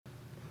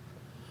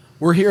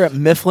We're here at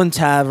Mifflin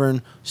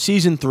Tavern,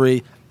 Season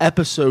 3,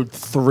 Episode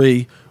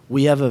 3.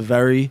 We have a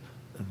very,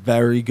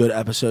 very good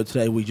episode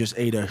today. We just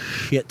ate a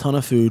shit ton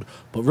of food.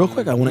 But real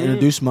quick, I want to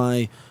introduce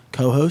my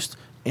co-host,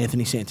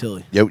 Anthony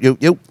Santilli.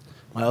 Yo.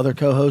 My other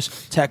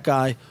co-host, tech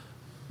guy,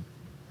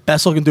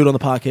 best-looking dude on the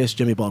podcast,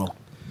 Jimmy Buttle.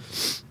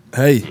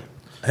 Hey,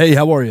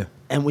 how are you?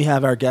 And we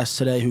have our guest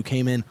today who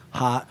came in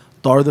hot,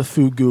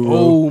 DarTheFoodGuru.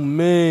 Oh,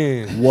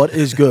 man. What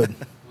is good?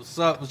 What's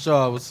up with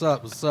y'all? What's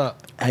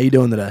up? How you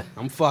doing today?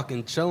 I'm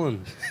fucking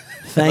chilling.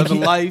 Thank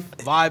Living you. life,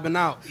 vibing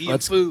out, eating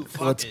food.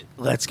 Fuck it.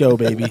 Let's go,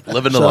 baby.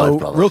 Living the life,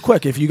 brother. Real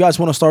quick, if you guys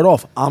want to start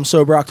off, I'm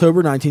sober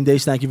October, 19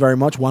 days. Thank you very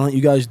much. Why don't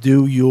you guys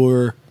do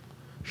your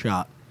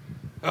shot?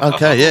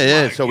 Okay,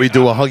 yeah. So we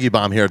do a huggy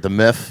bomb here at the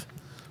Miff.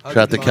 Shout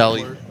out to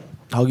Kelly. Huggy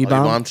Huggy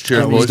bomb. bombs.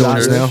 Cheers, And boys. we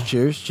got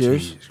Cheers. this.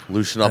 Cheers.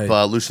 Loosen up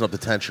the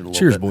tension a little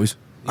Cheers, bit. boys.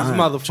 These All right,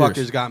 motherfuckers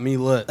cheers. got me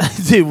lit.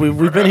 Dude,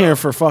 we've been here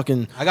for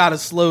fucking... I gotta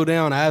slow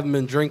down. I haven't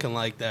been drinking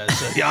like that,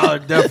 so y'all are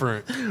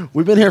different.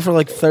 We've been here for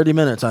like 30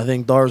 minutes. I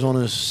think Dar's on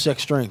his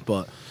 6th drink,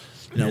 but...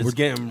 You know, It's we're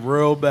getting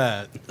real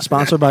bad.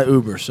 sponsored by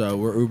Uber, so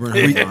we're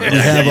Ubering. We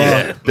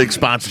have Big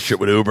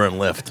sponsorship with Uber and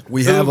Lyft.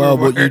 we have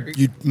what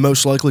you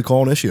most likely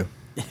call an issue.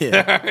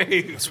 Yeah.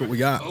 That's what we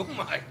got. Oh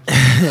my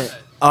god.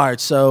 All right,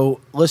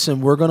 so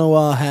listen, we're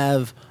gonna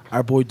have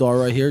our boy Dar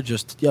right here.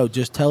 Just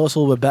tell us a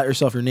little bit about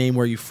yourself, your name,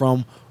 where you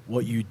from,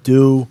 what you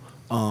do,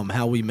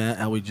 how we met,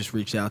 how we just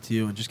reached out to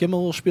you, and just give them a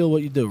little spiel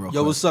what you do, real quick.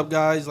 Yo, what's up,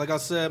 guys? Like I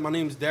said, my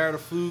name is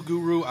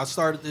DarTheFoodGuru. I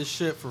started this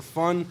shit for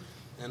fun,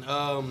 and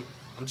I'm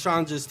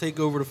trying to just take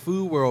over the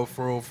food world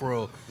for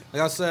real.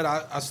 Like I said,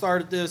 I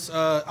started this.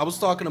 I was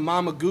talking to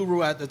Mama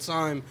Guru at the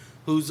time,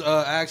 who's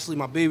actually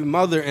my baby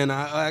mother, and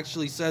I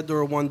actually said to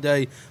her one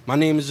day, my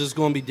name is just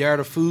going to be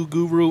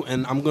DarTheFoodGuru,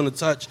 and I'm going to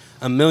touch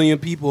 1 million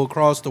people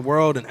across the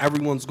world, and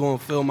everyone's going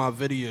to film my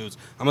videos.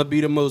 I'm going to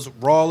be the most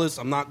rawest.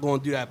 I'm not going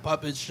to do that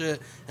puppet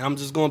shit, and I'm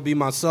just going to be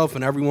myself,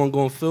 and everyone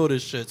going to feel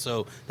this shit.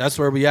 So that's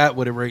where we at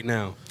with it right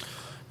now.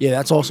 Yeah,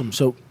 that's awesome.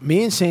 So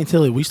me and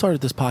Santilli, we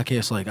started this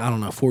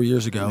podcast 4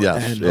 years ago.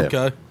 Yes, and yeah.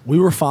 Okay. we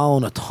were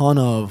following a ton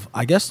of,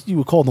 I guess you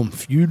would call them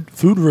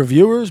food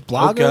reviewers,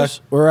 bloggers,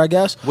 or I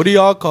guess. What do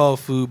y'all call a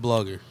food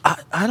blogger?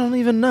 I don't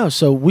even know.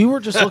 So we were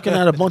just looking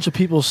at a bunch of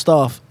people's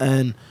stuff,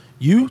 and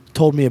you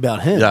told me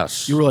about him.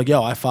 Yes. You were like,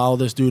 yo, I follow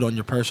this dude on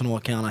your personal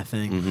account, I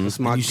think. That's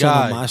And my you sent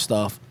guy. him my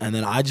stuff, and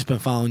then I just been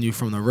following you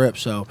from the rip.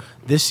 So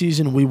this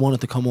season, we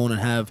wanted to come on and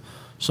have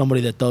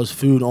somebody that does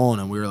food on,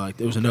 and we were like,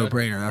 it was a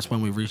no-brainer. That's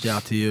when we reached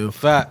out to you.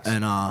 Facts.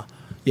 And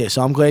yeah,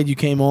 so I'm glad you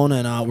came on,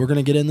 and we're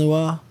gonna get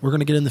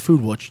into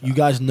food, which you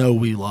guys know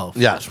we love.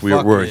 Yes,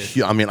 Fuck we're.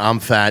 yeah. I mean, I'm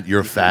fat.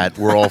 You're fat.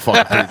 We're all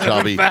fucking pretty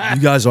chubby. You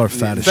guys are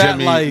fat as Fat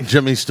shit. life.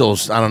 Jimmy still.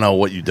 I don't know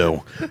what you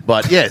do,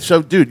 but yeah.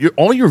 So, dude,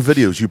 all your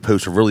videos you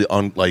post are really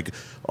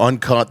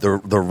uncut. They're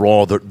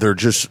raw. They're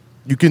just.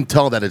 You can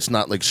tell that it's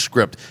not like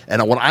script.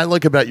 And what I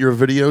like about your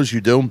videos,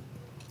 you do,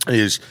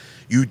 is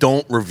you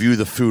don't review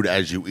the food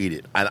as you eat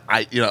it. And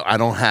I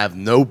don't have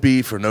no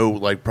beef or no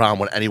problem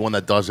with anyone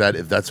that does that.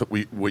 If that's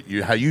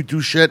how you do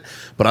shit.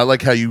 But I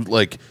like how you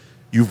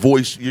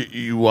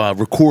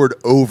record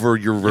over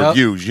your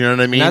reviews. You know what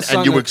I mean? That's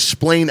And you something-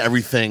 explain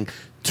everything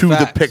to the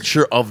Facts.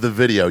 picture of the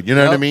video. You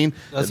know what I Yep. mean?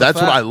 That's a That's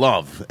what fact. I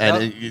love.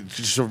 And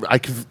I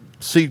can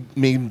see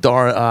me and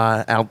Dar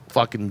out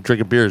fucking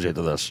drinking beers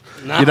after this.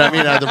 You know what I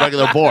mean? At the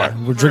regular bar.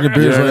 We're drinking You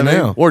beers know right what I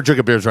mean? now. Or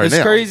drinking beers right It's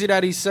now. crazy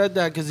that he said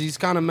that because he's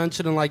kind of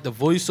mentioning like the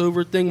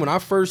voiceover thing. When I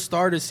first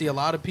started, a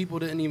lot of people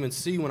didn't even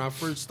see. When I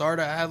first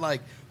started, I had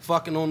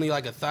fucking only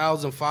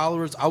 1,000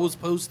 followers. I was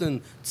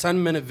posting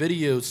 10-minute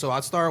videos, so I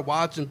started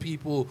watching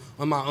people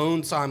on my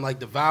own time, like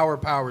Devour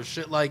Power,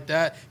 shit like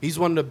that. He's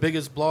one of the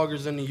biggest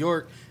bloggers in New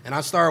York, and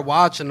I started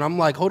watching, and I'm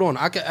like, hold on,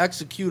 I could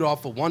execute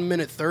off a 1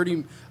 minute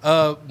 30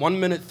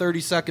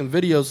 second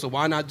video, so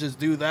why not just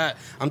do that?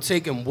 I'm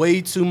taking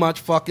way too much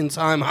fucking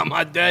time out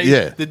my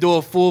day to do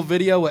a full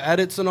video with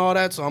edits and all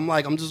that, so I'm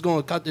like, I'm just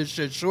going to cut this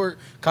shit short,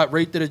 cut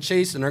right to the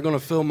chase, and they're going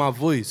to fill my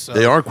voice. So.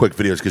 They are quick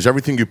videos because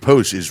everything you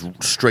post is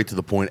straight to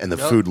the point, and the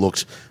food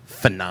looks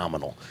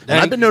phenomenal. And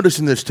I've been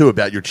noticing this too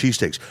about your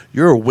cheesesteaks.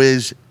 You're a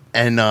whiz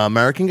and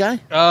American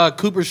guy.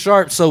 Cooper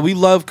Sharp. So we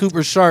love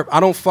Cooper Sharp. I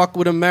don't fuck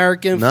with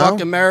American. No?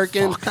 Fuck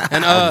American.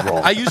 And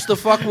I used to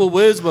fuck with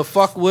Wiz, but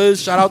fuck Wiz.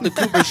 Shout out to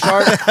Cooper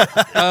Sharp.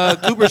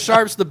 Cooper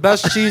Sharp's the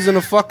best cheese in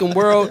the fucking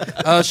world.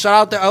 Shout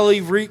out to Ellie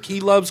Reek. He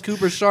loves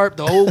Cooper Sharp.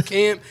 The whole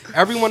camp.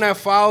 Everyone that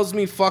follows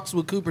me fucks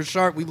with Cooper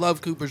Sharp. We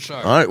love Cooper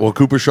Sharp. All right, well,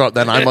 Cooper Sharp,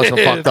 then I must have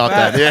fucked up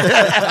then.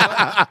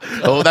 Yeah.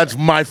 Oh, that's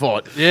my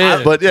fault.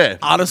 Yeah. But yeah.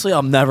 Honestly,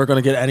 I'm never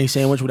gonna get any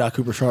sandwich without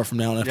Cooper Sharp from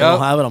now on. If I Yep. don't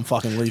have it, I'm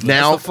fucking leaving.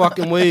 Now- That's the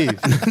fucking wave.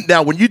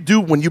 Now, when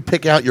you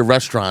pick out your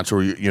restaurants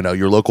or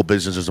your local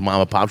businesses and mom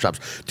and pop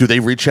shops, do they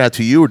reach out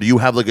to you, or do you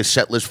have a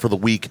set list for the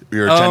week?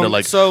 Your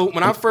agenda, So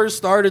when I first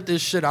started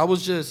this shit, I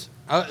was just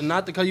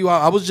not to cut you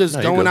out. I was just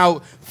going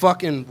out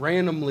fucking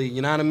randomly.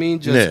 You know what I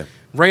mean? Just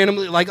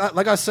randomly. Like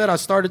I said, I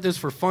started this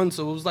for fun,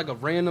 so it was like a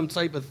random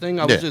type of thing.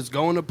 I was just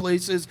going to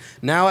places.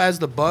 Now, as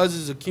the buzz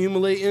is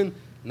accumulating,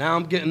 Now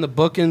I'm getting the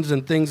bookings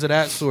and things of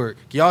that sort.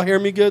 Can y'all hear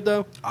me good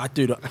though?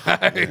 Dude,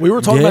 we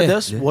were talking about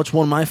this. Yeah. What's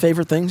one of my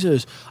favorite things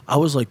is I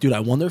was like, dude,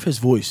 I wonder if his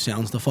voice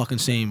sounds the fucking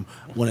same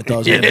when it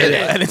does. And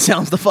it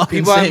sounds the fucking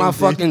People same. at my dude.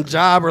 fucking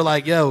job are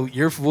like, yo,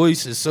 your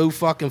voice is so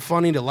fucking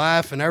funny to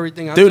laugh and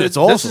everything. Dude, it's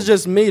awesome. This is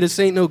just me. This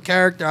ain't no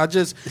character. I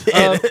just,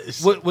 It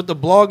is. with the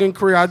blogging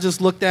career, I just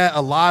looked at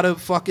a lot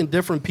of fucking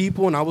different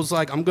people and I was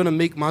like, I'm going to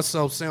make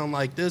myself sound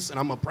like this and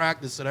I'm going to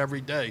practice it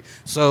every day.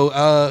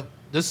 So,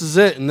 this is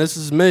it and this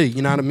is me.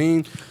 You know what I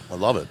mean? I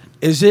love it.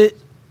 Is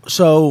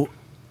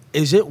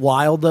it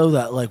wild though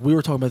that like we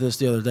were talking about this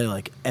the other day?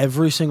 Like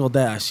every single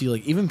day I see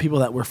like even people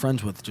that we're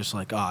friends with just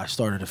like, I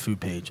started a food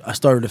page. I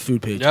started a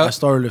food page. Yep. I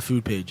started a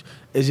food page.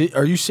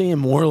 Are you seeing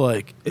more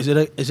like is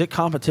it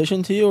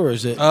competition to you or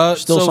is it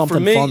still so something for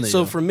me, fun?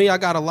 So for me, I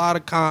got a lot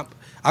of comp.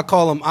 I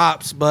call them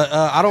ops, but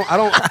I don't.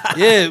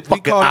 Yeah, we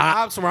call them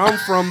ops where I'm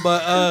from,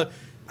 but.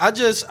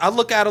 I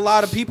look at a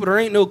lot of people. There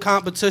ain't no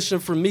competition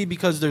for me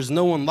because there's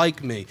no one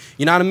like me.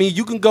 You know what I mean?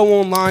 You can go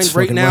online That's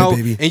right fucking now right,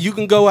 baby. and you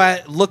can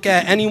look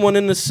at anyone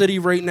in the city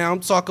right now. I'm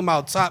talking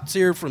about top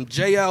tier from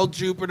JL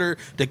Jupiter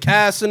to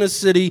Cass in the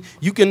city.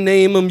 You can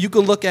name them. You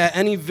can look at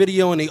any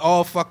video and they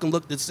all fucking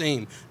look the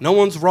same. No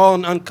one's raw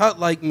and uncut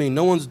like me.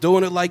 No one's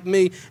doing it like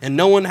me. And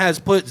no one has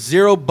put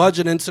zero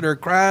budget into their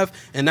craft.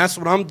 And that's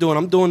what I'm doing.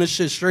 I'm doing this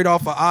shit straight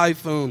off an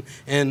iPhone.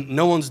 And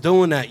no one's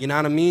doing that. You know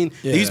what I mean?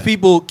 Yeah. These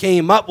people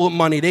came up with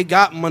money. They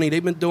got money.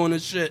 They've been doing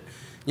this shit.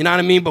 You know what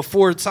I mean?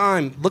 Before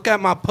time. Look at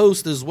my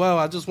post as well.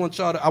 I just want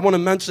y'all to, I want to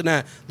mention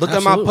that. Look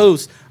Absolutely. at my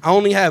post. I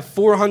only have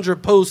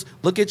 400 posts.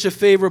 Look at your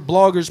favorite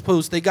bloggers'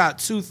 posts. They got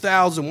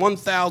 2,000,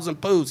 1,000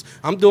 posts.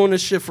 I'm doing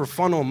this shit for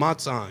fun on my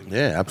time.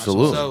 Yeah,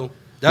 absolutely. So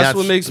that's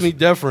what makes me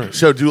different.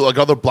 So do like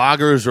other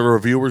bloggers or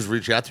reviewers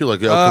reach out to you?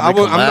 Like, yo, I'm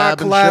can we not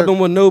collab and collabing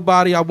shit? with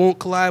nobody. I won't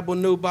collab with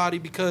nobody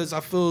because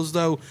I feel as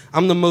though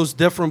I'm the most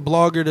different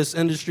blogger this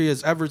industry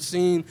has ever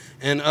seen,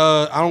 and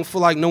I don't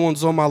feel like no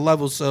one's on my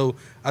level. So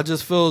I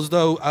just feel as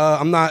though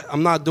I'm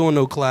not doing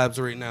no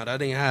collabs right now. That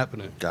ain't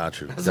happening.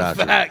 Gotcha. That's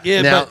Gotcha. a fact.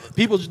 Yeah, Now, but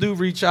people do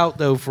reach out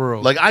though for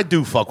real. like I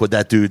do fuck with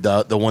that dude,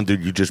 the one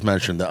dude you just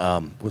mentioned.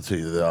 What's he?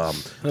 The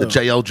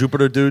JL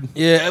Jupiter dude.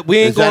 Yeah, we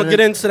ain't Is that gonna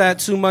get it? into that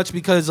too much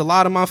because a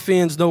lot of my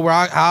fans know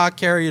how I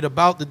carry it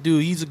about the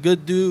dude. He's a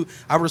good dude.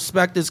 I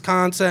respect his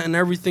content and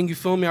everything. You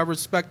feel me? I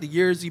respect the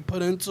years he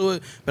put into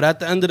it. But at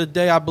the end of the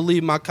day, I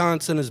believe my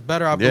content is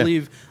better. I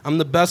believe I'm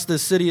the best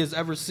this city has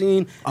ever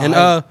seen. And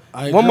I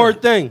one more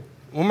agree. thing.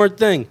 I'm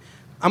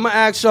gonna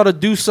ask y'all to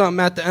do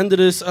something at the end of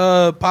this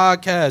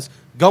podcast.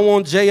 Go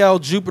on JL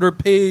Jupiter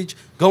page.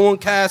 Go on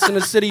Cass in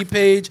the City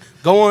page.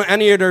 Go on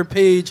any of their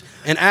page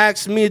and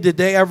ask me, did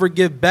they ever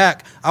give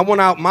back? I went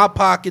out my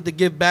pocket to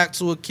give back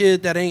to a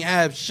kid that ain't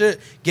have shit.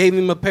 Gave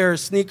him a pair of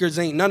sneakers.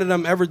 Ain't none of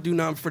them ever do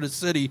nothing for the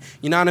city.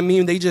 You know what I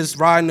mean? They just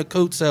riding the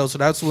coattails. So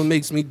that's what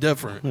makes me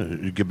different.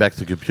 You get back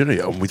to the community.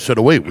 And we said,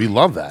 wait, we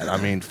love that. I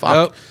mean,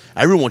 fuck. Yep.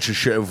 Everyone should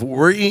share. If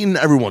we're eating,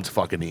 everyone's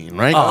fucking eating,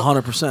 right?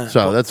 100%.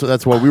 So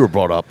that's why we were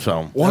brought up.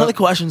 So One of the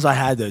questions I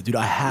had though, dude,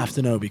 I have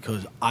to know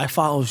because I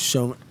follow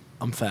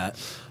I'm fat,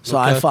 so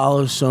Okay. I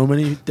follow so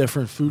many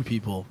different food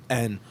people,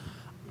 and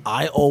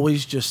I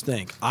always just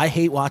think I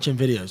hate watching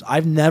videos.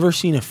 I've never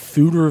seen a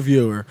food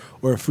reviewer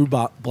or a food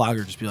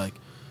blogger just be like,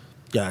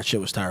 "Yeah, that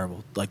shit was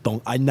terrible." Like,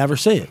 I never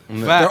say it.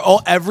 They're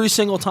every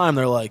single time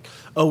they're like,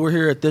 "Oh, we're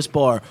here at this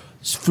bar.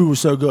 This food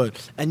was so good,"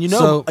 and a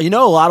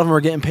lot of them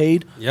are getting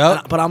paid.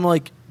 Yep. But I'm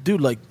like,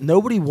 dude, like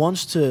nobody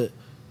wants to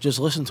just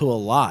listen to a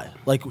lie.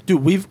 Like,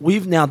 dude,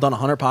 we've now done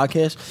 100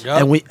 podcasts,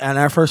 Yep. and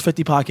our first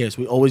 50 podcasts,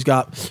 we always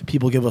got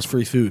people give us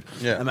free food.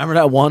 Yeah. And remember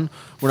that one?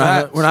 We're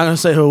not Facts. gonna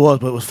say who it was,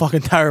 but it was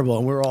fucking terrible,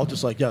 and we were all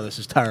just like, "Yo, this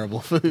is terrible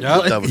food."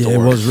 Yep. that was Yeah, the it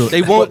worst. was really.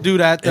 They won't do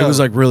that though. It was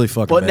like really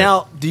fucking. But bad.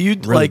 now, do you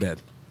Really like?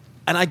 bad.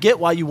 And I get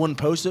why you wouldn't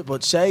post it,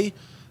 but say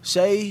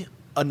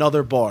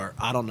another bar,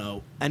 I don't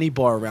know, any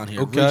bar around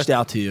here Okay. reached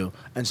out to you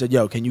and said,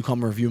 "Yo, can you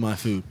come review my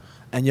food?"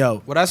 And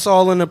yo, Well, that's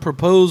all in the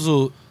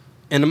proposal.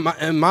 In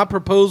my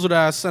proposal that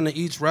I send to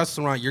each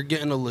restaurant, you're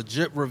getting a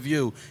legit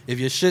review. If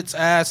your shit's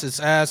ass, it's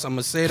ass. I'm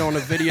going to say it on the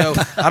video.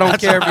 I don't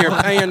care if you're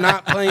paying,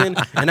 not paying.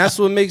 And that's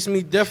what makes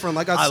me different.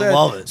 Like I said.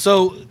 love it.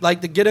 So,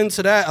 like, to get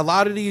into that, a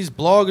lot of these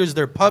bloggers,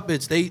 they're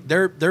puppets.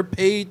 They're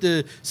paid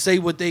to say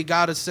what they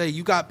got to say.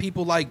 You got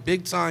people like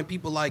big time,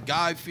 people like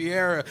Guy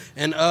Fieri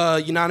and,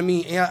 you know what I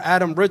mean,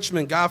 Adam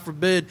Richmond, God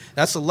forbid.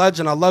 That's a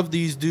legend. I love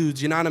these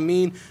dudes, you know what I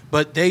mean?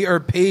 But they are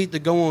paid to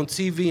go on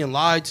TV and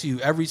lie to you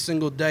every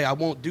single day. I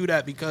won't do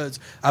that because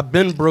I've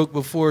been broke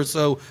before,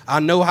 so I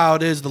know how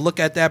it is to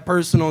look at that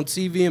person on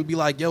TV and be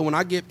like, yo, when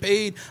I get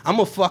paid, I'm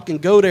going to fucking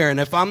go there.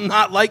 And if I'm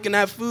not liking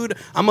that food,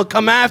 I'm going to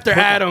come after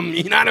Adam.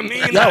 You know what I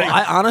mean? yo, Like,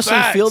 I honestly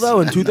facts. feel though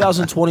in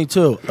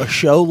 2022, a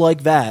show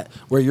like that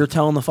where you're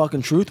telling the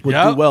fucking truth would do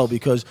Yep. well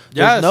because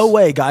there's Yes. no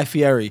way Guy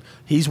Fieri,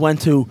 he's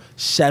went to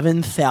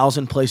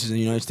 7,000 places in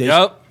the United States.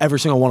 Yep. Every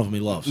single one of them he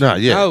loves. No,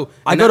 yeah. No,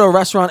 I and go that- to a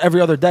restaurant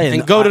every other day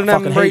and go to I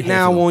them fucking right hate now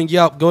half of them. on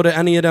Yelp. Go to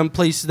any of them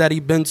places that he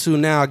been to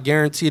now. I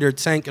guarantee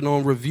there tanking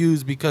on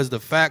reviews because the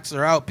facts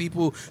are out.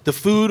 The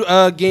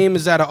food game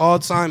is at an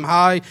all-time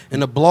high,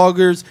 and the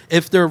bloggers,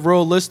 if they're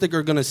realistic,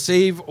 are gonna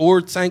save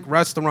or tank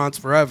restaurants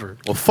forever.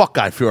 Well, fuck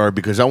Guy Fieri,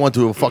 because I went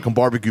to a fucking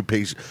barbecue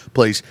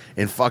place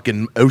in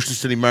fucking Ocean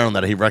City, Maryland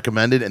that he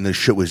recommended, and the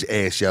shit was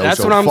ass, yo. That's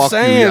so what I'm fuck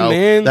saying, you, yo.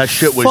 man. That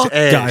shit was Fuck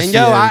ass. Guy And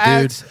yo,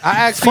 I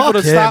asked people to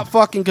Fuck him. stop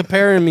fucking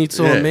comparing me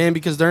to Yeah. him, man,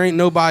 because there ain't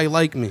nobody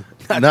like me.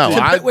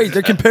 No, Wait,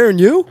 they're comparing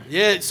you?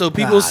 Yeah, so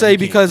people say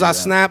because I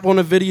snap on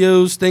the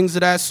videos, things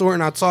of that sort,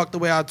 and I talk the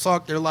way I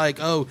talk, they're like,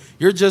 oh,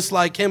 you're just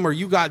like him, or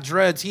you got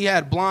dreads. He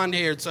had blonde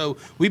hair, so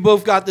we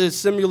both got the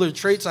similar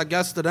traits, I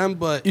guess, to them,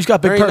 but... He's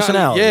got big there ain't nothing-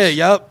 personalities.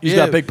 Yeah, yep. He's yeah.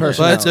 got big But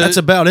personalities. That's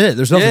about it.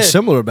 There's nothing Yeah.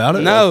 similar about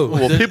it. No.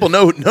 well, people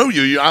know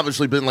you. You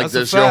obviously been like That's a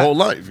this your fact. whole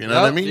life. You know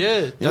what I Yep, mean? yeah,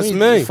 You know that's what I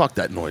mean? me. Fuck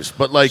that noise.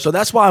 But like, So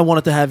that's why I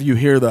wanted to have you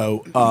here,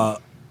 though.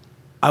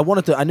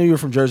 I knew you were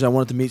from Jersey. I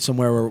wanted to meet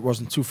somewhere where it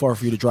wasn't too far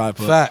for you to drive.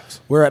 But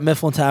Facts. We're at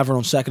Mifflin Tavern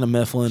on 2nd and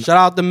Mifflin. Shout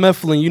out to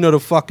Mifflin. You know the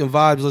fucking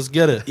vibes. Let's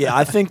get it. Yeah,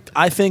 I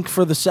think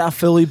for the South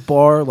Philly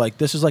bar, like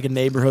this is like a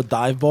neighborhood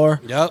dive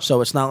bar. Yep.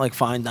 So it's not like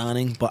fine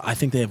dining, but I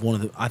think they have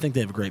I think they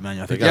have a great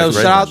menu. I think got Yo, a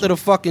great shout out menu. to the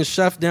fucking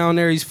chef down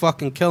there. He's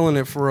fucking killing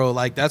it for real.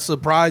 Like, that's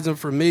surprising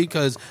for me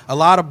because a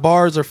lot of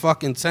bars are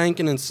fucking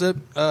tanking and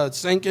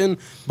sinking,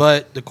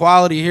 but the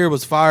quality here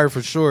was fire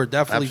for sure.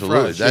 Definitely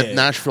absolutely. fresh. That Yeah.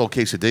 Nashville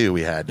quesadilla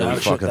we had, that That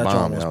was shit- fucking that bomb.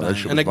 joint was That banging.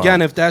 shit And was again,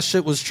 bomb. if that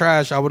shit was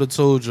trash, I would have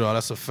told y'all.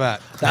 That's a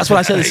fact. that's what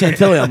I said to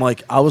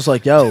Santilli. I was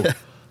like, yo,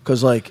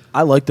 because like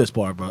I like this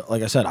bar, but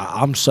like I said,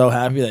 I'm so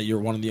happy that you're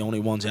one of the only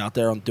ones out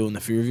there on doing the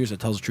food reviews that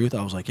tells the truth.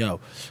 I was like, yo,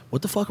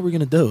 what the fuck are we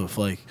gonna do if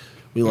like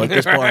we like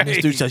this bar and this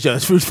dude says, yo,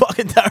 this food's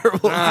fucking terrible?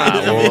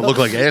 Well, we'll look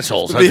like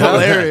assholes. It'd be That's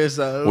what- hilarious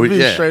though. It would We-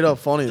 be yeah. straight up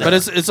funny. But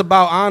it's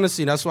about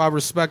honesty. That's why I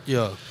respect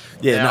y'all.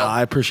 yeah, no, Now-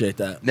 I appreciate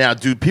that. Now,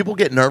 do people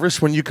get nervous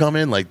when you come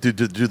in? Like, do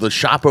the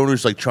shop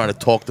owners like trying to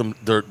talk them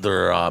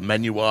their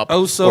menu up?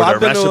 Oh, so or their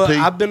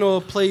I've been to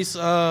a place.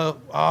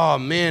 Oh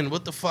man,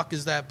 what the fuck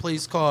is that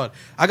place called?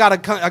 I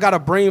got a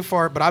brain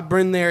fart, but I've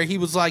been there. He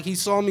was like, he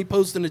saw me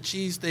posting a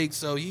cheesesteak,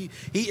 so he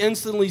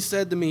instantly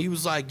said to me, he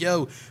was like,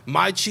 "Yo,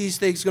 my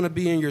cheesesteak's gonna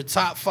be in your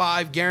top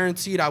 5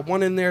 guaranteed." I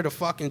went in there, the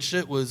fucking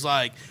shit was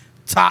like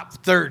top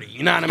 30.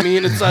 You know what I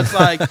mean? It's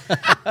like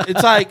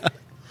it's like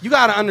you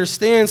gotta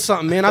understand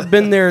something, man. I've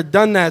been there,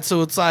 done that,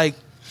 so it's like.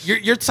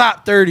 You're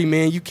top 30,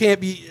 man. You can't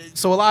be.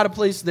 So a lot of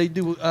places they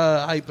do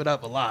hype it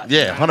up a lot. Yeah,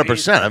 You know what I mean?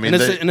 100%. I mean,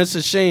 and it's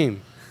a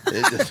shame.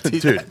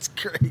 dude, That's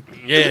great.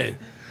 Yeah.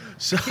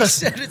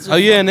 Oh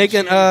yeah, and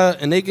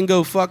they can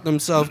go fuck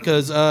themselves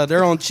because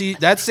they're on cheese.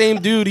 That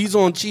same dude, he's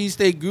on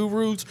Cheesesteak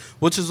Gurus,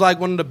 which is like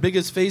one of the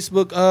biggest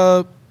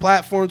Facebook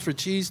platforms for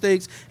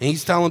cheesesteaks, and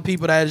he's telling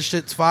people that his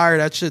shit's fire,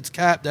 that shit's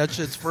capped, that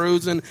shit's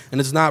frozen,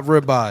 and it's not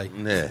ribeye.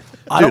 yeah.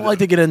 I don't like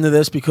to get into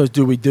this because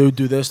we do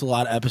this a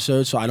lot of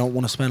episodes, so I don't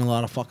want to spend a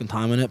lot of fucking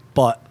time in it.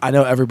 But I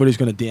know everybody's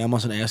going to DM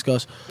us and ask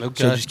us,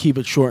 Okay. so just keep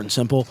it short and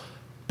simple.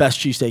 Best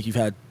cheesesteak you've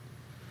had?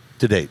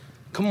 To date.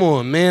 Come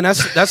on, man,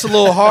 that's a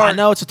little hard. I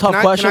know it's a tough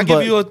question,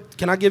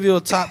 Can I give you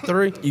a top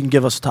 3? You can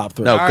give us a top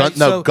 3. No, All gun, right,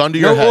 no, so gun to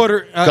your no head.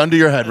 order, Gun to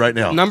your head right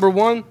now. Number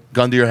 1.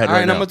 Gun to your head All right,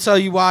 right and now. I'm gonna tell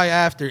you why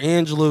after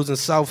Angelo's in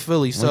South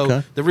Philly. So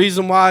Okay. the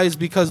reason why is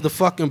because the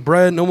fucking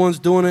bread, no one's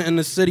doing it in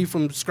the city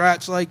from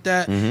scratch like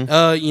that.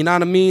 Mm-hmm. You know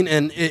what I mean?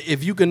 And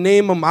if you can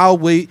name them, I'll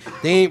wait.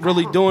 They ain't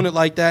really doing it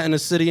like that in the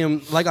city.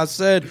 And like I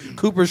said,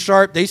 Cooper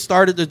Sharp, they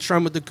started the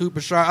trend with the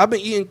Cooper Sharp. I've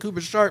been eating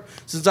Cooper Sharp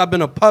since I've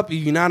been a puppy.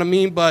 You know what I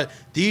mean? But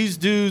these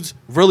dudes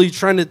really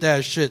trended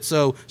that shit.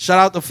 So shout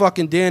out to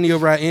fucking Danny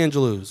over at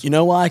Angelo's. You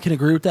know why I can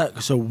agree with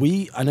that? So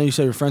I know you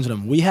said you're friends with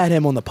him. We had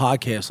him on the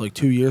podcast like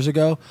 2 years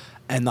ago,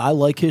 and I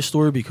like his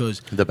story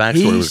because The backstory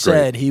he was great.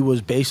 said he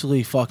was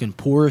basically fucking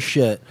poor as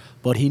shit,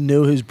 but he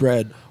knew his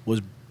bread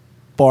was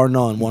bar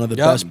none one of the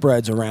Yep. best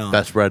breads around.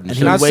 Best bread in And the he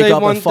Can I would wake say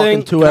up one at fucking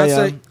thing? 2 Can I a.m.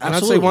 say, can I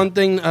say one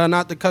thing?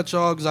 Not to cut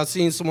y'all, because I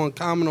seen someone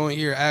comment on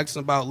here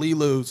asking about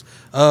Lilu's.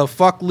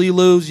 Fuck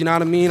Lilu's, you know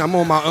what I mean? I'm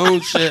on my own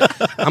shit.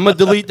 I'm gonna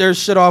delete their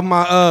shit off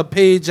my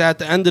page at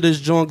the end of this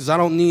joint because I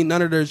don't need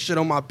none of their shit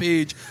on my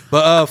page.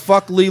 But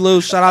fuck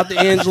Lilu's. Shout out to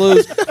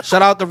Angelo's.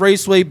 Shout out to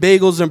Raceway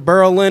Bagels in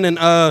Berlin, and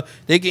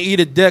they can eat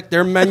a dick.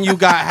 Their menu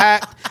got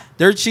hacked.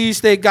 Their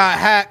cheesesteak got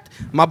hacked.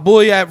 My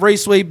boy at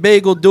Raceway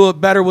Bagel do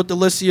it better with the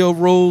Licio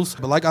rules.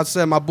 But like I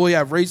said, my boy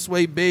at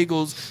Raceway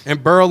Bagels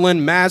in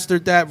Berlin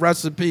mastered that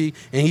recipe,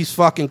 and he's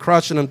fucking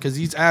crushing them because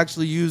he's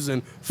actually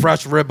using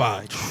fresh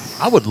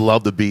ribeye. I would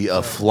love to be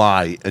a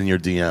fly in your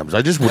DMs.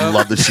 I just would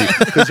love to see,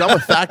 because I'm a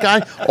fat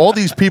guy. All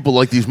these people,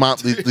 like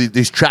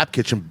these trap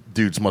kitchen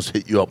dudes, must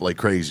hit you up like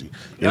crazy.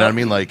 You know what I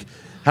mean? Like,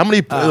 how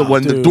many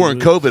dude. during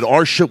COVID,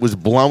 our shit was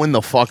blowing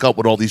the fuck up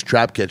with all these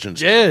trap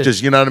kitchens. Yeah.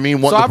 Just, you know what I mean?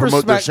 Wanting So to I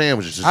promote their respect-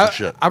 sandwiches and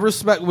shit. I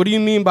respect. What do you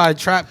mean by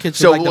trap kitchen?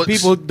 So like the what's-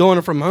 people doing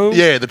it from home?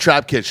 Yeah, the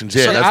trap kitchens.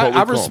 Yeah, So that's what we I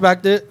call 'em.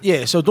 respect it.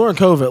 Yeah, so during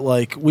COVID,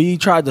 like, we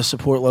tried to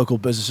support local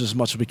businesses as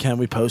much as we can.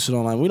 We posted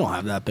online. We don't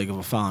have that big of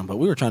a following, but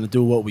we were trying to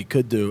do what we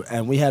could do.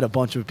 And we had a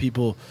bunch of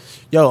people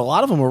Yo, a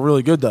lot of them were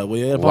really good though.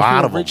 We had a bunch Lot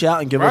of of people reach them.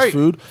 out and give us Right.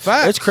 food.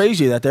 Facts. It's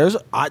crazy that there's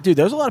a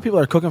lot of people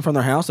that are cooking from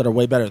their house that are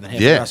way better than half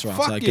the Yeah. restaurants.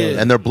 Fuck I go yeah. to.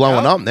 And they're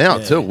blowing Yep. up now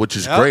Yeah. too, which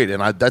is Yep. great.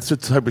 And that's the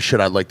type of shit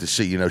I'd like to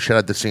see. You know, shout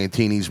out to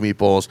Santini's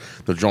meatballs.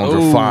 The Jones are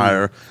Ooh.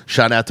 fire.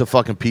 Shout out to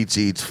fucking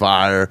Pizza Eats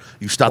fire.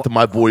 You stopped at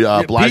my boy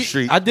Bly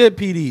Street. I did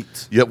Pete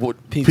Eats. Yeah, what?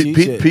 Pizza Eats,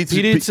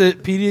 yeah.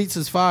 Pete Eats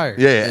is fire.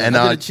 Yeah, and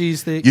I did a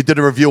cheesesteak. you did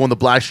a review on the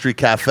Bly Street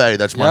Cafe.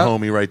 That's my Yep.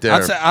 homie right there.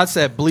 I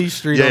said Blee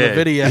Street on the Yeah.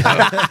 video.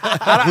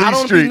 I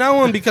don't Street. be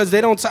knowing because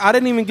they don't. I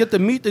didn't even get to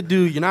meet the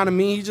dude. You know what I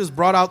mean? He just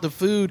brought out the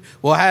food.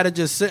 Well, I had it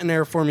just sitting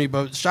there for me.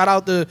 But shout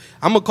out to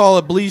I'm gonna call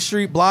it Bly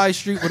Street,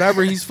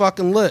 whatever. He's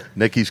fucking lit.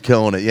 Nicky's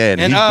killing it. Yeah,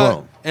 and he's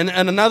blown. And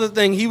another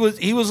thing, he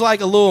was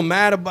like a little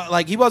mad about,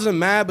 like, he wasn't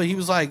mad, but he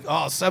was like,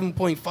 oh,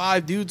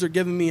 7.5 dudes are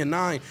giving me a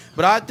 9.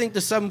 But I think the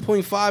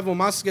 7.5 on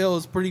my scale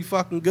is pretty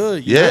fucking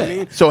good. You know what I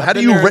mean? So I've how do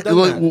been you there and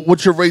done that.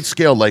 what's your rate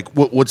scale like?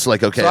 What's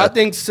like okay? So I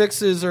think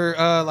 6s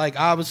are like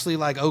obviously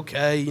like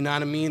okay, you know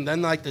what I mean.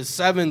 Then like the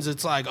 7s,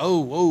 it's like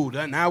whoa,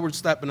 now we're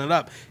stepping it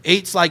up.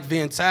 8's like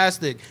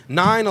fantastic.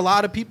 9, a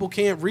lot of people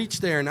can't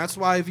reach there, and that's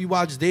why if you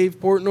watch Dave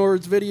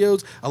Portnoy's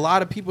videos, a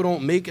lot of people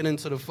don't make it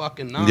into the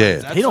fucking 9s. Yeah.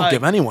 That's He don't like-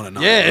 give anyone a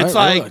 9. Yeah, it's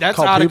right? like Really? that's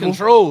Couple out of people?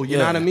 control. You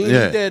know Yeah. what I mean?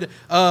 Yeah. He did.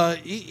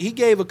 He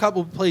gave a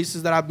couple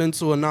places that I've been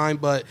to a 9,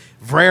 but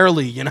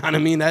rarely. You know what I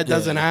mean? That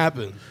doesn't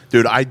happen.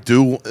 Dude, I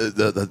do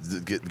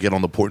get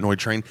on the Portnoy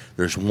train.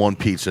 There's one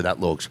pizza that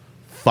looks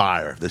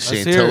fire. The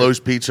hear Santillo's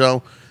pizza.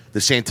 The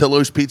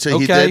Santillo's pizza he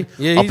Okay. did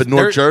Yeah, up he's- in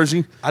North they're-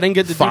 Jersey. I didn't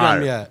get to do fire.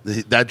 them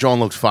yet. That John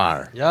looks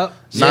fire. Yep.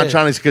 Not Yeah.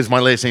 Chinese because my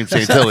last name's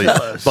Santilli,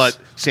 but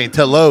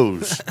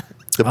Santillo's.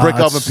 The brick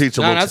that's- oven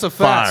pizza Nah, looks that's a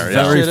fact. fire.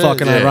 That Very shit is.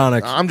 fucking Yeah.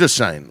 ironic. I'm just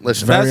saying.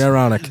 Listen, Very Best-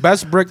 ironic.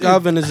 Best brick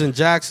oven is in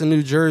Jackson,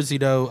 New Jersey,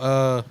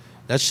 though.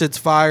 That shit's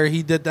fire.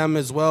 He did them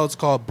as well. It's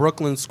called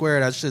Brooklyn Square.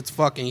 That shit's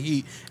fucking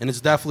heat, and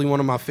it's definitely one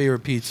of my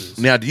favorite pizzas.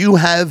 now, do you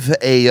have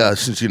a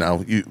since you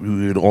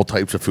eat all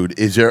types of food?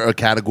 Is there a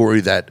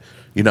category that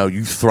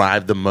you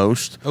thrive the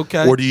most?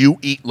 Okay. Or do you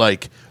eat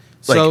like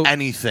So-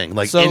 anything,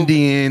 like so-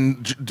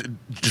 Indian,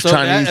 just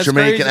Chinese, that's Jamaican,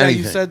 crazy that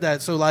anything? you said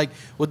that. So like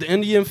with the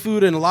Indian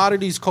food and a lot of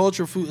these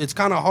culture food, it's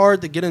kind of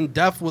hard to get in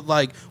depth with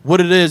like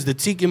what it is, the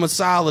tikka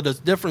masala, the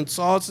different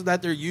sauces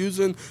that they're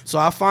using. So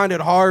I find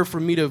it hard for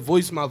me to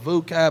voice my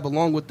vocab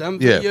along with them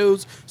Yeah.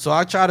 videos. So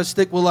I try to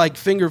stick with like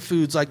finger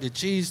foods, like the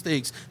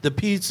cheesesteaks, the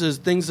pizzas,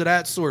 things of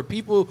that sort.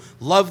 People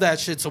love that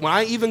shit. So when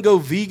I even go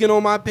vegan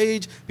on my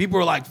page, people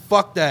are like,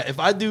 "Fuck that!" If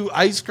I do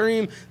ice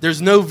cream,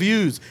 there's no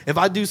views. If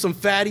I do some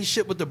fatty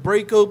shit with the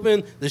break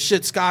open, the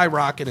shit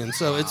skyrocketing.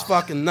 So it's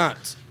fucking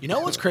nuts. You know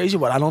what's crazy?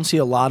 What I don't see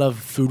a lot of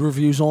food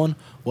reviews on,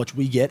 which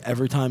we get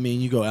every time me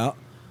and you go out,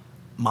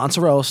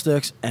 mozzarella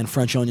sticks and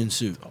French onion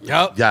soup.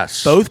 Yep.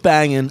 Yes, Both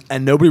banging,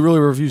 and nobody really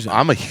reviews them.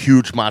 I'm a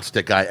huge mott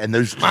stick guy, and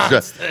those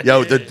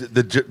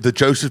the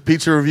Joseph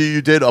Pizza review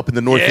you did up in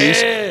the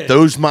Northeast, Yeah.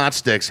 those mott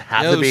sticks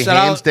have to be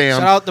hands down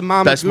Shout out to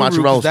Mama best Guru, 'cause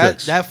mozzarella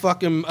sticks. That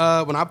fucking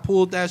when I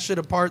pulled that shit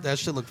apart, that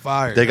shit looked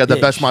fire. They got the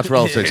Yeah. best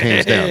mozzarella sticks,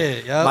 hands down.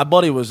 Yeah, My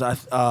buddy was,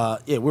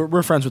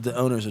 we're friends with the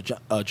owners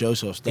of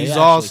Joseph's. They He's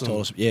actually awesome.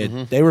 Told us,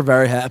 they were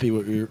very happy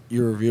with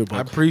your review. But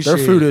I appreciate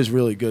their food it. is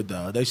really good,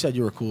 though. They said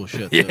you were cool as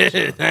shit. Too, so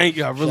Yeah, thank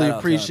you. I really shout out to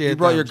appreciate them. it. You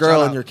brought your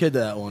girl and your kid to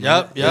that one. Yep,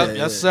 right? yep, Yeah,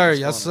 yes, sir, it's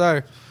yes, fun.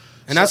 sir.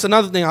 And that's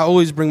another thing. I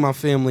always bring my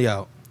family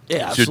out.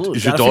 Yeah, Does your absolutely.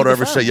 daughter Gotta feed ever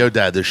the say, family. "Yo,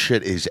 Dad, this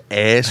shit is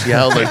ass"?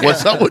 Yo, like,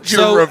 what's up with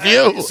your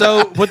review?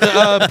 So with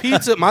the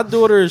pizza, my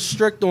daughter is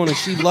strict on it.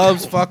 She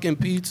loves fucking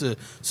pizza.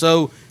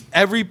 So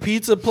every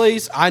pizza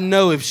place, I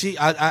know if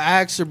I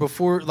asked her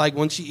before, like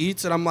when she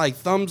eats it, I'm like,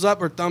 thumbs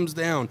up or thumbs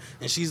down?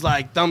 And she's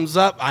like, thumbs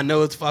up. I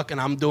know it's fucking,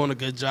 I'm doing a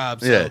good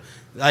job. So, Yeah.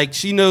 like,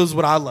 she knows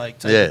what I like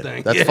type of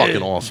thing. That's Yeah.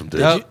 fucking awesome,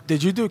 dude. Yep.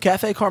 Did you do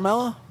Cafe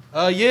Carmela?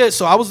 Yeah,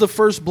 so I was the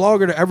first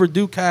blogger to ever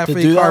do Cafe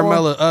do that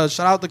Carmela.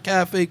 Shout out to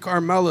Cafe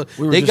Carmela.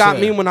 We were They just got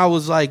there. me when I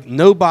was like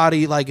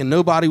nobody, and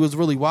nobody was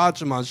really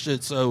watching my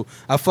shit. So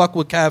I fuck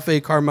with Cafe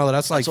Carmela.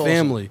 That's like That's awesome.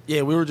 family.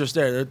 Yeah, we were just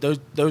there.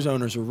 Those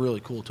owners are really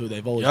cool too.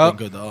 They've always Yup.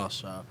 been good to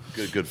us.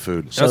 So. Good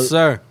food. Yes,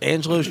 sir.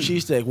 Angelo's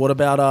cheesesteak. What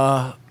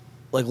about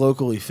like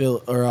locally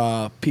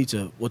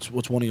pizza?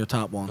 What's one of your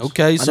top ones?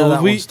 Okay, I know so that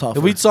if we one's tougher.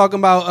 if we talking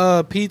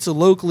about pizza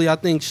locally, I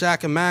think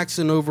Shack and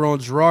Maxon over on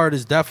Girard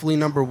is definitely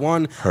number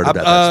one. Heard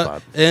about that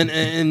spot.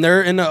 And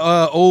they're in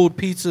the old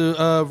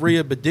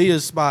Pizzeria Badia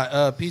spot.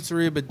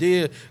 Pizzeria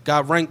Badia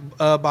got ranked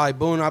by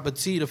Bon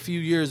Appetit a few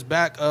years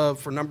back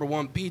for number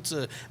one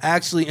pizza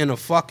actually in a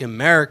fucking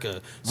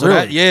America. So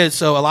Really?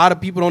 so a lot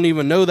of people don't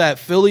even know that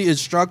Philly is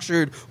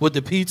structured with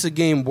the pizza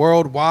game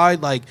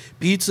worldwide. Like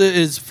pizza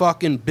is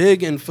fucking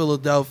big in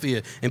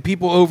Philadelphia, and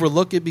people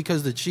overlook it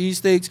because the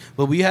cheesesteaks,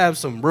 but we have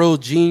some real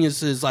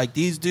geniuses. Like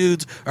these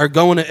dudes are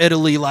going to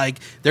Italy, like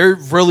they're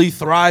really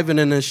thriving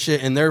in this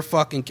shit, and they're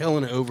fucking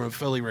killing it over in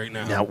Philly right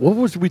now. Now, what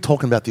was we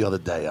talking about the other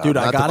day? Dude,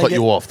 I not to gotta cut get-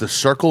 you off. The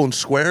circle and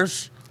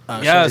squares.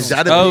 Yes. Is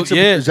that a Oh, pizza?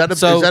 yeah. Is that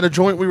So- a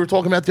joint we were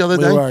talking about the other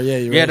We day? were, yeah,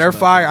 you were Yeah, they're asking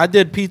about fire. I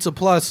did Pizza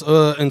Plus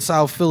in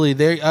South Philly.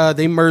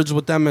 They merged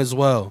with them as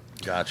well.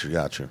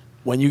 Gotcha.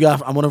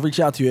 I'm gonna reach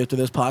out to you after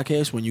this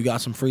podcast. When you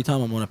got some free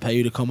time, I'm gonna pay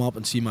you to come up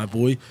and see my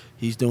boy.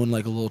 He's doing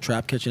like a little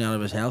trap kitchen out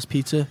of his house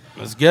pizza.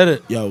 Let's get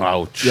it.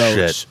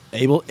 Shit.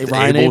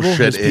 Ryan Abel, shit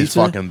his is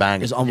pizza fucking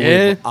banging. is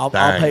unbelievable. Yeah. I'll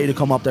pay you to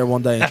come up there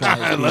one day and try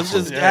his Let's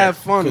pizza. just have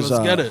fun. Let's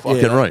get it.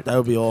 Fucking right. That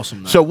would be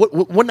awesome. So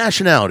what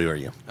nationality are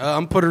you?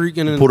 I'm Puerto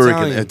Rican and Puerto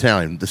Italian. Rican,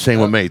 Italian. The same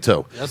with me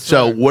too. Yes,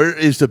 So sir. where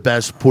is the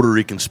best Puerto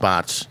Rican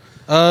spots?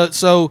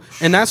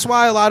 And that's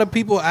why a lot of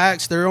people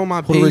ask. They're on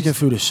my Puerto page. Rican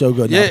food is so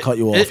good. Not to cut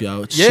you off,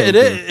 yo. It's so it good.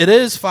 is. It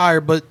is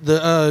fire, but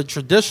the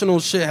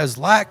traditional shit has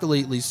lacked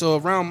lately. So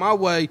around my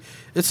way,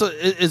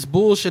 it's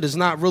bullshit. It's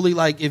not really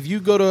like if you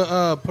go to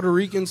a Puerto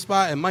Rican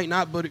spot, it might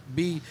not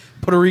be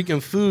Puerto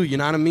Rican food. You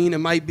know what I mean? It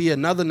might be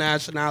another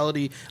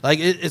nationality. Like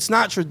it's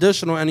not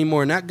traditional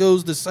anymore, and that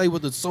goes to say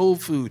with the soul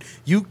food.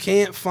 You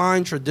can't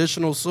find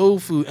traditional soul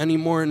food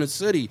anymore in the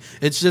city.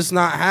 It's just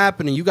not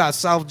happening. You got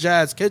South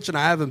Jazz Kitchen.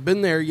 I haven't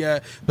been there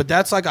yet, but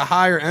that's like a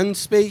higher end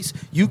space.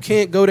 You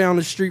can't go down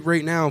the street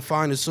right now and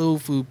find a soul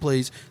food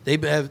place. They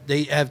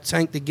have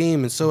tanked the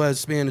game, and so has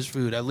Spanish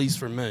food. At least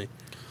for me.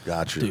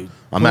 Got you. Dude,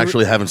 I'm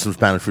actually having some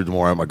Spanish food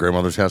tomorrow at my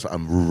grandmother's house.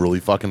 I'm really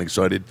fucking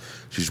excited.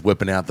 She's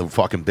whipping out the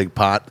fucking big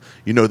pot.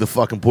 You know the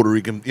fucking Puerto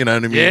Rican. You know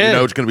what I mean? Yeah. You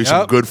know it's gonna be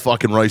some good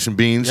fucking rice and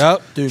beans.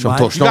 Yep. Dude, some mine-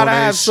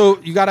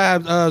 tostones. You gotta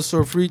have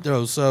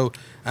sofritos. So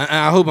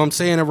I hope I'm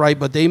saying it right,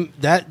 but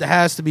that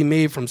has to be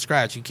made from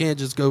scratch. You can't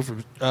just go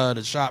from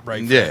the shop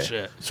right. For that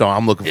shit. So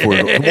I'm looking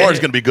forward to tomorrow's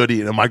gonna be good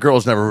eating. And my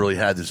girl's never really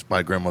had this.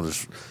 My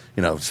grandmother's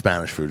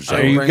Spanish food. So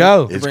There you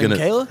go. It's Bring gonna.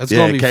 Kayla? That's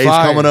gonna be Kay's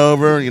fire. coming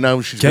over.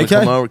 She's gonna KK?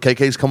 come over.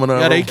 KK's coming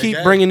over. Yeah, they keep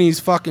bringing these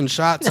fucking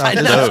shots out.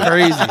 This is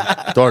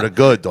crazy. They're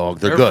good, dog.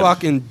 They're good.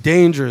 Fucking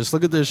dangerous.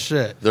 Look at this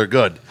shit. They're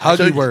good. How'd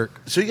you work?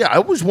 So yeah, I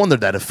always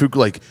wondered that if food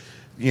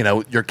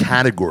your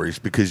categories,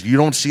 because you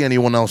don't see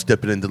anyone else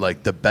dipping into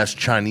like the best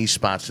Chinese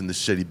spots in the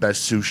city,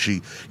 best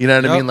sushi. You know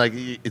what I Yep. mean? Like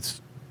it's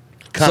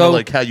kind of So-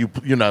 like how you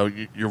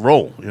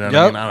roll. You know what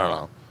I Yep. mean? I don't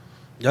know.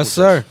 Yes,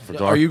 sir. For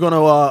dark. Are you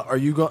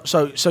gonna?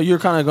 So you're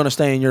kind of gonna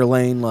stay in your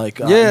lane, like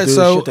Yeah, do the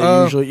so, shit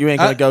that usually you ain't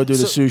gonna go do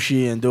the so-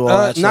 sushi and do all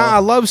that Nah, I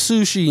stuff. love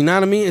sushi. You know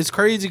what I mean? It's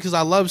crazy because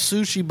I love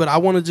sushi, but I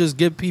want to just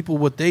give people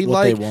what they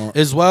What they like, want.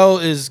 as well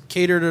as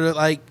cater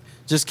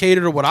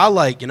to what I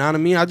like. You know what I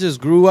mean? I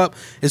just grew up.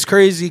 It's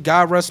crazy.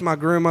 God rest my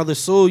grandmother's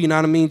soul. You know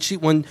what I mean? She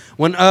when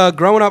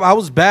growing up, I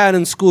was bad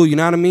in school. You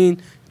know what I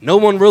mean? No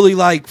one really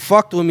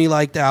fucked with me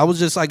like that. I was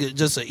just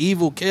just an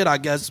evil kid, I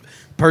guess,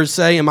 per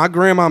se. And my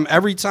grandma,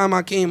 every time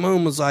I came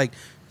home, was like,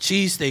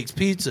 cheesesteaks,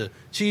 pizza.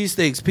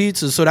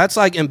 So that's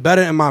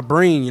embedded in my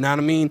brain. You know what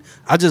I mean?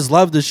 I just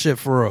love this shit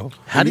for real.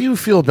 How do you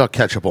feel about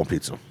ketchup on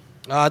pizza?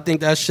 I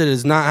think that shit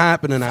is not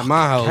happening at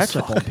my house.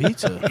 Ketchup on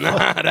pizza.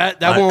 Nah,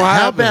 that won't How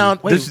happen.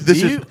 about Wait,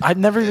 this? Is I've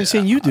never even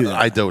seen you do that.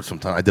 I do it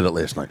sometimes. I did it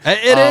last night.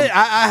 It is.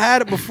 I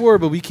had it before,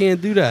 but we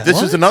can't do that.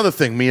 This is another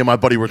thing. Me and my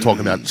buddy were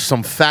talking about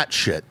some fat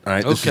shit. All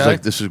right, Okay.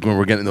 this is when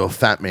we're getting into a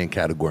fat man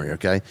category.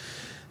 Okay,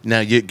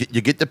 now you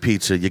get the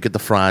pizza, you get the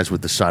fries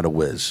with the side of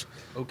whiz.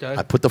 Okay.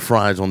 I put the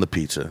fries on the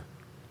pizza,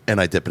 and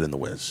I dip it in the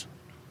whiz.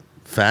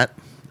 Fat?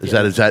 Is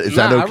that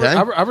okay?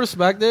 I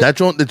respect it. That's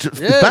on. It's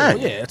Yeah. bang.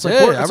 Yeah, it's Yeah,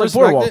 like, I it's like respect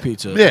boardwalk it.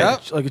 pizza. Yeah.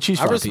 It's like a cheese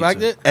I fry respect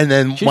pizza. it. And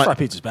then Cheese fry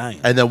pizza's banging.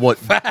 And then what?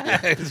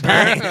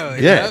 yeah.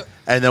 Yeah.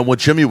 And then what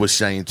Jimmy was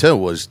saying too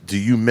was, do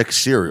you mix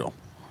cereal?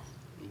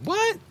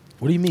 What?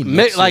 What do you mean?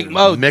 Mix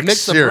cereal? mix the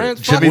cereal.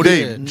 brands? Jimmy Fuck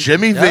V. yeah.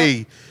 Jimmy Yeah.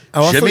 V.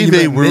 Oh, I thought Jimmy you V.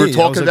 meant We me. were I was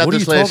talking like, about what are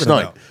this you last talking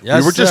night. about?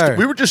 Yes,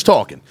 We were just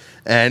talking,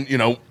 and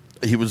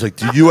he was like,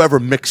 "Do you ever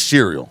mix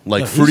cereal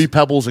like Fruity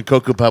Pebbles and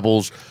Cocoa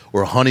Pebbles,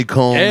 or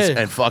honeycombs Yeah.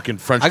 and fucking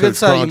French I can toast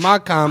tell crunch?" you my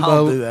combo.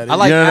 I'll do that. I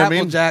like You know what I Apple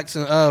mean? Jacks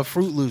and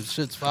Fruit Loops.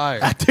 Shit's fire.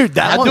 Dude,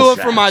 that I one do it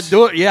for my sounds-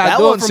 daughter. Yeah, I that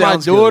do one it for my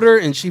sounds good. daughter,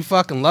 and she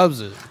fucking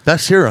loves it.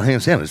 Best cereal,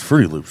 hands down, is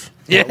Fruity Loops.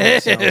 Yeah,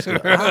 sounds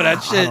good.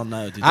 that shit. I don't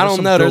know, dude. I don't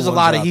some know. good There's a ones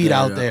lot of heat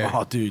out there.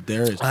 Oh, dude,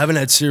 there is. I haven't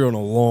had cereal in a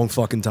long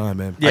fucking time,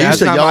 man. Yeah, I used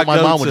to that's yell not at my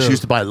my mom when go-to. she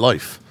used to buy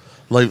Life.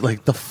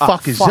 Like the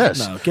fuck is fuck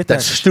this? no. Get that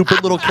that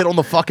stupid little kid on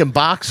the fucking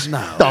box. No.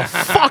 The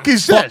fuck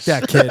is Fuck this?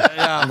 that kid.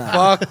 Yeah,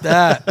 fuck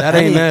that. That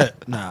ain't it.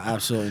 No,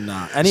 absolutely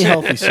not. Any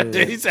healthy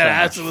cereal. He said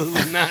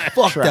absolutely not.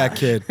 Fuck Trash. that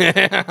kid.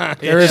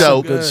 There is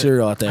So- some good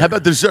cereal out there. How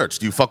about desserts?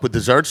 Do you fuck with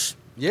desserts?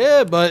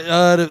 Yeah,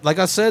 but like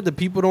I said, the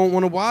people don't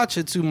want to watch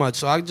it too much.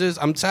 So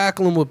I'm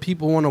tackling what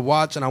people want to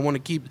watch, and I want to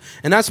keep.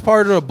 And that's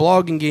part of the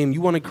blogging game.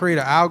 You want to create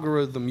an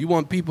algorithm. You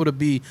want people to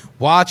be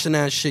watching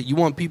that shit. You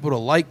want people to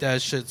like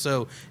that shit.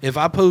 So if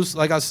I post,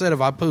 like I said,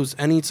 if I post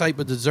any type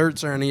of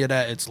desserts or any of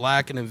that, it's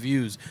lacking in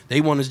views.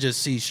 They want to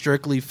just see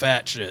strictly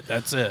fat shit.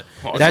 That's it.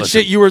 Oh, That listen.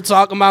 shit you were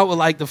talking about with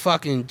like the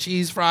fucking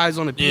cheese fries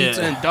on the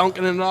pizza Yeah. and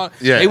dunking and all.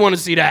 Yeah. They want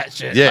to see that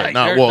shit. Yeah, Like,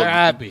 no. they're, Well, they're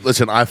happy.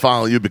 listen, I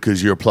follow you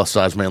because you're a plus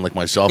size man like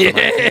myself. And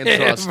I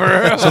can't trust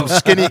for real. some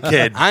skinny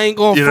kid. I ain't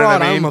going You know fraud.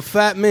 what I mean? I'm a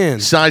fat man.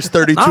 Size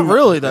 32. Not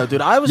really though,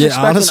 dude. I was Yeah,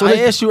 expecting. honestly.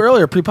 I asked you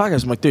earlier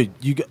pre-podcast. I'm like, dude,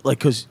 you get, like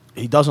because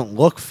he doesn't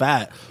look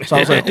fat. So I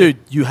was like, dude,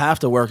 you have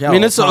to work out. I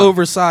mean, all it's the an time.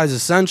 oversized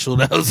essential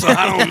though, so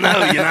I don't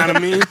know. You know what I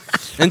mean?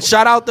 And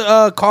shout out to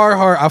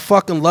Carhartt. I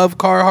fucking love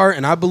Carhartt,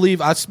 and I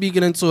believe I speak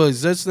it into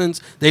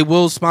existence. They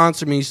will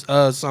sponsor me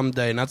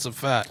someday, and that's a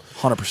fact.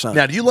 100%.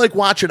 Now, do you like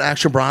watching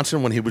Action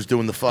Bronson when he was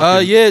doing the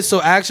fucking... Yeah,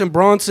 so Action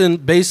Bronson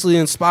basically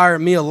inspired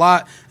me a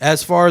lot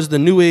as far as the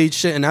new age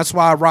shit, and that's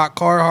why I rock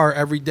Carhartt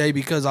every day,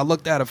 because I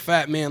looked at a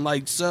fat man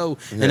like so,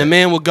 and the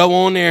man would go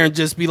on there and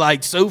just be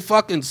like so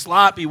fucking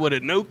sloppy with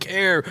it, no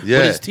care with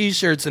his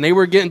t-shirts, and they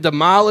were getting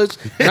demolished.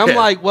 And I'm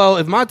like, well,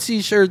 if my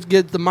t-shirts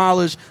get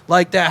demolished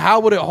like that,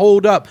 how would it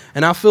hold up?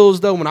 And I feel as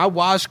though when I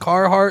wash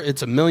Carhartt,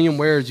 it's a million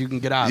wears you can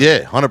get out of it.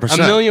 Yeah, 100%. A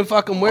million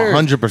fucking wears.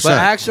 100%. But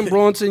Action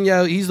Bronson,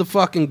 yo, he's the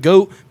fucking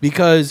GOAT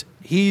because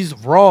he's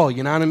raw,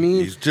 you know what I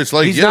mean? He's just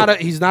like he's you.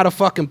 He's not a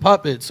fucking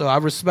puppet, so I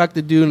respect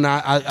the dude, and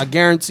I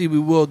guarantee we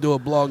will do a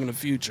blog in the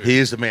future. He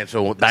is the man.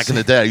 So back in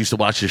the day, I used to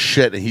watch his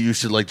shit, and he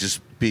used to like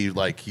just be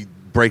like he'd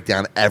break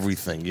down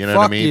everything. You know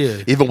what I mean?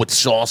 Yeah. Even with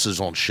sauces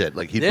on shit,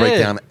 like he'd break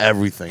down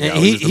everything. And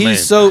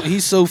yo.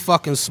 he's so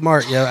fucking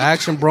smart, yo.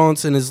 Action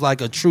Bronson is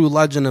like a true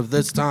legend of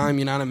this time.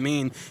 You know what I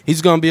mean?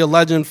 He's gonna be a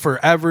legend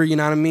forever. You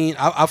know what I mean?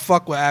 I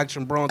fuck with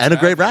Action Bronson and a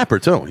great rapper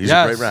too. He's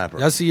a great rapper.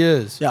 Yes, he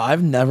is. Yeah,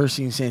 I've never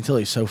seen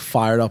Santilli so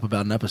fired up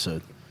about an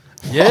episode.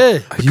 Yeah,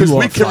 Because You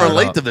we are can fired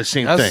relate up. to the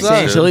same That's thing.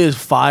 right. dude. Santilli is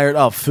fired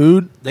up.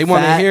 Food, They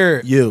wanna fat, hear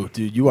it. you,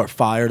 dude. You are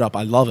fired up.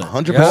 I love it.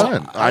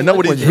 100%. I know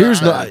what he's.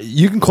 Here's no.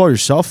 You can call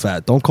yourself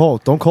fat. Don't call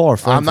our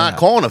friend. I'm not fat.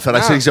 calling him fat.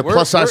 I said he's a we're-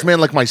 plus size we're- man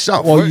like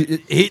myself. Well,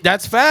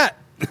 That's fat.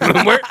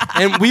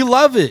 And we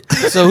love it.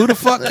 So who the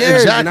fuck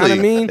cares? Exactly. You know what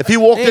I mean? If he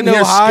walked Ain't in no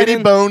here skinny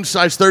hiding. bones,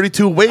 size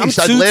 32 waist,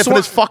 I'd I'm laugh in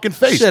his 220 fucking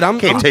face. Shit, I'm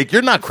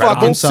You're not fucking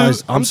credible. I'm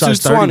size 30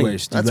 220.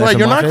 waist. That's You laugh right. in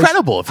You're my not face?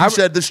 credible. If you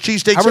said this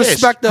cheesesteak's I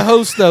respect the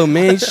host though,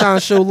 man. He's trying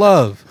to show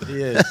love.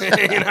 He is.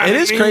 It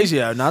is crazy,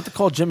 though, not to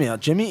call Jimmy out.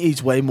 Jimmy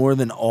eats way more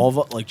than all of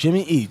us. Like,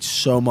 Jimmy eats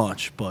so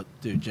much, but,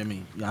 dude,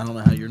 Jimmy, I don't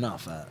know how you're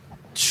not fat.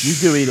 You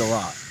do eat a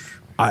lot.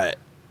 I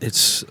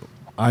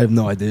have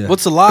no idea.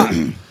 What's a lot?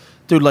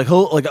 Dude, like,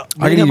 he'll, like,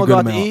 I can eat a will good go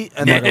out to amount. eat,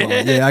 and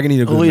Yeah, I can eat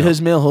a good he'll eat amount.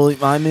 his meal, he'll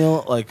eat my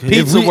meal. Like,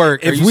 Pizza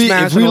work. Are If you we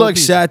smashing on like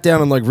pizza? sat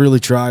down and like really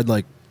tried,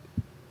 like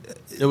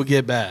It would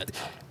get bad.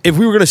 if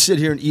we were gonna sit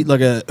here and eat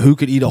like who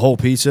could eat a whole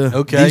pizza?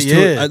 Okay, these two,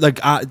 yeah.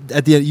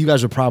 at the end, you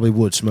guys would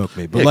probably smoke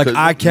me, but Yeah, like 'cause-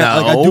 I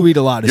can't. Like I No, do eat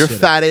a lot of Your shit.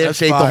 fat ass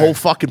That's ate the fire. whole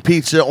fucking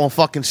pizza on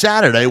fucking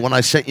Saturday when I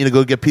sent you to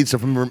go get pizza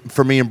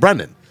for me and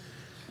Brendan.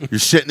 You're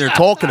sitting there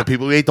talking to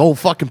people who ate the whole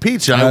fucking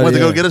pizza. I Oh, went to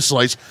go yeah. get a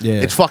slice. Yeah.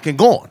 It's fucking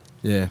gone.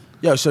 Yeah,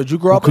 Yo, so did you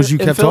grow up because you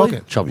in kept Philly?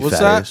 talking. Chubby What's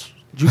fat that? ass.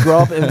 Did you grow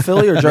up in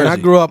Philly or Jersey? Man, I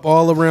grew up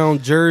all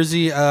around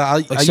Jersey.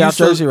 I South used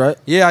to- Jersey, right?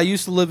 Yeah, I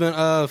used to live in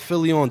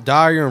Philly on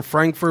Dyer and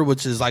Frankfurt,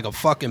 which is like a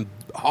fucking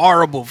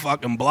horrible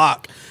fucking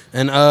block.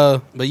 And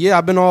but yeah,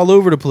 I've been all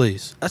over the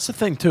place. That's the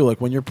thing too. Like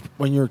when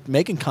you're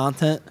making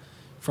content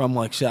from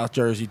like South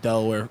Jersey,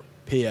 Delaware,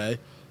 PA,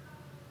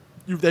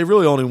 they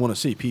really only want to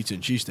see pizza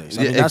and cheesesteaks.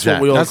 I mean, that's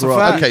what we all That's a grew up.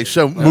 fact. with. Okay,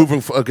 so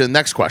moving. Okay,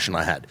 next question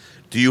I had: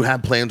 do you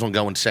have plans on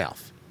going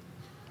south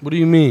What do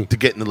you mean? to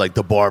get into like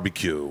the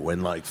barbecue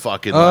and like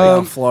fucking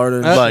Like Florida,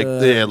 and like,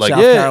 shit, yeah, like- South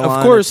Yeah, Carolina,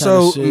 of course.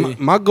 So Tennessee.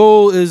 my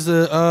goal is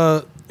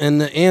to and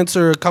to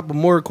answer a couple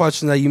more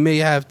questions that you may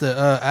have to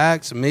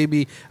ask.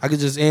 Maybe I could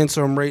just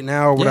answer them right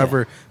now or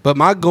whatever. But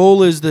my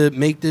goal is to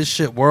make this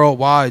shit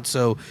worldwide.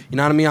 So you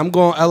know what I mean. I'm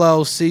going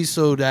LLC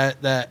so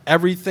that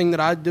everything that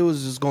I do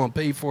is just going to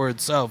pay for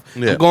itself.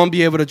 Yeah. I'm going to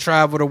be able to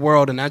travel the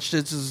world, and that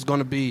shit is going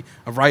to be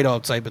a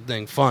write-off type of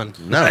thing, fun.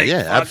 No, Like,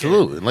 yeah, fuck it.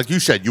 absolutely. And like you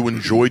said, you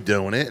enjoy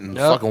doing it, and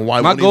Yep. fucking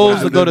why? My wouldn't you goal have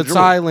is to go to enjoy it?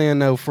 Thailand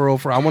though. For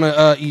I want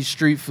to eat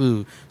street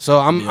food. So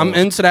I'm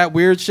into that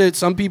weird shit.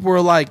 Some people are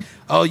like,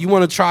 "Oh, you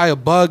want to try a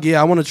bug?"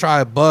 Yeah, I want to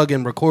try a bug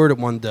and record it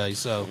one day.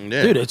 So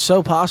Yeah. Dude, it's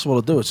so possible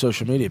to do with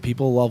social media.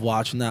 People love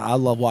watching that. I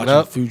love watching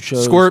Yep. food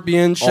shows.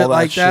 Scorpion all shit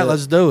like that. shit.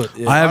 Let's do it.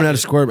 Yeah. I haven't had a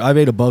scorpion. I've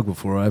ate a bug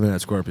before. I haven't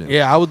had scorpion.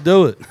 Yeah, I would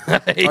do it.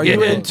 Are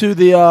you into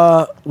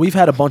the? We've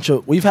had a.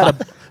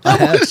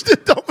 That was the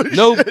dumbest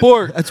No shit.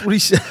 pork. That's what he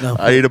said.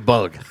 I ate a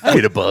bug. I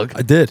ate a bug.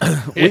 I did.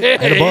 I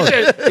ate a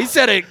bug. He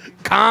said it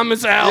calm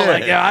as hell. Yeah.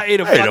 Like, yeah, I ate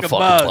a I ate a fucking fucking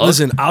bug. bug.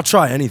 Listen, I'll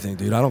try anything,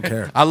 dude. I don't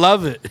care. I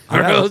love it.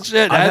 Real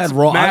shit. I've That's had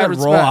raw. mad I've had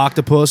respect. raw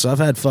octopus. I've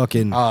had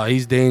fucking. Oh,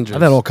 he's dangerous.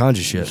 I've had all kinds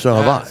of shit. So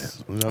have I.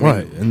 I mean,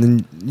 Right, and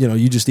then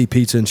you just eat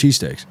pizza and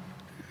cheesesteaks.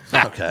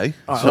 Okay.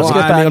 All right, So let's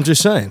get I back. mean, I'm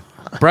just saying.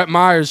 Brett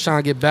Myers trying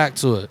to get back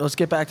to it. Let's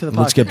get back to the podcast.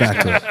 Let's get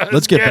back to it.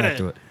 Let's get back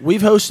to it.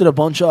 We've hosted a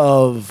bunch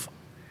of.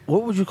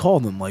 What would you call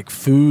them? Like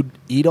food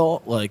eat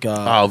all, like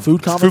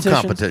food competitions.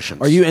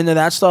 competitions. Are you into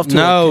that stuff too?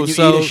 No, Can you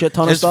so eat a shit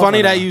ton of it's stuff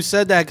funny or that no? you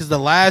said that because the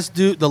last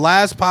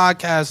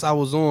podcast I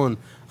was on,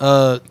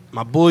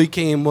 my boy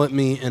came with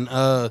me and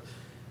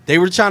they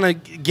were trying to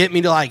get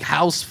me to like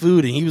house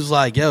food, and he was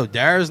like, "Yo,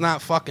 Dara's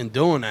not fucking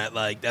doing that.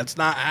 Like that's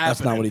not happening.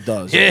 That's not what he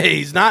does. Yeah,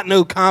 he's not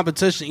no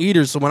competition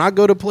eater. So when I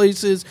go to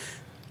places."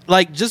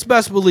 like, just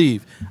best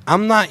believe,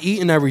 I'm not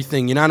eating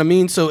everything, you know what I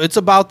mean? So it's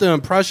about the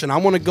impression. I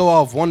want to go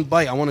off one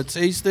bite. I want to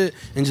taste it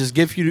and just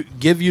give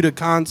you the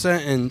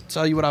content and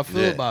tell you what I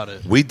feel about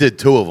it. We did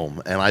 2 of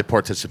them, and I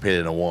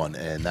participated in one,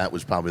 and that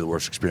was probably the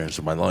worst experience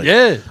of my life. Yeah. I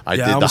Yeah, I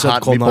did the almost had hot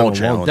to call meatball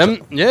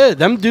 911. challenge.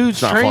 Them dudes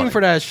It's not train funny.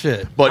 for that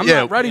shit. But I'm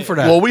yeah, not ready for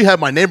that. Well, we had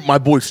my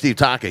boy Steve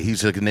Taka.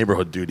 He's like a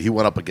neighborhood dude. He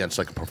went up against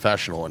like a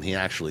professional, and he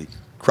actually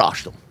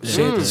crushed him.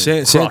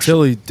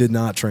 Santilli did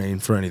not train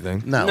for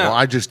anything. No, No. well,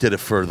 I just did it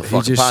for the He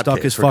fucking just podcast. stuck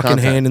his for fucking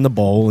content. hand in the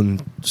bowl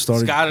and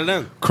started Got it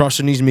in.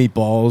 crushing these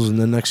meatballs, and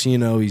then next thing you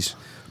know, he's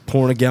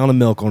pouring a gallon of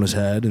milk on his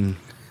head, and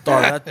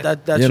Dar,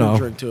 that's You your know.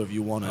 drink too if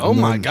you want it. Oh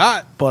my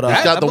God! But,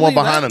 He's got I the one believe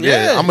behind that. him.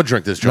 Yeah, I'm gonna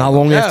drink this. not John.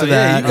 long Yeah, after yeah,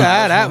 that, you can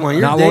have that one.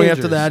 You're not long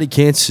after dangerous. that, he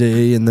can't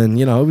see, and then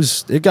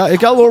it got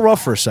a little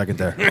rough for a second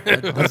there.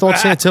 I thought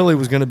Santilli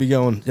was going to be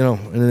going, in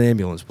an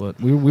ambulance, but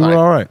we were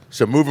all right.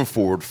 So moving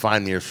forward,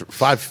 5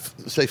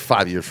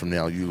 years from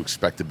now, you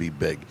expect to be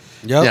big.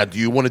 Yep. Now, do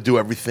you want to do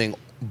everything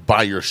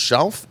by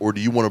yourself, or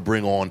do you want to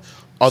bring on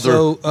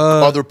So,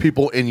 other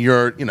people in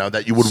your,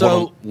 that you would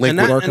want to link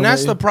with? and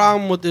that's the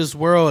problem with this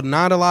world.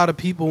 Not a lot of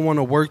people want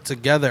to work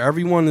together.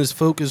 Everyone is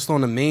focused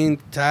on the main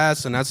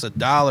task, and that's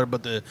 $1.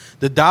 But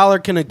the dollar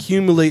can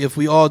accumulate if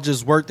we all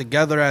just work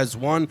together as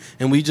one,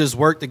 and we just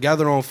work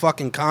together on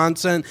fucking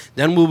content.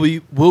 Then we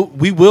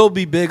will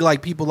be big,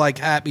 like people like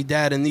Happy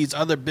Dad and these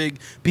other big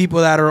people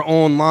that are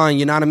online.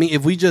 You know what I mean?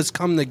 If we just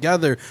come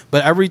together.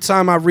 But every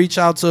time I reach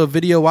out to a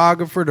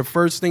videographer, the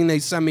first thing they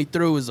send me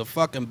through is a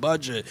fucking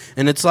budget,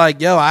 and it's like,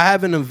 yo, I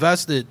haven't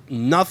invested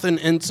nothing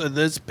into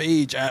this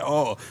page at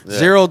all. Yeah.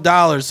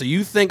 $0. So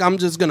you think I'm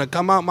just gonna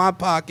come out my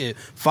pocket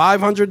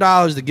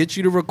 $500 to get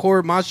you to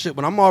record my shit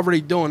when I'm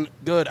already doing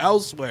good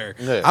elsewhere?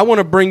 Yeah. I want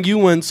to bring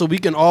you in so we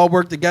can all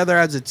work together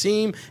as a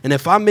team. And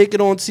if I make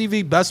it on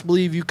TV, best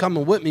believe you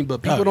coming with me.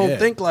 But people don't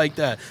think like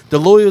that. The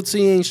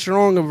loyalty ain't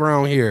strong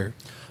around here.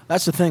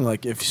 That's the thing.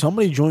 Like, if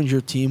somebody joins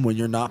your team when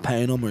you're not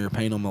paying them or you're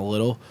paying them a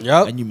little,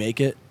 Yep. and you make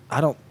it,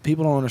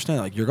 people don't understand.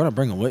 Like, you're gonna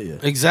bring them with you.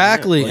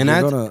 Exactly. Like, and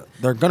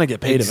they're gonna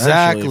get paid eventually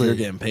Exactly. if you're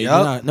getting paid.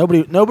 Yep.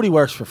 Nobody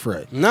works for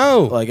free.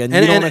 No, Like, and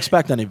you don't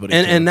expect anybody.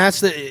 And that's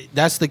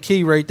the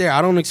key right there.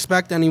 I don't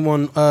expect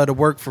anyone to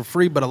work for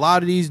free, but a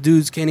lot of these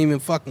dudes can't even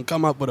fucking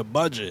come up with a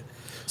budget.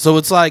 So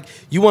it's like,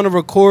 you want to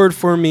record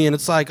for me, and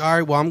it's like, all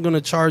right, well, I'm going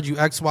to charge you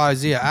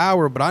XYZ an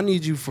hour, but I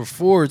need you for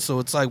Ford. So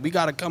it's like, we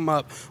got to come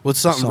up with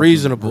something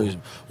reasonable.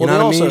 You Well, know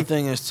the what I mean?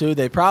 thing is too,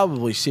 they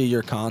probably see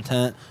your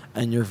content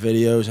and your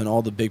videos and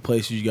all the big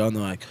places you go, and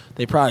they're like,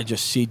 they probably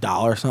just see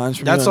dollar signs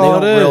from That's you. And all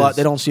they it don't is. realize,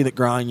 they don't see the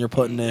grind you're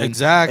putting in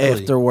Exactly.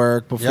 after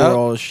work, before Yep.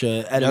 all this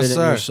shit, editing Yes, it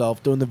sir.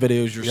 yourself, doing the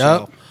videos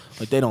yourself.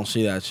 Like, they don't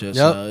see that shit.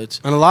 Yep. So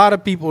it's And a lot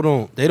of people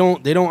don't. They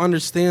don't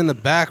understand the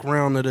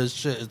background of this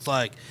shit. It's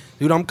like,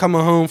 dude, I'm coming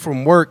home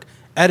from work,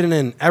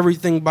 editing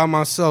everything by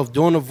myself,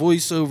 doing the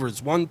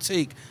voiceovers, one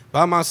take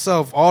by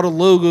myself, all the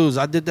logos,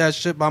 I did that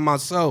shit by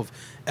myself.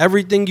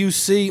 Everything you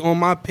see on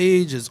my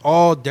page is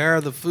all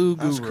DarTheFoodGuru.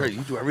 That's crazy.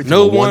 You do everything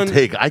No in one one-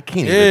 take. I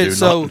can't Yeah, even do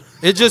so nothing.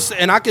 it just,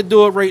 and I could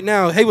do it right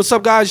now. Hey, what's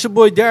up, guys? It's your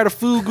boy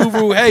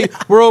DarTheFoodGuru. Hey,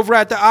 we're over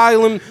at the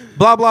island,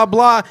 blah blah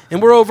blah,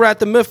 and we're over at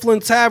the Mifflin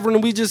tavern,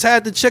 and we just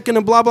had the chicken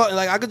and blah blah.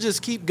 Like, I could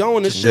just keep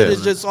going. This shit Yeah.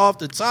 is just off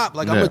the top.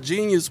 Like, I'm Yeah. a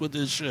genius with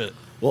this shit.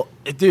 Well,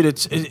 dude,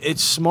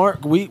 it's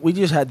smart. We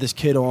just had this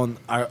kid on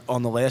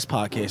the last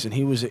podcast, and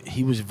he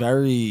was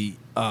very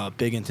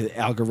big into the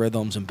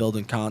algorithms and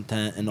building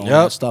content and all Yep.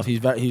 that stuff.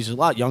 He's a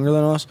lot younger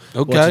than us.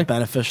 Okay. Which is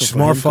beneficial.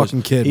 Smart for him 'cause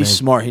fucking kid, He's man.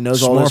 smart. He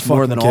knows all Smart this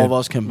more than fucking all kid. of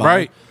us combined.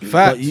 Right. But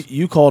Facts.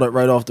 you called it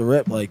right off the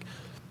rip. Like,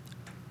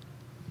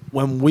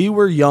 when we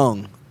were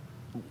young,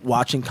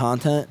 watching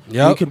content,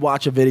 Yep. you could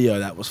watch a video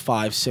that was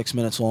 5-6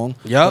 minutes long.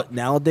 Yep. But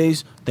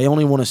nowadays, they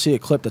only want to see a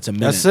clip that's a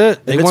minute. That's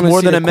it. They If it's wanna more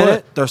see than the a minute,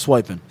 clip. they're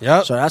swiping.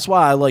 Yep. So that's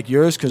why I like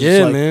yours, because Yeah,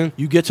 it's like, man.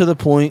 you get to the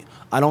point.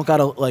 I don't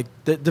gotta like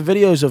the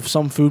videos of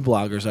some food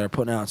bloggers that are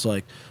putting out. It's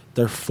like,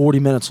 they're 40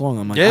 minutes long.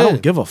 I'm like, Yeah. I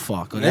don't give a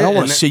fuck. Like, I Yeah, don't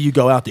want and to see you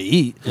go out to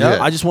eat. Yeah.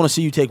 I just want to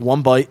see you take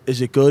one bite.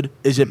 Is it good?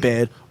 Is it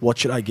bad? What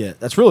should I get?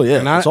 That's really it.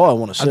 And That's all I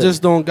want to see. I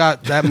just don't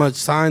got that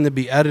much time to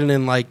be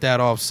editing like that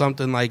off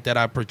something like that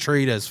I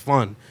portrayed as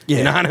fun. Yeah.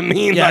 You know what I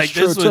mean? Yeah, Like, it's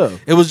true, this too.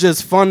 it was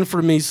just fun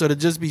for me. So to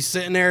just be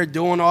sitting there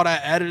doing all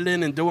that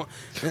editing and doing,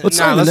 Let's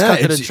nah, let's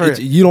cut to the it's, trip.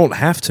 you don't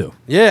have to.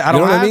 Yeah, I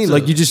don't You know what have I mean? to.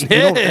 Like, you just you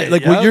Yeah, don't,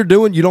 like yep. what you're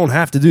doing. You don't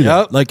have to do that.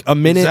 Yep. Like a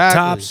minute Exactly.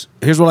 tops.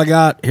 Here's what I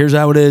got. Here's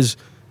how it is.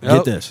 Yep.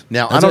 Get this.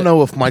 Now, That's I don't it.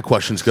 know if my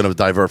question's going to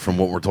divert from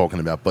what we're talking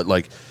about, but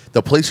like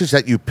the places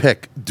that you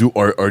pick, do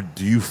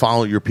you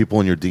follow your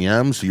people in your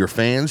DMs, your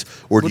fans,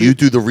 or do you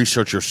do the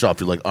research yourself?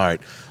 You're like, all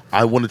right,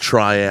 I want to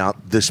try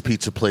out this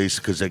pizza place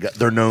because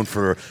they're known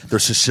for their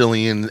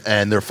Sicilian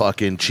and their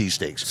fucking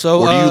cheesesteaks. So,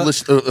 or do you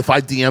listen? If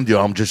I DM'd you,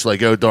 I'm just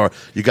like, oh, Dar,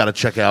 you got to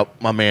check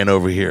out my man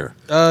over here.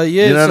 Yeah,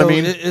 You know so what I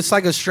mean? it's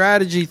like a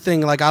strategy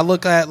thing. Like, I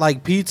look at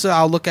like pizza,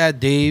 I'll look at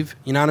Dave.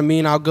 You know what I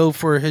mean? I'll go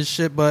for his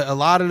shit. But a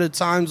lot of the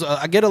times,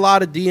 I get a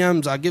lot of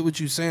DMs. I get what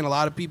you're saying. A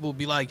lot of people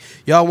be like,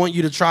 "Yo, I want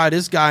you to try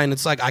this guy," and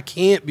it's like, I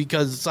can't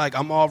because it's like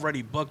I'm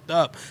already booked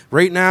up.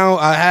 Right now,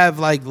 I have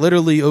like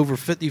literally over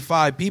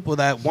 55 people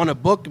that want to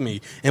book me.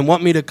 me and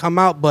want me to come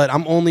out, but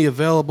I'm only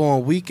available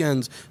on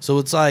weekends. So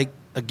it's like,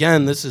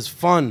 again, this is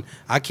fun.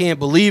 I can't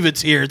believe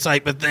it's here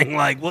type of thing.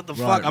 Like, what the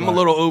fuck? I'm a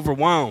little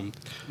overwhelmed.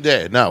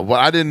 Yeah, no. Well,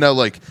 I didn't know,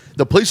 like,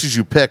 the places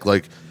you pick,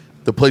 like,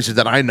 the places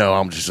that I know,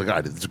 I'm just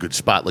like, it's a good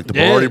spot. Like the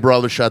Berardi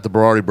Brothers, shout out the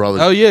Berardi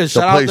Brothers. Oh, yeah, the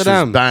shout out to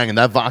them. Banging.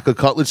 That vodka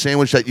cutlet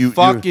sandwich that you...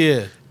 Fuck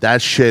yeah. That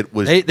shit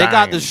was They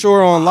got the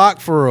shore on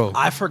lock for real.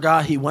 I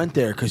forgot he went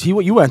there because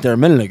you went there a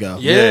minute ago.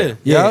 Yeah.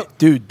 Yep.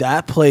 Dude,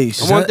 that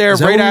place. I went there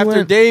right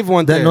after Dave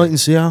went there. That night in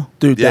Seattle?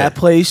 Dude, that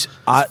place.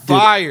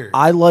 Fire. Dude,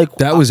 I like.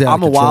 That was out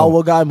I'm of a control.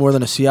 Wildwood guy more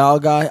than a Seattle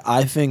guy.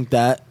 I think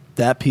that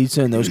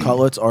pizza and those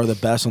cutlets are the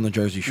best on the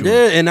Jersey Shore.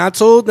 Yeah, and I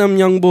told them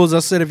young bulls, I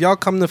said, if y'all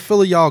come to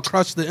Philly, y'all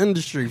crush the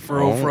industry for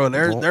real.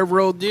 They're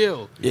real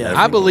deal.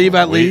 Yeah, I believe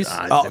at least.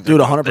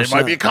 Dude, 100%. They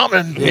might be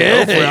coming.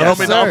 Yeah, I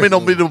don't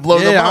mean to blow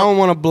them Yeah, I up. don't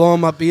want to blow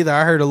them up either.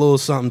 I heard a little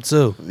something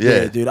too.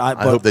 Yeah, dude.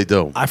 I hope they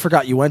do. I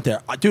forgot you went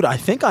there. Dude, I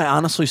think I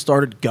honestly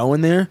started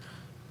going there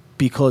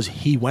because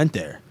he went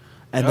there.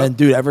 And then,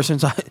 dude, ever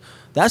since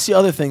that's the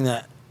other thing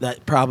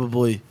that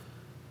probably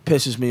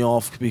pisses me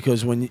off,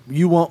 because when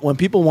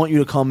people want you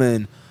to come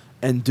in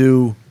and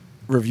do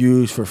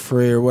reviews for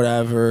free or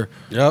whatever.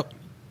 Yep.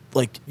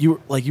 Like you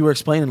were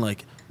explaining,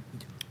 like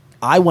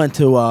I went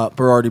to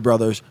Berardi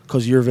Brothers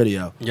because of your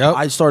video. Yep.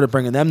 I started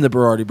bringing them to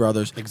Berardi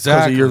Brothers because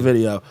of your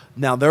video.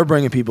 Now they're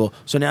bringing people.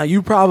 So now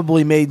you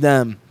probably made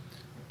them,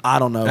 I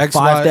don't know,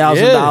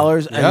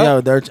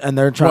 $5,000, and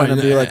they're trying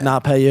to be like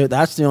not pay you.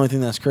 That's the only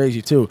thing that's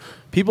crazy too.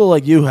 People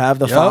like you have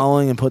the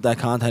following and put that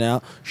content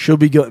out should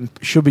be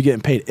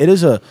getting paid. It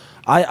is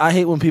I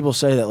hate when people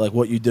say that, like,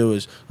 what you do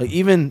is like,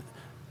 even.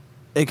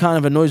 It kind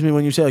of annoys me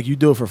when you say, like, you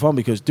do it for fun,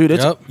 because, dude,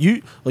 it's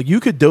you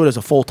could do it as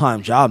a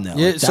full-time job now.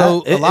 Yeah, like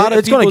so a lot of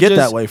it's people going to get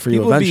that way for you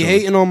people eventually. People be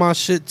hating on my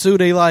shit too.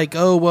 They like,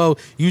 oh well,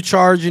 you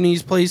charge in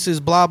these places,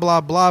 blah blah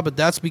blah. But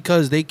that's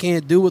because they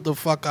can't do what the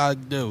fuck I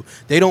do.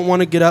 They don't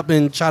want to get up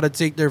and try to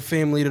take their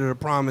family to the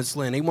promised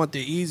land. They want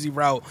the easy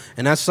route,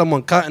 and that's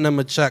someone cutting them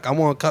a check. I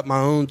want to cut my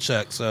own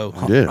check. So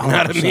you know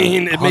what I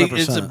mean?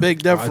 It's a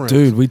big difference,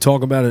 Dude, we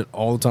talk about it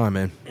all the time,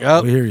 man.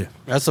 Yep. We hear you.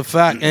 That's a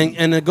fact.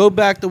 And to go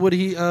back to what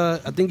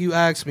I think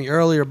you asked me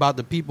earlier about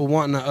the people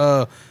wanting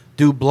to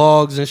do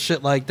blogs and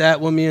shit like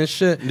that with me and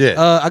shit.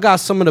 Yeah. I got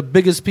some of the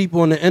biggest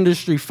people in the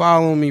industry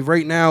following me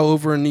right now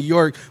over in New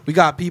York. We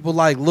got people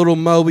like Little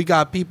Mo. We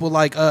got people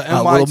like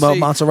NYC. Little Mo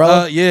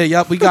Mozzarella?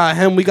 Yep. We got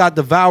him. We got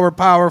Devour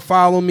Power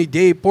following me.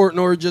 Dave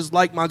Portnoy just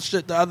liked my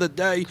shit the other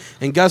day.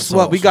 And guess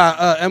what? Awesome. We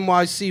got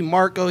NYC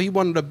Marco. He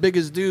one of the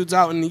biggest dudes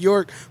out in New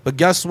York. But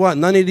guess what?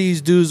 None of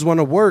these dudes want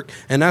to work.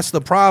 And that's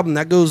the problem.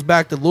 That goes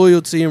back to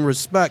loyalty and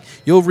respect.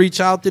 You'll reach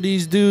out to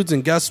these dudes,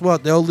 and guess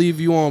what? They'll leave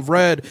you on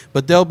red,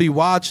 but they'll be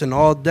watching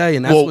all day,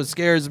 and that's what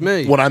scares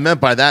me. What I meant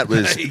by that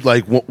was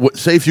like,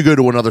 say if you go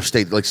to another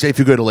state, like say if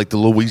you go to like the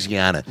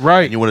Louisiana,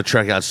 right? And you want to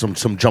check out some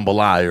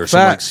jambalaya or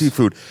some like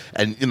seafood,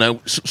 and you know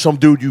some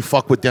dude you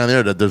fuck with down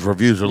there that does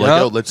reviews are like,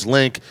 yo, let's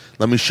link.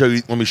 Let me show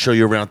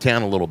you around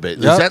town a little bit.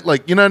 Is that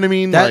like, you know what I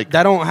mean? That, like,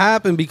 that don't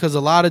happen because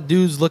a lot of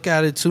dudes look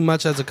at it too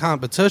much as a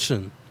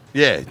competition.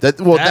 Yeah,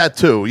 that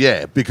too.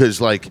 Yeah,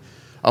 because like,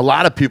 a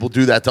lot of people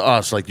do that to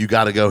us. Like, you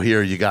got to go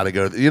here, you got to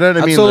go. You know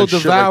what I mean? I told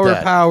like, Devour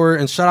like Power,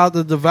 and shout out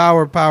to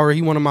Devour Power.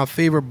 He one of my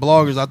favorite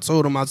bloggers. I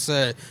told him, I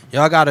said,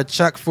 yo, I got a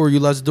check for you.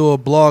 Let's do a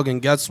blog.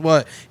 And guess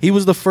what? He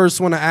was the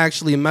first one to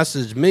actually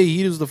message me.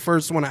 He was the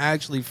first one to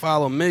actually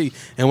follow me.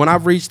 And when I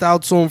reached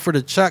out to him for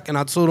the check, and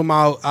I told him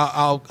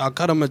I'll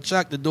cut him a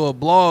check to do a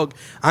blog,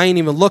 I ain't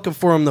even looking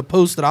for him to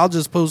post it. I'll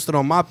just post it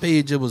on my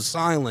page. It was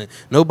silent.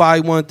 Nobody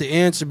wanted to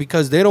answer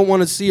because they don't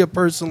want to see a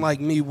person like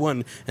me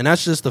win. And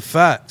that's just the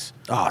facts.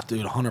 Oh,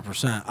 dude,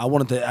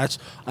 100%.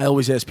 I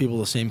always ask people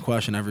the same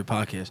question every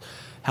podcast.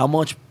 How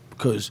much?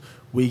 Because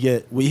we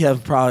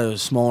have probably a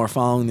smaller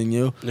following than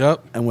you.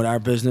 Yep. And with our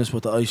business,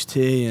 with the iced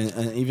tea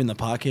and even the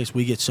podcast,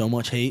 we get so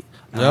much hate.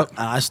 Yep.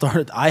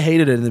 And I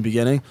hated it in the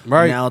beginning.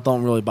 Right. Now it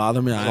don't really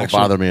bother me. It don't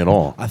bother me at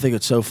all. I think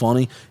it's so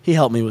funny. He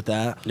helped me with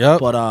that.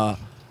 Yep. But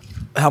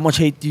how much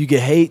hate do you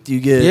get? Do you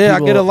get? Yeah,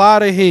 people? I get a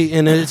lot of hate,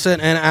 and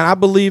and I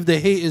believe the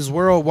hate is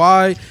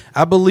worldwide.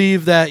 I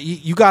believe that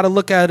you got to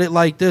look at it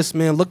like this,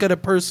 man. Look at a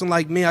person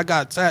like me. I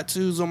got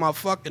tattoos on my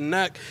fucking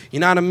neck.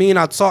 You know what I mean?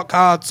 I talk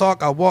how I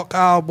talk. I walk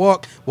how I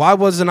walk. Why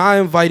wasn't I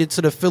invited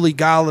to the Philly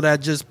Gala that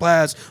just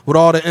passed with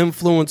all the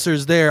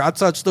influencers there? I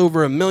touched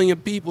over 1 million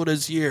people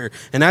this year,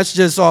 and that's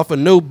just off of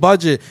no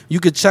budget. You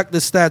could check the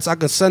stats. I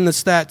can send the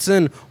stats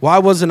in. Why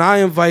wasn't I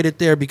invited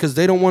there? Because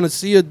they don't want to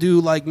see a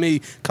dude like me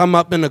come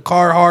up in a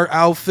Carhartt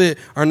outfit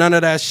or none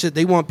of that shit.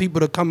 They want people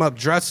to come up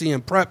dressy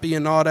and preppy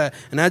and all that,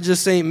 and that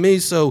just ain't me.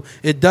 So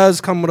it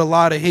does come with a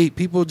lot of hate.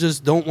 People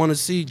just don't want to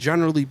see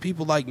generally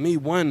people like me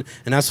win,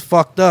 and that's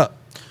fucked up.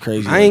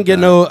 crazy. I ain't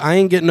getting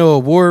no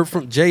award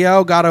from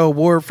JL. Got an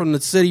award from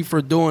the city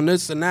for doing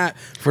this and that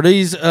for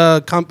these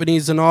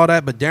companies and all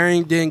that. But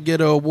Darian didn't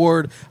get an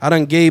award. I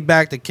done gave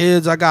back to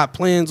kids. I got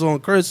plans on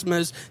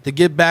Christmas to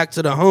give back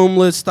to the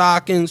homeless,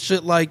 stocking,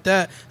 shit like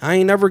that. I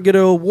ain't never get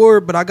an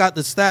award, but I got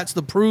the stats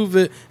to prove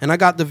it, and I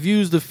got the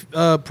views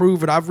to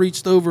prove it. I've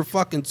reached over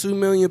fucking 2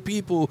 million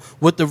people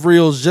with the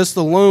reels just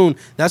alone.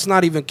 That's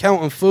not even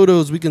counting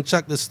photos. We can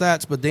check the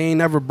stats, but they ain't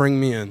never bring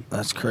me in.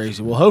 That's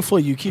crazy. Well,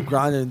 hopefully you keep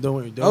grinding and doing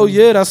what you're doing. Oh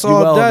yeah, that's You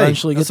all will day.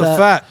 eventually That's get a that.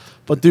 fact.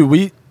 But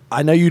dude,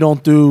 I know you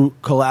don't do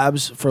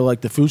collabs for like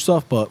the food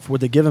stuff, but for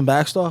the giving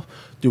back stuff,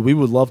 dude, we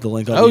would love to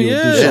link up. Oh with you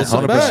and do yeah,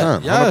 something.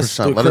 100%. Yes.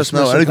 100%. Dude, Let us know.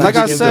 Christmas- Anything Like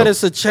I you can said, do.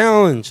 it's a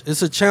challenge.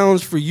 It's a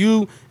challenge for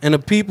you and the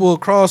people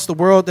across the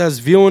world that's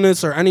viewing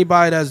this or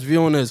anybody that's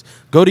viewing this.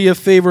 Go to your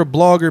favorite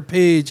blogger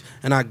page,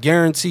 and I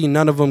guarantee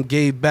none of them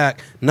gave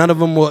back. None of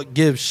them will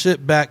give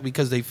shit back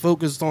because they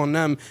focused on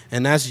them,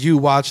 and that's you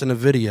watching the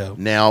video.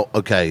 Now,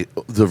 okay,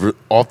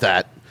 off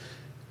that,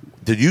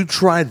 did you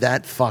try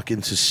that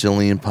fucking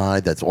Sicilian pie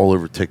that's all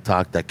over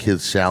TikTok? That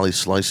kid Sally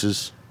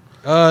slices.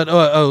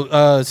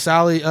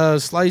 Sally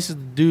Slice is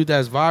the dude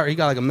that's viral. He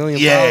got like 1 million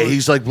Yeah, followers.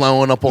 he's like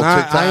blowing up on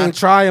TikTok. I ain't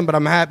trying, but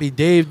I'm happy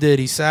Dave did.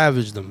 He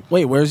savaged them.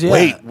 Wait, where's he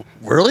Wait, at?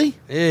 really?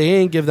 Yeah, he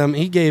ain't give them.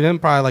 He gave him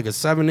probably like a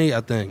 7-8,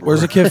 I think.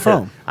 Where's the kid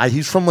from?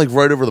 He's from like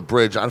right over the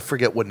bridge. I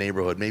forget what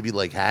neighborhood. Maybe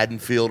like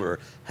Haddonfield or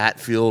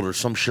Hatfield or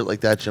some shit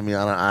like that, Jimmy.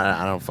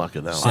 I don't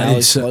fucking know. I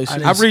didn't say- Slices? I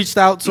didn't I've reached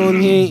out to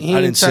him. He I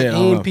ain't didn't say check. it, I He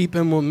don't ain't know.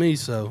 peeping with me.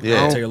 So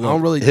Yeah. I Take a don't, look. I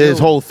don't really. His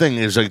do. whole thing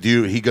is like,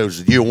 he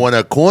goes, do you want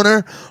a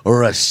corner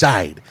or a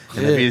side?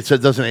 And if Yeah.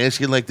 he doesn't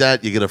ask you like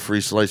that, you get a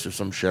free slice or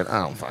some shit.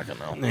 I don't fucking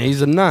know. Man,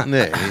 he's a nut.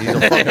 Yeah, he's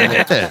a fucking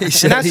yeah. And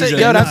that's it,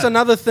 yo. That's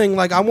another thing.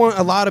 Like, I want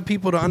a lot of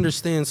people to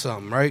understand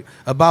something, right?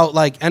 About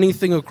like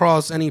anything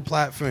across any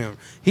platform.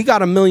 He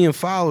got 1 million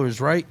followers,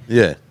 right?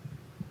 Yeah.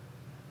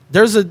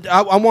 There's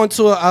I went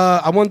to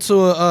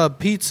a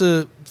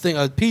pizza thing,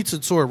 a pizza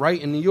tour, right,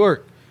 in New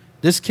York.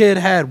 This kid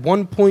had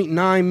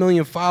 1.9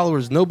 million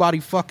followers. Nobody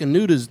fucking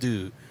knew this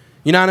dude.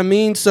 You know what I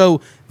mean? So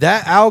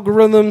that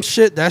algorithm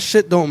shit, that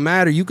shit don't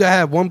matter. You could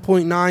have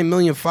 1.9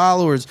 million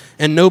followers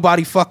and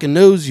nobody fucking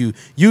knows you.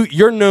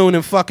 You're known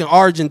in fucking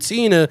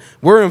Argentina.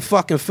 We're in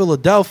fucking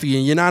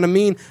Philadelphia. You know what I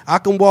mean? I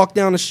can walk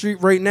down the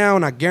street right now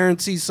and I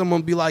guarantee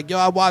someone be like, yo,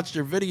 I watched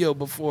your video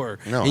before.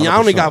 No, and I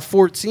only 100%. got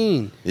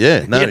 14.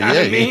 Yeah. No, You know what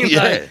yeah, I mean?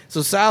 yeah. Like,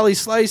 so Sally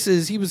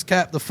Slices, he was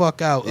capped the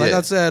fuck out. Like Yeah.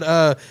 I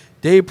said,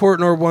 Dave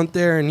Portnoy went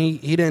there and he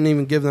didn't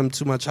even give them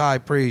too much high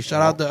praise.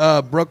 Shout out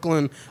to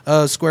Brooklyn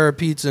Square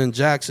Pizza in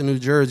Jackson, New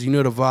Jersey. You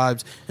know the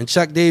vibes. And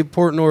check Dave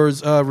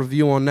Portnoy's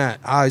review on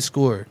that. High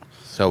score.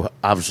 So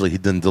obviously he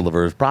didn't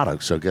deliver his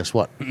product. So guess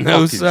what?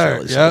 No, Fuck you, sir. Sally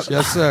Yep, Slices.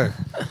 yes, sir.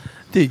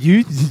 Dude,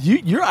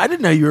 you're. I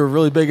didn't know you were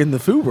really big in the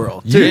food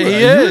world. Yeah, he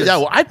is. Yeah,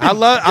 well, I I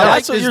like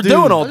that's what this you're dude.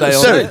 doing all day.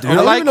 Sir, Dude, I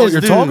don't even know what you're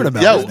talking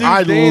about. Yo, This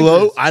dude's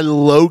dangerous. I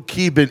low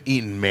key been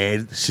eating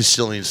mad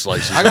Sicilian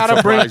slices. I gotta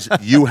I'm bring-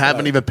 surprised you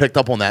haven't even picked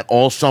up on that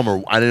all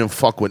summer. I didn't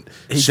fuck with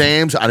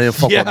Sam's. I didn't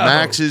fuck Yo. with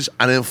Max's.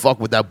 I didn't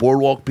fuck with that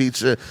Boardwalk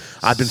Pizza.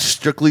 I've been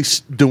strictly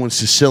doing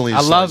Sicilian.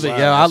 I love it. slices.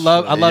 Yeah, I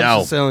love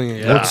Yo. Sicilian.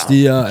 Yeah. What's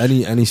the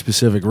any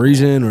specific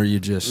reason, or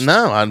you just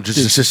No, I'm just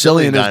Dude, a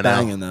Sicilian Sicilian is guy now.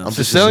 banging, though. I'm just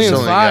a Sicilian's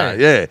Sicilian fire.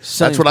 guy. Yeah,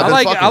 that's what I've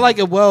been fucking. I like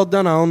it well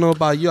done. I don't know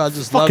about you. I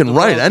just love Fucking it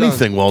right. well done.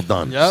 Anything well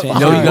done. Yep. You know, you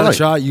Fucking gotta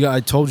right. try. I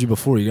told you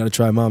before. You gotta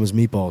try Mama's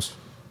meatballs.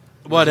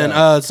 What in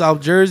South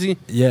Jersey?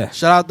 Yeah.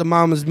 Shout out to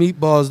Mama's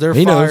Meatballs. They're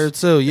He fire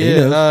knows. too. He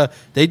Yeah. knows.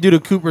 They do the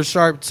Cooper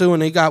Sharp too,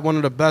 and they got one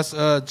of the best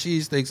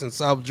cheesesteaks in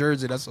South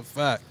Jersey. That's a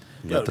fact.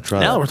 You have to try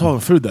Now that that. we're talking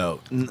food,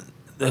 though,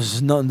 this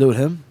has nothing to do with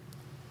him.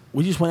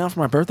 We just went out for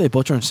my birthday.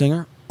 Butcher and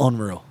Singer,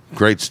 unreal,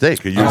 Great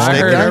steak. Are you a I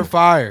steak heard they're guy?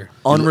 fire.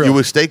 unreal. You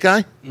a steak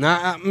guy?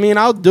 Nah, I mean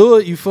I'll do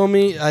it. You feel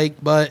me? Like,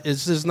 but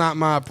it's just not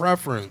my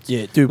preference.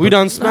 Yeah, dude, We but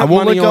done I spent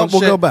won't money look on up,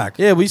 we'll shit. go back.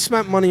 Yeah, we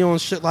spent money on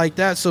shit like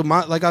that. So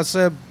like I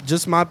said,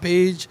 just my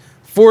page.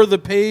 For the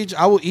page,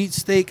 I will eat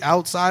steak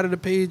outside of the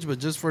page, but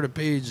just for the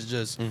page, it's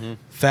just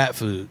fat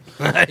food.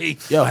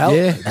 Yo, hell,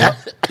 Yeah.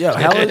 yo,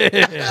 hell,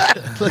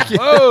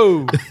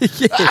 Whoa!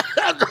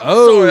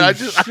 Oh, Sorry, I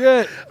just-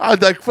 shit!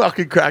 That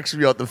fucking cracks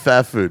me up. The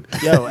fat food.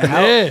 yo,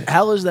 Yeah.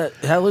 hell is that?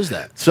 Hell is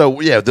that? So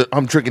yeah,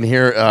 I'm drinking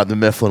here the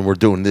Mifflin. We're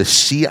doing this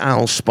Sea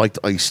Owl spiked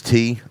iced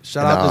tea.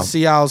 Shout out to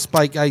Sea Owl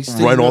Spike Ice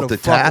Tea. right You know off the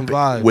fucking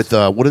tap vibes. with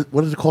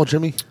what is it called,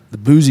 Jimmy? The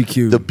boozy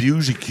cube. The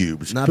Boozy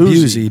Cubes. Not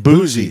Boozy.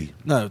 boozy.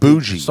 No, dude,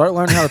 Bougie. Start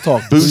learning how to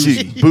talk.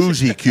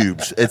 Boozy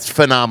Cubes. It's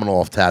phenomenal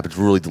off tap. It's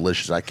really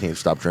delicious. I can't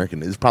stop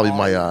drinking. It's probably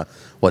my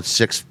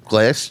sixth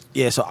glass.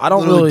 Yeah, so I don't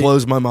Literally really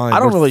blows my mind. I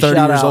don't We're really 30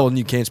 shout years out. old and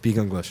you can't speak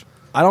English.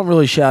 I don't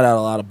really shout out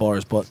a lot of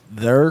bars, but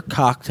their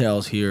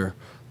cocktails here,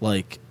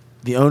 like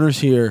the owners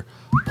here,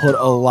 put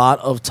a lot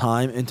of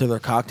time into their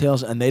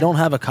cocktails, and they don't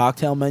have a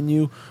cocktail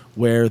menu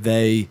where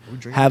they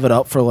have it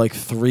up for like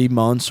 3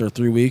 months or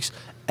 3 weeks.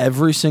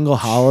 Every single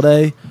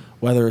holiday,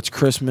 whether it's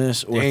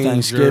Christmas or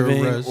Dangerous.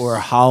 Thanksgiving or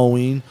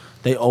Halloween,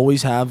 they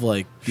always have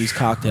like these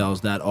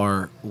cocktails that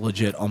are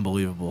legit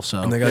unbelievable.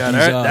 So And they got Yeah,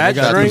 these. that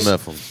Got drink- the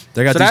Mifflin.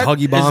 They got So these that-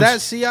 huggy bombs. Is that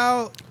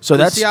Cial? So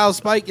that's- Cial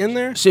Spike in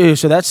there?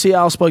 so that's Sea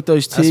Spike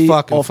Those That's tea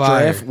fucking off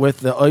fire. draft with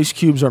the ice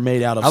cubes are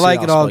made out of. I like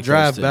Sea it all Spike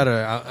draft Those tea.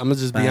 better. I'm gonna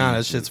just be Bang.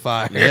 honest, shit's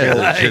fire.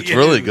 Yeah, it's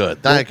really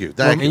good. Thank you.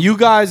 And you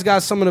guys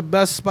got some of the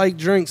best spiked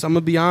drinks. I'm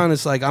gonna be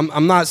honest. Like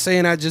I'm not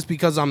saying that just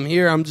because I'm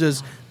here. I'm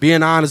just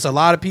being honest. A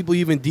lot of people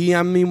even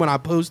DM me when I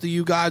posted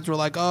you guys were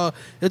like, "Oh,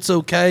 it's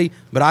okay,"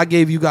 but I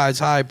gave you guys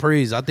high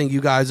praise. I think you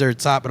guys are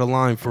top of the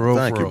line for real.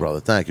 Thank for you, real. brother.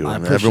 Thank you. I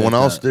And appreciate everyone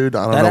else, that. dude,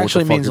 I don't That know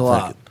actually what the fuck means a you're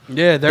lot. thinking.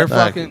 Yeah, they're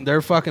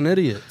Thank fucking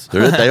idiots.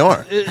 They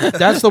are.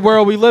 That's the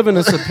world we live in.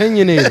 It's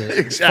opinionated.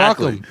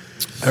 Exactly. Fuck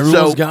 'em.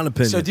 Everyone's So- got an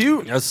opinion. So do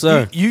you? Yes,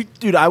 sir. You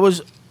dude,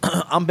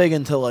 I'm big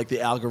into like the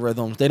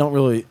algorithms. They don't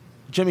really.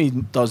 Jimmy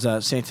does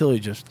that. Santilli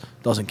just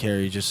doesn't care.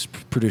 He just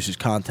produces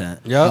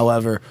content. Yep.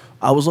 However,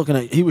 I was looking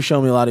at. He was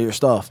showing me a lot of your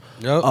stuff.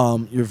 Yep.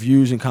 Your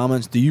views and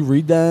comments. Do you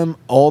read them?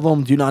 All of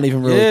them? Do you not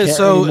even really Yeah, care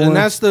so anymore? and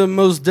that's the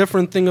most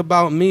different thing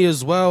about me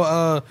as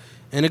well.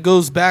 And it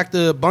goes back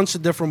to a bunch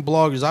of different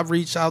bloggers. I've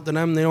reached out to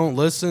them, they don't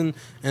listen.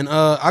 And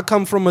I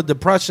come from a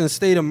depression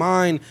state of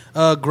mind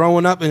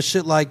growing up and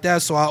shit like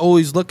that. So I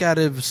always look at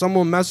it. If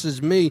someone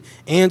messaged me,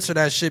 answer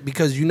that shit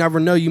because you never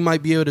know. You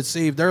might be able to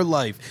save their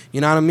life.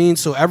 You know what I mean?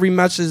 So every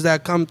message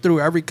that come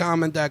through, every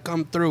comment that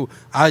come through,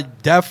 I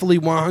definitely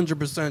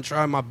 100%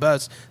 try my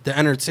best to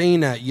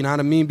entertain that. You know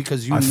what I mean?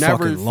 Because you I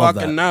never fucking love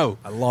fucking that. know.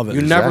 I love it.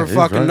 You never Exactly.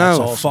 fucking Right. know.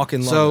 That's awesome. Fucking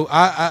love So it.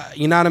 I,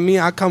 you know what I mean?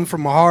 I come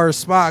from a hard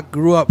spot,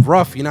 grew up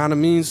rough, you know what I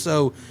mean?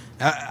 So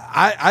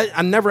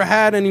I never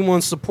had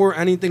anyone support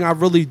anything I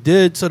really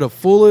did to the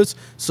fullest.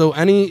 So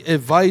any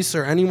advice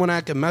or anyone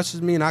that can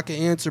message me and I can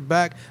answer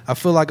back, I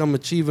feel like I'm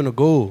achieving a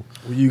goal.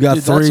 Well, you got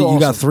Dude, that's three. You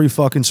got awesome. 3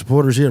 fucking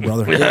supporters here,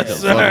 brother.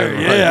 Sir,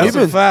 yeah, we've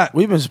that's a fact.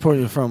 been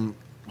supporting you from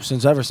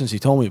ever since he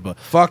told me. But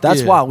Fuck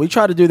that's yeah. why we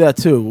tried to do that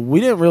too. We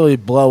didn't really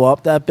blow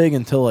up that big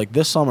until like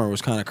this summer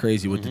was kind of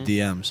crazy with the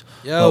DMs.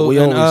 But Yo, we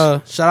and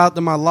always, shout out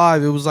to my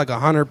live. It was like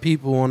 100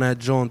 people on that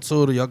joint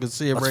too. Y'all can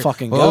see it Let's right.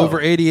 fucking Well, go.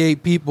 over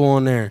 88 people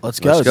on there. let's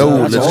go. Let's go.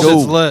 That's Let's awesome. go.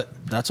 Shit's lit.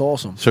 That's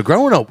awesome. So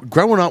growing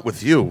up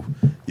with you,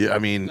 I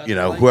mean, you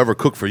know, whoever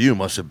cooked for you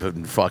must have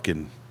been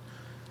fucking.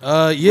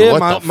 Yeah, What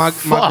my the my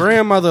fuck?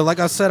 grandmother, like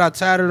I said, I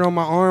tattered on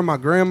my arm. My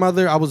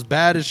grandmother, I was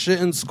bad as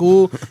shit in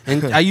school.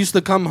 And I used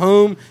to come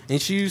home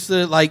and she used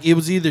to, like, it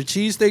was either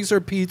cheesesteaks or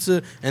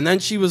pizza. And then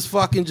she was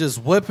fucking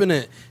just whipping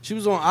it. She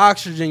was on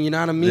oxygen, you know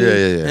what I mean?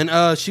 Yeah.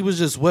 And she was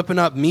just whipping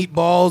up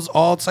meatballs,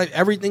 all type.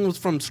 Everything was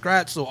from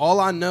scratch. So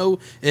all I know,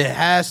 it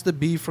has to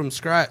be from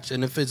scratch.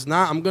 And if it's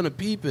not, I'm going to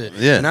peep it.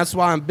 Yeah. And that's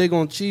why I'm big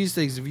on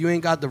cheesesteaks. If you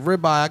ain't got the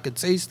ribeye, I could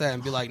taste that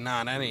and be like,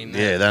 nah, that ain't that.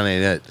 Yeah, that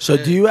ain't it. So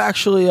do you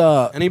actually?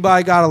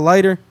 Anybody got a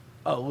lighter?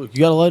 Oh, Luke, you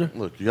got a lighter?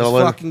 Look, you got Let's to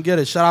let. fucking get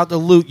it. Shout out to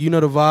Luke. You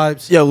know the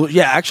vibes.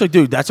 Yeah, actually,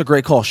 dude, that's a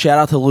great call. Shout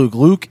out to Luke.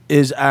 Luke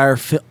is our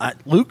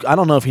Luke. I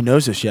don't know if he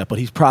knows this yet, but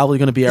he's probably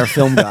going to be our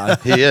film guy.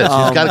 He is.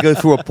 He's got to go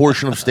through a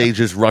portion of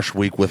stages rush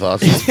week with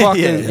us.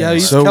 Fucking, yeah,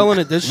 he's So killing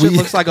it. This shit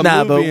looks like a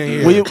Nah, movie but in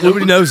here. we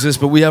Nobody knows this,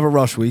 but we have a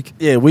rush week.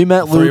 Yeah, we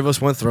met 3 Luke. of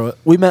us went through it.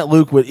 We met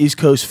Luke with East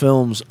Coast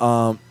Films.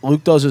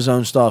 Luke does his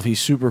own stuff.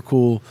 He's super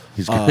cool.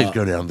 He's going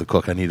go down to the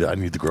cook. I need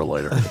the grill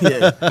later.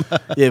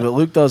 Yeah, but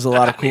Luke does a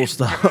lot of cool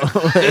stuff.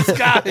 This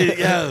guy,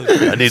 yo.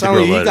 I need the Telling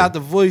grill you, later. he got the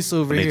voice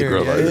over I need the here.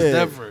 grill Yeah, later. it's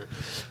Yeah. different.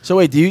 So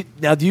wait,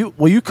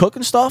 will you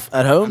cooking stuff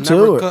at home I too?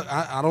 never or- cook.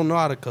 I don't know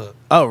how to cook.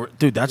 Oh,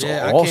 dude, that's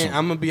Yeah, I awesome. can't.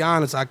 I'm gonna be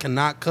honest. I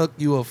cannot cook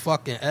you a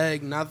fucking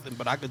egg, nothing.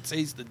 But I could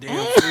taste the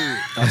damn food.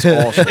 That's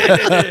awesome.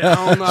 I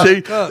don't know how See,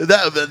 to cook.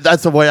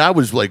 that's the way I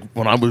was like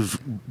when I was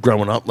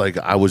growing up. Like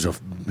I was a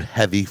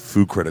heavy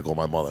food critic on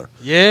my mother.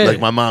 Yeah. Like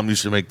my mom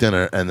used to make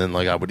dinner, and then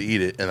like I would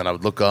eat it, and then I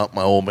would look up.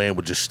 My old man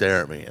would just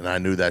stare at me, and I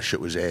knew that shit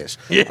was ass.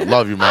 I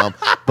love you, mom,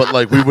 but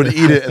like we would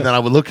eat it, and then I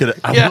would look at it.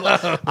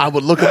 I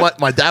would look at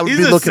my dad would He's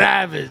be a looking.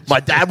 savage.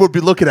 My dad would be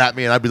looking at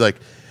me, and I'd be like,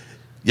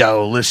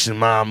 "Yo, listen,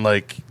 mom,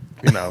 like."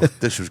 You know,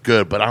 this was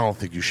good, but I don't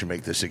think you should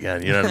make this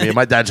again. You know what I mean?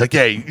 My dad's like,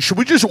 "Hey, should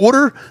we just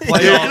order?"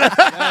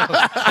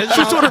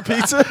 Just order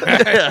pizza.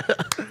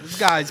 This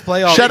guy's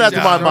playoff. Shout out to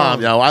my strong.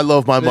 mom, yo. I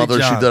love my Big mother.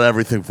 She job. did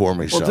everything for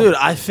me. Well, so. dude,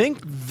 I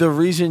think the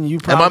reason you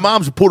And probably my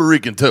mom's a Puerto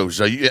Rican too,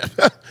 so yeah.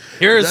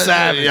 You're a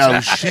savage.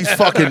 Yo,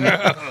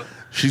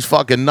 she's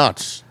fucking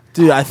nuts.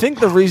 Dude, I think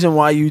the reason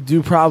why you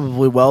do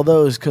probably well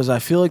though is because I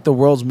feel like the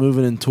world's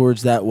moving in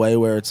towards that way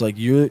where it's like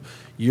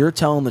you're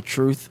telling the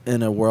truth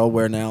in a world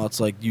where now it's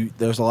like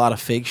there's a lot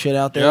of fake shit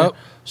out there. Yep.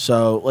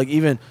 So like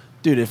even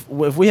dude, if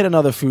we had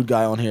another food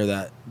guy on here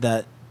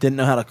that didn't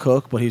know how to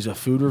cook, but he's a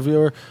food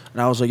reviewer, and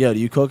I was like, "Yo, do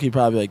you cook?" He'd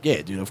probably be like,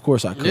 "Yeah, dude, of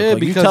course I cook." Yeah,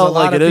 like, because you tell a it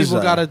like lot it of is, people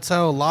though. got to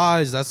tell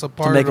lies. That's a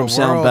part make of the them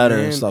sound world, better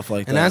man. and stuff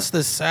like and that. that's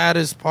the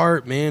saddest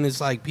part, man.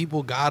 It's like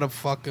people got to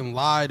fucking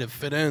lie to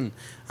fit in.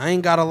 I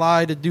ain't got to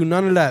lie to do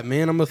none of that,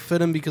 man. I'm going to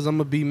fit in because I'm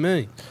going to be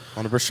me.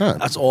 100%.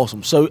 That's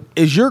awesome. So,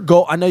 is your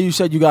goal? I know you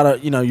said you got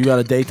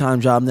a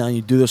daytime job now. And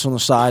you do this on the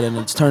side, and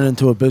it's turned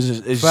into a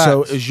business.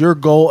 So, Facts. is your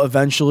goal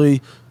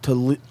eventually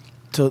to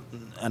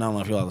and I don't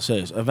know if you're allowed to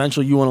say this,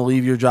 eventually you want to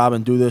leave your job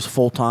and do this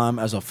full-time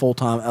as a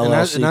full-time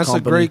LLC and that's company?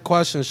 a great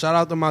question. Shout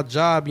out to my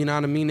job, you know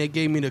what I mean? They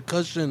gave me the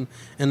cushion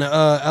and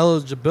the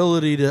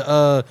eligibility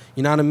to,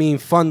 you know what I mean,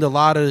 fund a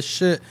lot of the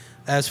shit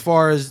as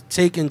far as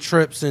taking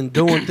trips and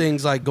doing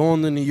things like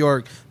going to New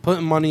York,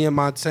 putting money in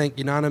my tank,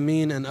 you know what I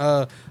mean? And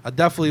I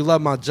definitely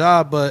love my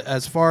job, but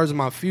as far as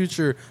my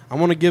future, I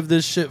want to give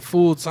this shit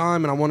full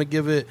time and I want to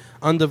give it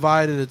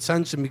undivided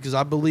attention because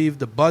I believe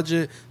the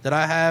budget that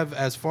I have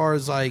as far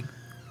as like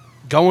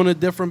going to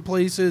different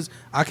places,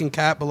 I can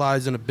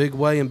capitalize in a big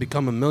way and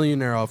become a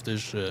millionaire off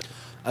this shit.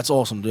 That's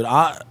awesome, dude.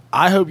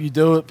 I hope you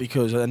do it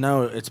because I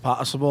know it's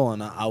possible,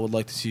 and I would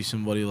like to see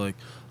somebody like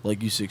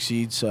you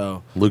succeed.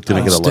 So Luke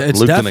didn't get a it's Luke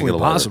didn't definitely get a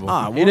lighter.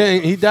 possible.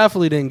 He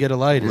definitely didn't get a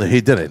lighter.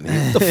 He didn't.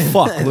 What the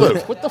fuck,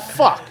 Luke? What the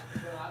fuck?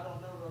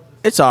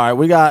 it's all right.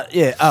 We got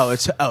it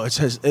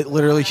says it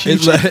literally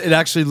huge. It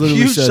actually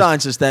literally Huge says sign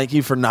says thank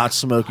you for not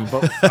smoking.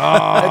 But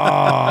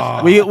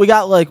we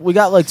got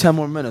like 10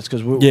 more minutes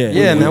because we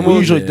And then we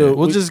usually do.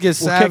 We'll just get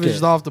we'll kick savaged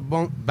it. off the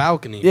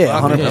balcony. Yeah,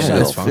 Fuck 100%. it.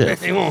 That's fine.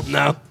 They won't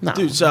know.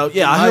 Dude. So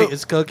yeah,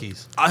 It's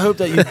cookies. I hope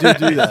that you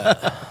do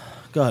that.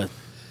 Go ahead.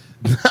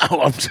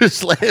 No, I'm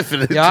just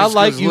laughing. Yeah, I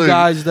like you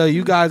guys though.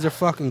 You guys are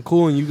fucking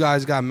cool, and you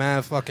guys got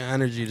mad fucking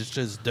energy. This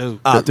shit's dope.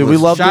 Dude, we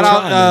love Shout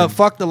doing out, it.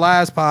 fuck the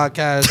last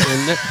podcast,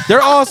 and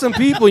they're awesome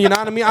people. You know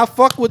what I mean? I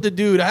fuck with the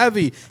dude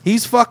heavy.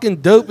 He's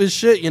fucking dope as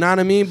shit. You know what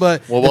I mean?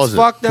 But What was it's it?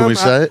 fuck Can them. we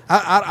say it?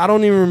 I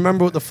don't even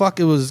remember what the fuck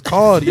it was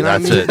called. You know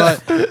what I mean?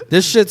 That's But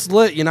this shit's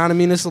lit. You know what I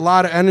mean? It's a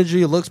lot of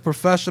energy. It looks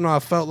professional. I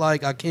felt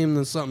like I came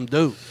to something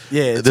dope.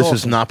 Yeah, it's This is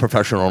awesome. not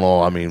professional at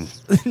all. I mean,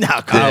 No,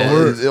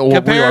 yeah,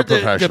 we are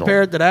professional.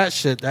 Compared to that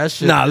shit.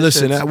 Nah,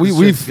 this listen, shit's- we've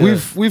this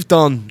shit's good. we've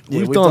done Yeah,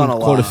 we've done done a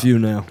quite a lot. few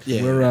now.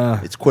 Yeah. We're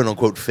It's quote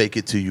unquote fake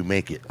it till you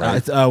make it.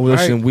 Right?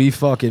 listen, Right. we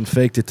fucking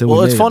faked it till Well,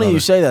 we it's made funny it, you brother.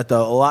 say that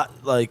though.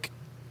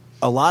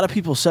 A lot of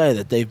people say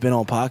that they've been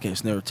on podcasts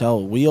and never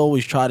tell. We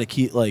always try to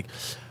keep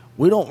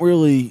we don't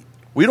really.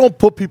 We don't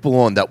put people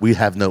on that we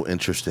have no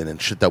interest in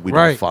and shit that we don't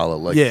Right. follow.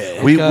 Like,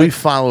 Yeah. we Okay.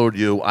 followed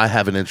you. I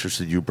have an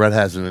interest in you. Brett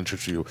has an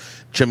interest in you.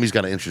 Jimmy's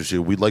got an interest in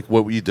you. We like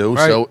what we do,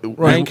 Right. so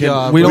Right. we Yeah,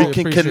 can, we we don't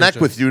can appreciate connect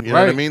you. with you. You know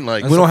what I Right. mean?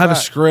 Like, We don't a have a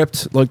fact.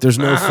 script. Like, there's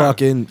no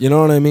fucking. You know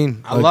what I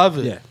mean? I Like, love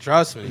it. Yeah.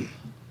 Trust me.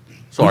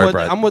 sorry,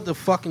 Brett. I'm with the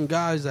fucking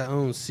guys that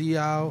own Sea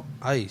Owl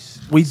Ice.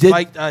 We did-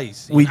 Spiked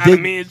ice. You we know what I did-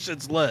 mean,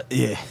 shit's lit.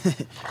 Yeah,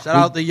 Shout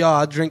out to y'all.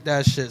 I drink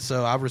that shit,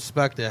 so I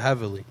respect it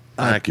heavily.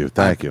 Thank you.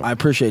 Thank you. I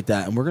appreciate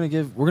that, and we're gonna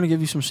give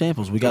you some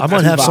samples. We got. I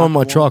might two have some in my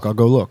bottles. truck. I'll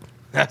go look.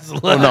 That's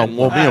lit. Oh no!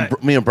 Well,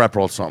 me and Brett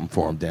brought something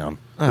for him down.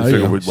 Oh, We there you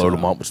figured go. we'd load So-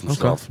 him up with some okay.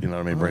 stuff. You know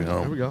what I mean? Bring it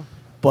home. go.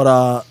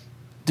 But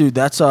dude,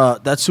 that's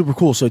super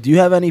cool. So, do you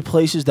have any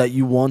places that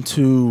you want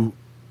to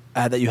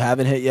add that you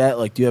haven't hit yet?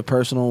 Like, do you have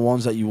personal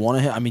ones that you want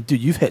to hit? I mean,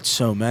 dude, you've hit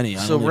so many. I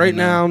So don't right even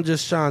know. now, I'm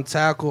just trying to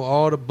tackle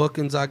all the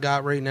bookings I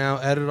got right now,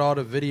 edit all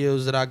the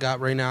videos that I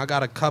got right now. I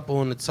got a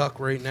couple in the tuck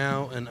right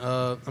now, and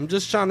I'm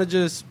just trying to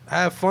just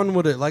have fun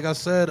with it. Like I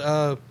said,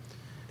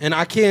 and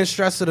I can't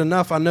stress it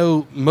enough. I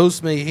know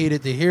most may hate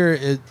it to hear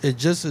it. It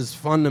just is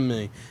fun to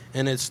me.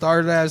 And it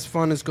started as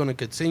fun. It's going to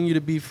continue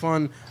to be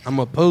fun. I'm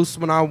going to post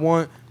when I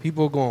want.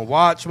 People are going to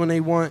watch when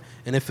they want.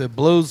 And if it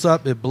blows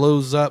up, it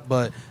blows up.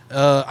 But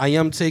I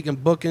am taking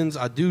bookings.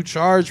 I do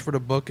charge for the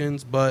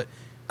bookings, but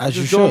I'm As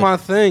you just doing should. my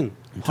thing.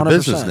 It's a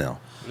business now.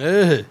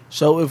 Yeah.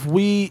 So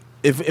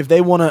if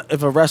they want to,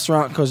 if a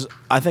restaurant, because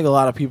I think a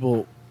lot of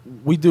people,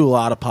 we do a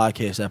lot of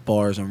podcasts at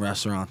bars and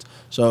restaurants.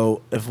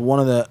 So if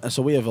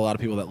so we have a lot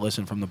of people that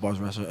listen from the bars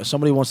and restaurants. If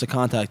somebody wants to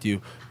contact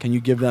you, can you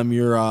give them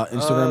your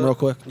Instagram real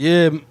quick?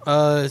 Yeah,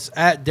 it's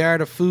at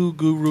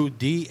DarTheFoodGuru,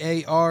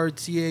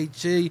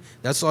 DarThe.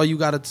 That's all you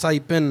got to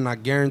type in, and I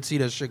guarantee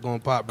that shit going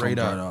to pop right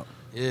Comes right up. up.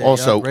 Yeah,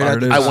 Also, yeah, right out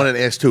the I top. wanted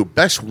to ask too: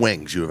 best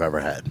wings you've ever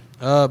had?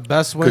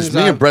 Best wings. Because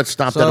me and Brett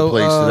stopped at a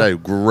place today.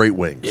 Great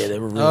wings. Yeah, they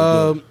were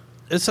really good.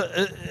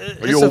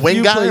 Are you a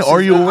wing guy?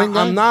 Are you a wing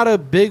guy? I'm not a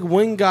big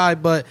wing guy,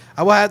 but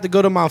I will have to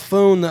go to my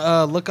phone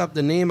to look up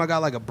the name. I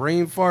got like a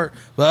brain fart.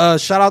 But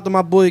shout out to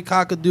my boy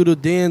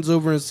Cockadoodle Dan's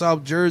over in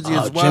South Jersey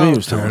as well. Jimmy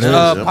was telling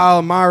us.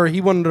 Palomar,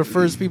 he one of the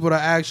first people to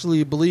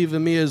actually believe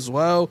in me as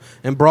well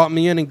and brought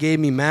me in and gave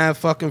me mad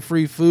fucking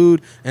free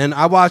food. And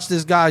I watched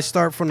this guy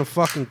start from the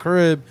fucking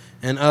crib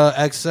and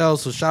excel.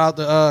 So shout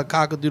out to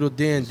Cockadoodle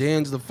Dan.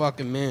 Dan's the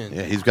fucking man.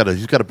 Yeah, he's got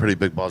a pretty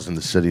big buzz in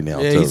the city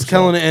now. Yeah, too, he's so.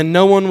 killing it, and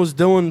no one was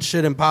doing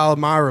shit in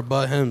Palmyra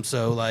but him.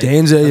 So like,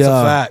 Dan's that's a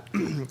fact.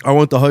 I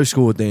went to high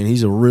school with Dan.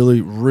 He's a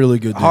really, really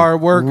good dude.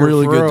 Hard worker,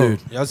 Really for good real.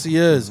 dude. Yes, he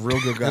is.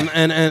 Real good guy.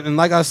 And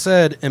like I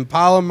said, in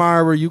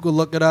Palmyra, you could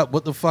look it up.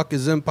 What the fuck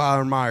is in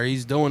Palmyra?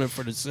 He's doing it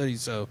for the city.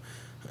 So,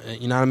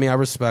 you know what I mean? I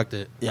respect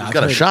it. Yeah, He's I've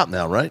got a heard- shop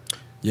now, right?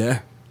 Yeah.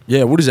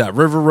 Yeah, what is that?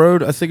 River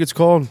Road, I think it's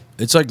called.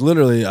 It's like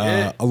literally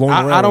along the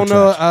railroad I don't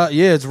know. tracks.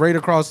 Yeah, it's right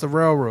across the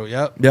railroad.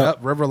 Yep.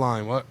 River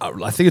line. What?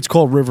 I think it's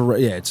called River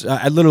Road. Yeah, it's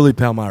literally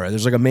Palmyra.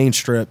 There's like a main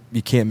strip.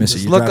 You can't miss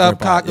Just it. You look drive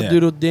up right by it. Yeah.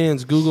 Cockadoodle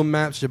Dan's. Google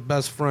Maps, your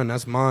best friend.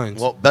 That's mine.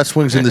 Well, best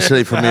wings in the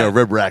city for me are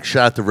Rib Rack.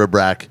 Shout out to Rib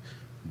Rack.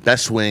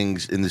 best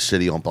wings in the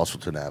city on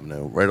Bustleton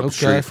Avenue, right up the Okay.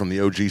 street from the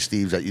OG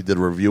Steve's that you did a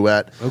review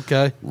at.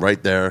 Okay.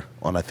 Right there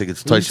on, I think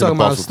it's You Tyson talking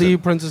and about Bustleton.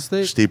 Steve Prince of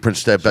Steak? Steve Prince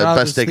Steak, Shout out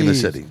best to steak in the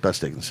Steve's. city. Best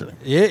steak in the city.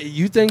 Yeah,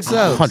 you think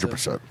so?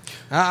 100%.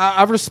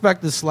 I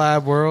respect the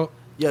slab world.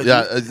 Yeah,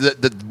 Yeah,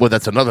 well,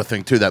 that's another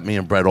thing too that me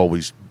and Brett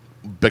always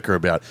bicker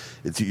about.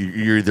 It's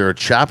you're either a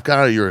chop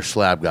guy or you're a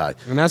slab guy.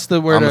 And that's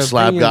where I'm the a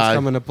slab opinions guy.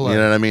 come into play. You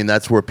know what I mean?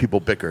 That's where people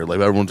bicker. Like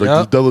everyone's like,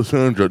 Yep. "This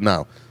D'Alessandro."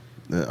 No.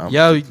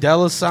 Yo,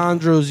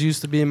 D'Alessandro's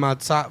used to be in my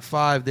top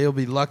 5. They'll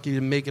be lucky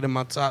to make it in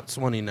my top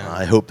 20 now.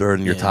 I hope they're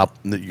in your Yeah. top.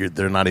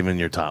 They're not even in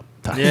your top.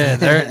 Yeah,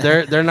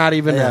 they're not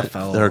even Yeah, there.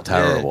 fella. They're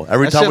terrible. Yeah.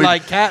 Every That time shit we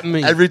like cat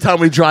meat. every time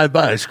we drive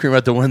by, I scream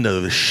out the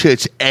window, "The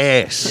shit's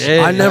ass."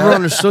 Yeah. I never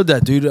understood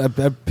that, dude.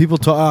 People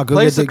talk. Go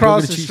Place get go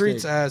across get a the cheesesteak.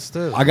 street's ass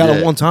too. I got Yeah.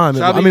 it one time. I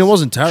Chubby's- mean, it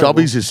wasn't terrible.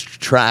 Chubby's is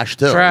trash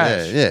too.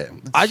 Trash. Yeah.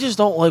 I just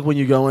don't like when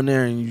you go in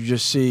there and you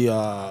just see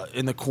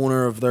in the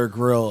corner of their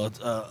grill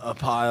a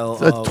pile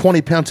That's of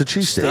 20 pounds of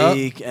cheesesteak.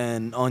 steak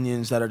and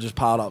onions that are just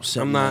piled up.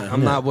 sitting there.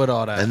 I'm not with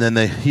all that. And then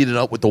they heat it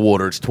up with the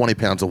water. It's 20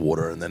 pounds of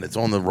water, and then it's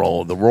on the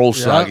roll. The roll's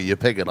Yeah. soggy. You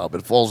pick it up.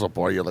 It falls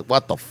apart. You're like,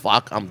 what the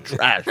fuck? I'm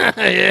trash. yeah,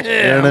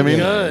 You know what I mean?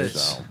 Good.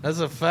 So- That's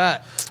a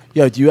fact.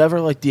 Yo, do you ever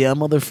like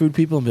DM other food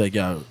people and be like,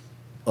 yo,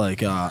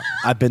 like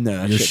I've been there.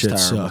 That Your shit's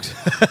shit terrible. sucks.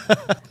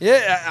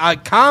 Yeah, I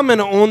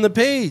comment on the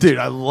page. Dude,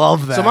 I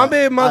love that. So my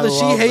baby mother, I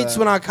she love hates that.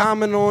 when I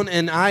comment on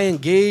and I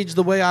engage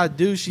the way I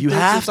do. She You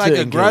thinks have it's like to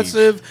engage.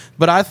 aggressive,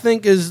 but I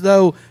think as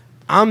though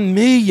I'm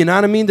me, you know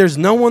what I mean? There's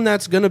no one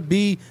that's gonna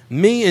be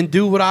me and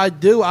do what I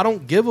do. I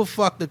don't give a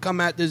fuck to come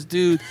at this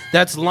dude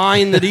that's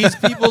lying to these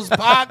people's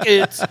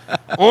pockets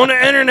on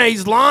the internet.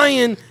 He's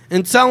lying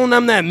and telling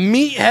them that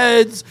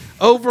meatheads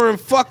over in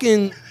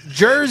fucking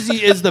Jersey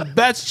is the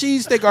best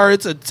cheesesteak, or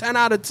it's a 10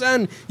 out of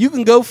 10. You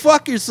can go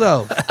fuck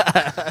yourself.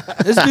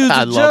 This dude's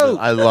I a love joke.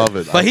 it. I love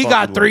it. But he I got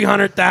fucking love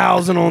it.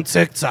 300,000 on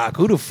TikTok.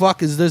 Who the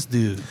fuck is this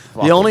dude?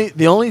 The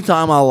only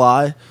time I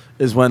lie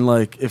is when,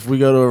 like, if we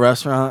go to a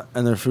restaurant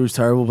and their food's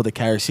terrible, but they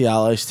carry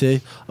Cial iced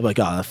tea, I'm like,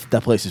 oh,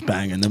 that place is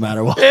banging no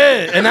matter what.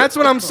 Yeah, and that's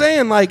what I'm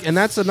saying. Like, and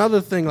that's another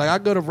thing. Like, I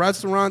go to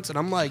restaurants and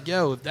I'm like,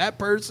 yo, if that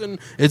person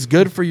is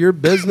good for your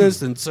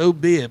business, then so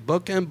be it.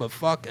 Book him, but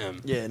fuck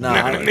him. Yeah, You no,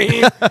 know what I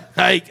mean?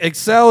 Like,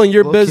 excel in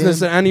your Book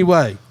business him. in any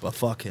way. But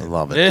fuck I him.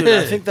 love it. Yeah. Dude,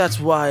 I think that's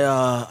why.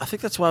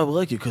 We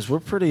like you because we're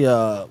pretty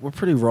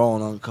raw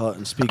and uncut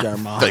and speak our I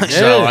mind. think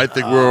so. I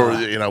think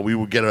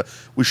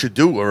we should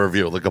do a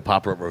review, like a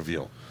pop-up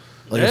review.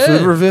 Like a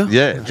food review.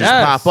 Yeah, just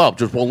Yes. pop up.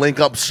 Just we'll link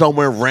up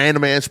somewhere,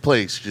 random ass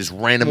place, just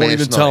random Won't ass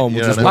even night. tell 'em, You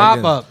we'll know just what I Pop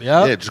mean? up,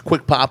 yep. Yeah, just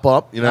quick pop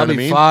up. You know That'd what I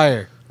be mean?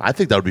 fire. I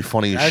think that would be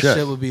funny as That shit.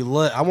 shit would be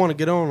lit. I want to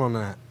get on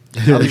that.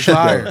 That'd be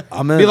fire.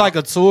 I'm in. Be like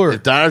a tour.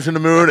 If Dyer's in the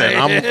mood and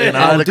I'm and I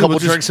had a Dude, couple we'll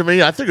just- drinks in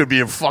me, I think it'd be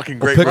a fucking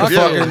great Pick a review.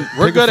 fucking,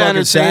 We're pick good a fucking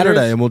entertainers.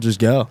 Saturday and we'll just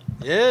go.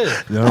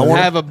 Yeah. know? I want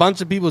to have a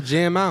bunch of people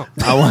jam out.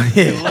 I want.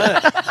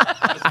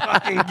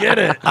 Fucking get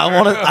it.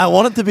 I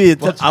want it to be.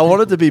 I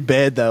want it to be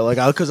bad though, like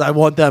because I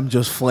want them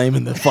just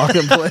flaming the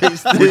fucking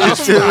place. Dude. We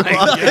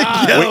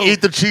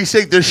eat the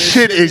cheesesteak. This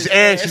shit is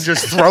ass, and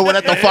just throw it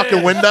at the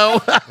fucking window.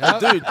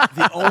 Dude,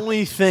 the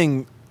only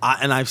thing,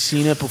 and I've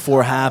seen it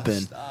before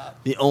happen.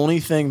 The only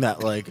thing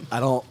that like I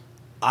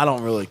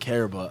don't really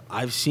care, but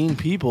I've seen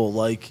people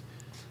like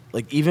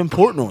even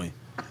Portnoy,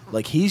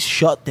 like he's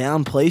shut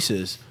down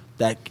places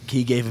that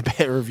he gave a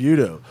bad review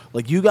to.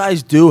 Like you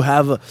guys do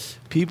have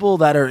people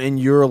that are in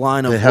your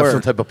line of They have work.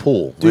 some type of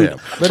pool, Dude, Yeah.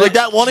 but like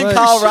that one in but-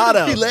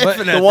 Colorado, You shouldn't be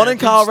laughing the at one that. in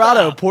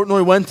Colorado,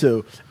 Portnoy went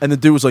to, and the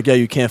dude was like, "Yeah,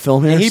 you can't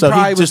film here." And he So he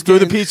probably was just threw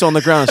the getting- pizza on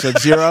the ground and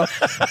said 0.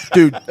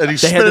 Dude, And he they had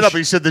spit it to up.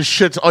 He said, "This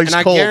shit's ice And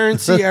I cold."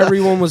 guarantee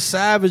everyone was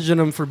savaging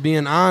him for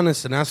being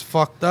honest, and that's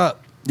fucked up.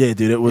 yeah,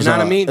 dude, it was. You know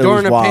what I mean? it During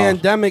was the wild.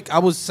 pandemic, I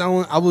was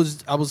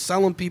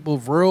selling people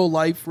real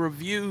life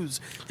reviews,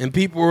 and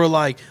people were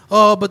like,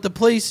 "Oh, but the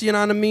place, you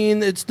know what I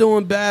mean? It's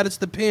doing bad. It's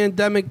the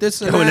pandemic.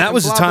 This and Yo, that." and that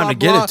was the blah, time blah, to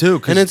get blah. it, too,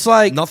 'cause And it's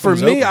like nothing for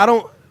was me, open. I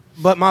don't.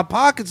 But my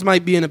pockets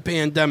might be in a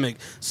pandemic,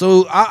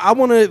 so I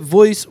want to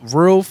voice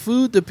real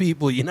food to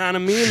people. You know what I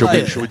mean? Should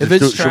Like, we, should we, if just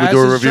it's do, should we trash, do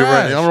a it's review right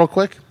trash. now, real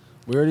quick?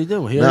 We already did.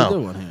 He No. already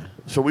did one here.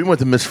 So we went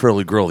to Miss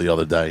Philly Grill the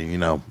other day. You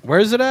know,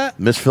 Where's it at?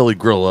 Miss Philly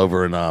Grill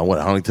over in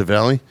Huntington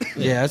Valley.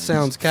 Yeah, that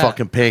sounds cat.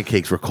 Fucking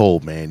pancakes were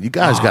cold, man. You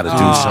guys got to do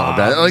something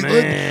about it. Like,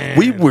 man.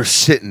 we were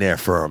sitting there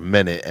for a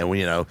minute, and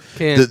we, Can't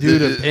do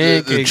the the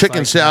pancakes chicken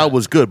like salad that.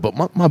 was good,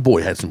 but my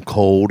boy had some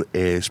cold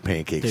ass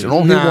pancakes, Dude, and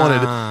all he nah.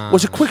 wanted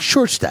was a quick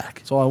short stack.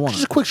 That's all I wanted.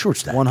 Just a quick short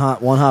stack. One hot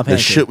The pancake.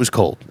 shit was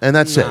cold, and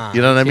that's Nah, it.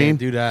 You know what I can't mean?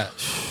 Do that.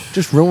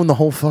 Just ruined the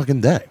whole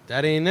fucking day.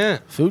 That ain't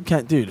it. Food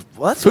can't, dude.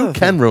 Well, that's Food another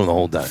can thing. ruin the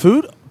whole day.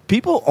 Food.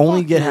 People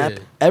only Fuck get yeah. happy.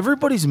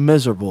 Everybody's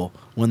miserable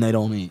when they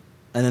don't eat,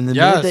 and then the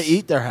Yes. minute they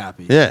eat, they're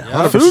happy. Yeah, Yeah.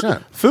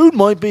 100%. Food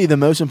might be the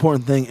most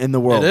important thing in the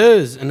world. It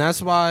is, and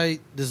that's why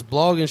this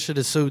blogging shit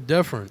is so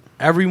different.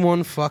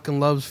 Everyone fucking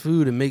loves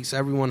food. It makes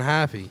everyone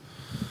happy.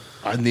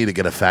 I need to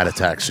get a fat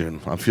attack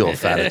soon. I feel a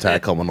fat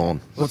attack coming on.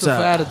 What's What's a that?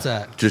 fat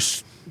attack?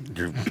 Just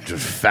You're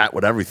just fat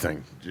with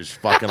everything. Just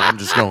fucking. I'm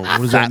just going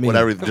does that fat mean? with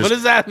everything. What Just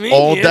does that mean?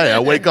 all day. I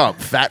wake up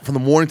fat from the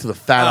morning to the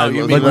fat.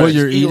 you I- mean what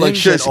you're eat eating? like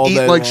shit just all eat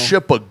day like long?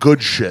 shit, but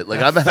good shit.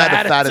 Like I haven't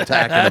had a fat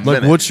attack in a Like,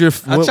 minute. what's your?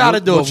 I try to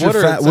do a what's your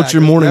water fat? What's attack.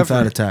 your It's morning never-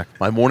 fat attack?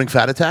 my morning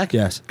fat attack?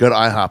 Yes. Go to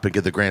IHOP and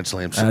get the Grand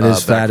Slams. That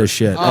is fat as breakfast.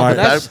 shit. Oh, All right.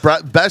 but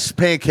that's- Best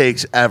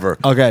pancakes ever.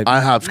 Okay.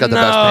 IHOP's got the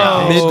No.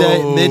 best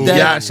pancakes. Midday.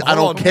 Yes, I Hold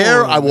don't on, care.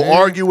 hold on, I will man.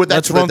 argue with that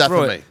Let's to the run death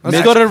through of it. me. Let's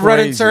That's go to the Reddit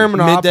crazy.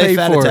 terminal. I'll Midday pay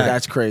fat for attack. it.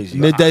 That's crazy.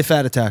 Midday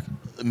fat attack.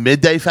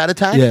 Midday fat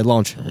attack? Yeah,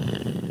 lunch.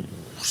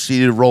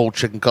 Seeded roll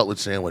chicken cutlet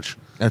sandwich.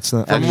 That's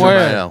not. From Extra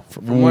where? mayo.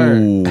 From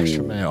where?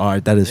 Extra mayo. All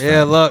right, that is. Yeah,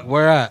 fat. look,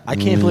 where at? I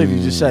can't believe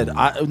you just said.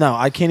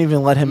 I can't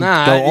even let him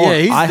Nah, go yeah, on.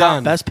 he's IHOP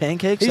done. Best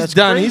pancakes. He's That's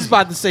done. crazy. He's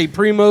about to say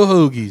Primo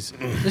Hoagies.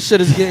 This shit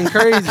is getting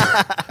crazy.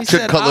 He Chicken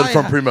said, cutlet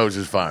from "I- Primo's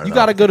is fire. You though.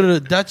 got to go to the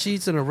Dutch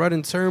Eats and the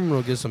Redding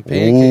Terminal, get some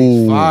pancakes.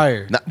 Ooh.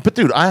 Fire. Nah, but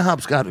dude,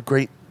 IHOP's got a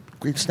great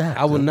snack.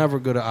 I would though. never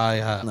go to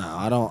IHOP. No,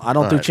 I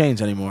don't do right.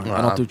 chains anymore.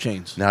 I don't do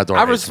chains. Now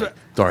Dora I hates me. respect-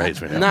 Dora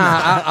hates me. now.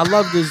 Nah, I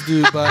love this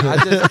dude, but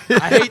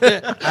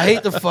I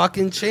hate the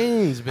fucking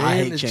chains, man. I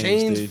hate the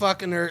chains, dude.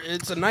 fucking are,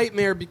 it's a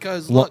nightmare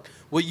because Look- look,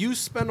 what you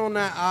spend on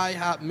that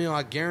IHOP meal,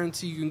 I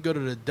guarantee you can go to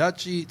the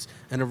Dutch Eats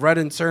and the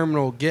Redding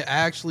Terminal, get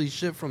actually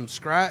shit from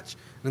scratch,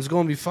 and it's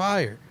gonna be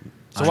fire.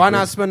 So why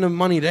not spend the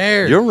money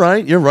there? You're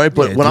right.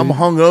 But Yeah, when I'm dude.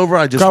 hungover,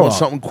 I just Grow want up.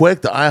 something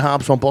quick. The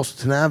IHOP's on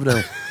Boston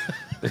Avenue.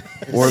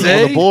 or on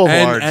See? the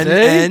Boulevard.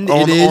 And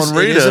On- it is on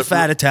Rita. a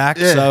fat attack.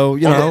 Yeah. So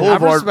you On the know. I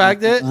Boulevard,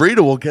 respect it.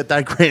 Rita will get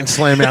that Grand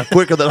Slam out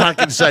quicker than I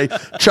can say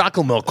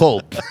chocolate milk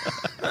cold.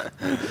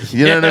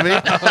 You know what I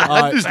mean?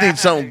 I just need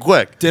something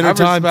quick. Dinner I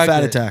time respect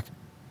fat it. attack.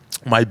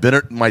 My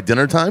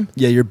dinner time?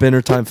 Yeah, your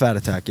dinner time fat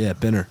attack. Yeah,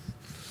 dinner.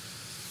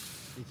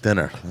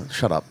 Dinner.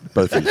 Shut up.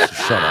 Both of you.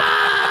 Shut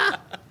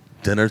up.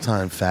 Dinner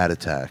time fat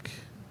attack.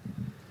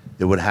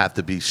 It would have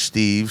to be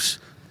Steve's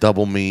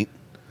double meat,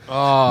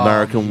 Oh,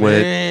 American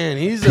wit, man,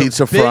 he's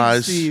pizza a big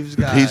fries, Steve's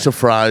guy. pizza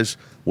fries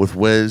with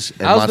whiz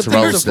and How's the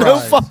mozzarella pizza sticks. No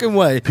fries? fucking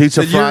way.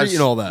 Pizza that you're fries.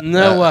 eating all that.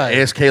 No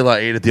way. Ask Kayla. I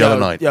ate it the other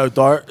night. Yo,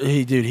 Dart,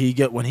 he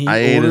get when he I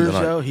ate it orders,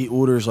 tonight. yo, he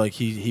orders like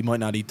he might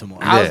not eat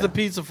tomorrow. How's Yeah. the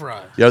pizza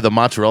fry? Yo, the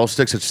mozzarella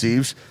sticks at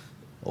Steve's,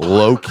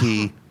 low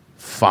key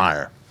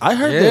fire. I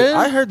heard Yeah?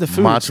 I heard the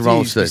food Mozzarella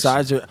at Steve's sticks.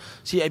 besides it.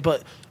 See,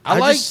 but I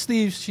like just,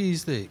 Steve's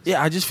cheesesteaks.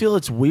 yeah, I just feel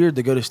it's weird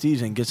to go to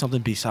Steve's and get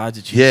something besides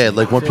a cheese. Yeah, steak.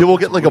 like I when feel people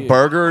it's get like a weird.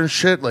 burger and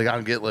shit, like I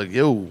get like,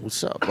 yo,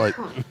 what's up? Like,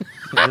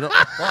 you know,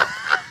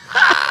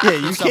 Yeah,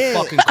 you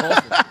can't.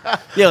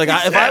 Yeah, like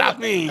if I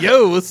mean,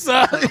 yo, what's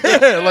up?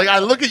 yeah, like I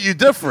look at you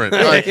different.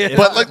 Like,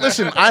 but like,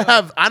 listen,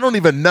 I don't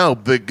even know.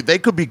 They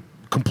could be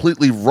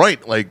completely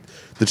right. Like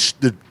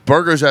the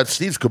burgers at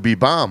Steve's could be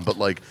bomb, but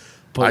like.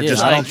 But I yeah,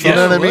 just, I don't you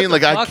know what I trust- mean? what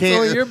Like the I fuck's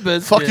on your can't.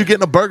 biscuit? Fuck you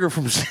getting a burger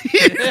from Steve.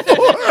 You know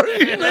what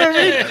I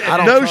mean? I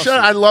don't No trust shit. it.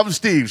 I love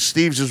Steve's.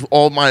 Steve's is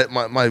all my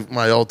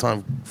all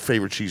time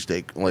favorite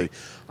cheesesteak. Like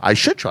I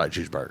should try a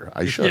cheeseburger.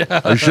 I should.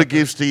 I should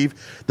give Steve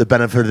the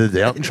benefit of the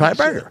doubt and try a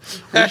burger.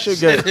 we should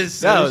get is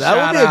so no, that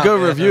would shout be a out, good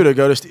man. review to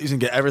go to Steve's and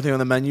get everything on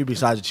the menu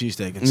besides a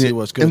cheesesteak and see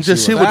what's good and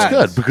just see what's facts.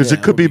 good because Yeah,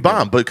 it could be would be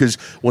bomb. Because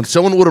when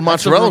someone ordered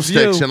That's a mozzarella review.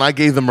 sticks and I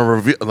gave them a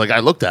review, like I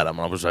looked at them,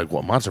 I was like,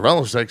 "Well,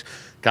 mozzarella sticks."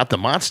 Got the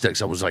mod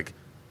sticks. I was like,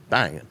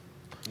 "Banging."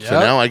 So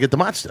Yep. now I get the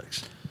mod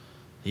sticks.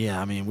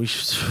 Yeah, I mean, we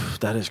should.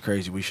 That is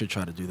crazy. We should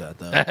try to do that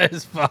though. That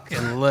is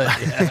fucking lit.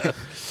 Yeah.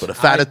 But a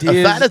fat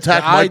Ideas-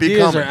 attack the might be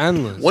ideas coming. are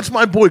endless. Once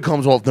my boy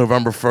comes off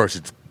November 1st,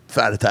 it's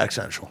Fat Attack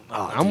Central.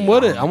 Oh, I'm dude,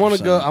 with it. I want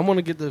to 100%. go. I want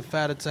to get the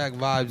fat attack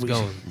vibes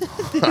going.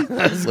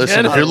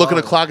 Listen, if you're looking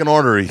to clog an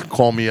artery,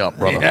 call me up,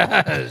 brother.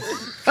 Yes.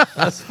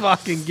 Let's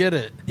fucking get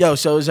it. Yo,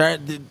 so is that?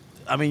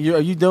 I mean, are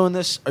you doing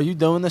this? Are you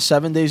doing this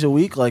 7 days a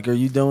week? Like, are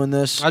you doing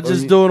this? I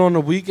just do it on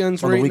the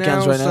weekends On the right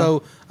weekends now. right now?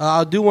 So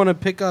I do want to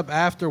pick up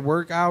after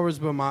work hours,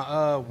 but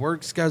my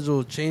work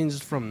schedule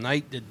changes from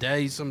night to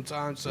day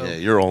sometimes. So Yeah,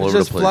 you're all it's over the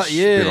just place.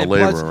 Being a and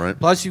laborer, plus, right?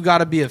 Plus, you got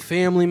to be a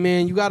family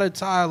man. You got to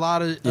tie a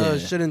lot of Yeah.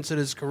 shit into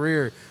this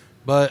career.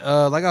 But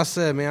like I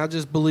said, man, I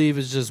just believe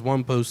it's just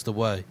one post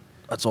away.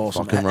 That's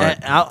awesome. Fucking right.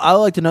 I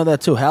like to know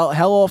that too. How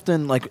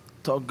often, like,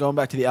 going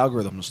back to the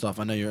algorithm and stuff.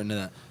 I know you're into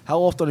that. How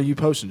often are you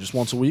posting? Just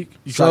once a week?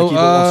 You try to So keep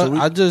it once a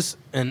week. I just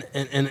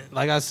and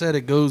like I said,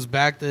 it goes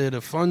back to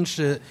the fun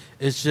shit.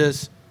 It's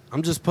just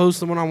I'm just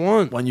posting when I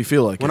want. when you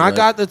feel like When it, I right?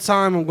 got the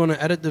time, I'm going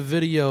to edit the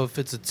video. If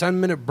it's a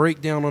 10-minute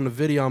breakdown on the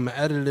video, I'm going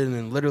to edit it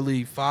in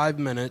literally 5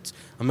 minutes.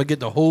 I'm going to get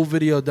the whole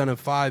video done in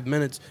 5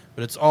 minutes,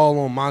 but it's all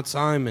on my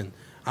time. And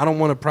I don't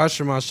want to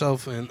pressure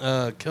myself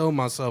and kill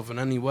myself in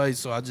any way,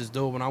 so I just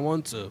do it when I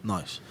want to.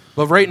 Nice.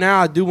 But right now,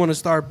 I do want to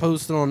start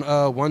posting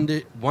on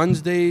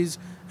Wednesdays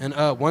and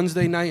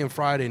Wednesday night and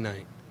Friday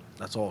night.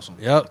 That's awesome.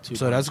 Yep. 2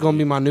 So times that's a going to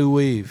be week. my new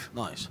wave.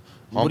 Nice.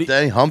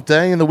 Hump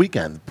day, and the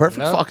weekend.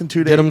 Perfect Yep. fucking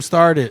 2 days. Get them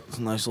started. It's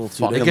a nice little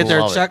 2 Fucking They days. get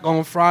their love it. check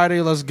on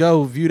Friday. Let's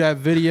go. View that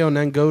video and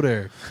then go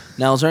there.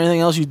 Now, is there anything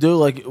else you do?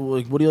 Like,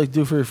 what do you like to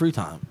do for your free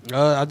time?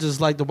 I just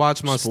like to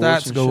watch my Sports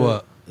stats and go shit?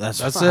 up. That's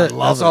That's I it.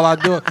 love That's all I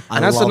do. I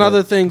And that's love another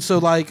it. thing. So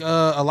like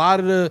a lot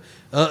of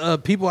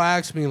the people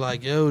ask me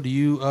like, "Yo, do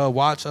you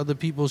watch other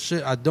people's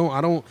shit?" I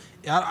don't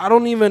I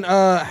don't even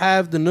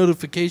have the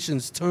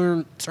notifications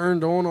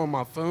turned on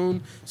my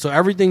phone, so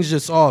everything's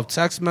just off.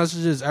 Text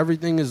messages,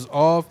 everything is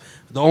off.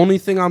 The only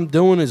thing I'm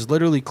doing is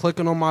literally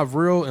clicking on my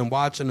reel and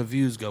watching the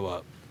views go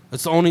up.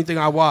 That's the only thing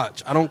I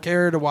watch. I don't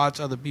care to watch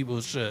other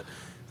people's shit.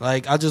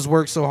 Like, I just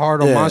work so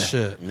hard on my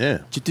shit. Yeah.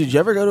 Dude, did you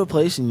ever go to a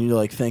place and you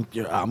like think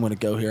I'm going to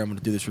go here, I'm going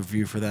to do this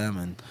review for them,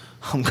 and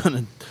I'm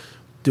going to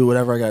do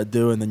whatever I got to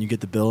do, and then you get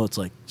the bill, it's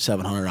like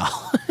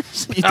 $700.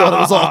 You thought it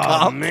was all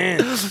comp? Man.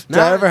 Did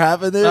that ever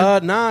happen,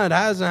 dude? Nah, it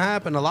hasn't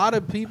happened. A lot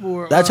of people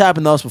are... That's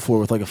happened to us before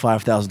with like a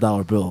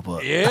 $5,000 bill,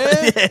 but Yeah?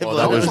 Well,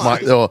 that was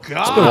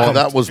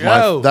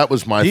my. That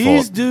was my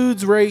These fault.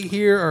 dudes right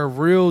here are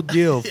real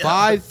deal.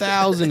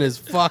 5,000 is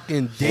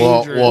fucking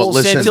dangerous. Well,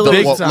 listen,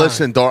 Big time.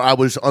 listen, Dar. I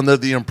was under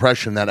the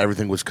impression that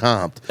everything was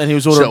comped, and he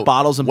was ordering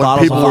bottles and when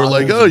bottles. people and were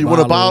bottles. like, "Oh, you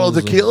want a bottle of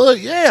bottles tequila?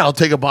 Yeah, I'll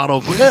take a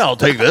bottle. Yeah, I'll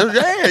take this.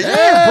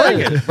 Yeah, bring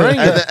it, Bring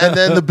it. And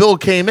then the bill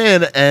came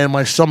in, and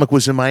my stomach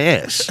was in my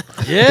ass.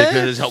 Yeah?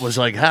 Because I was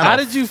like, How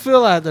did you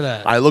feel after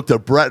that? I looked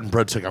at Brett, and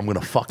Brett's like, "I'm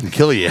gonna fucking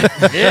kill you."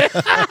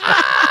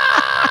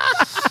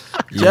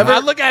 I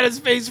look at his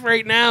face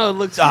right now. It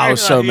looks. I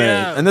was so like,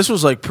 mad, and this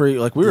was like we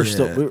were Yeah.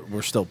 still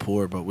we're still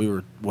poor, but we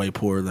were way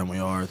poorer than we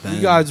are. Then,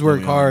 You guys work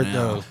than we are hard now.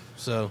 though,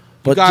 so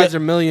But you guys Je- are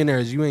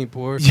millionaires. You ain't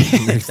poor.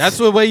 That's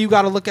the way you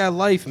got to look at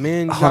life,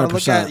 man. You got to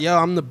look 100%. at, yo,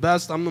 I'm the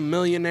best. I'm a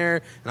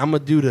millionaire, and I'm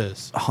gonna do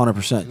this.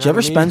 100%. Do know you what ever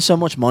I mean? spend so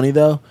much money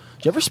though?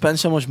 Do you ever spend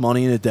so much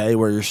money in a day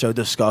where you're so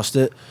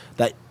disgusted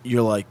that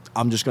you're like,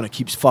 I'm just gonna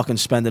keep fucking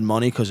spending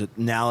money because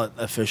now it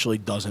officially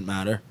doesn't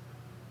matter?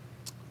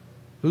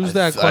 Who's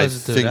that I question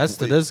to? think That's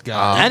to this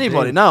guy.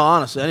 Anybody? No,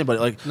 honestly, anybody.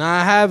 Like, Nah,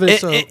 I haven't.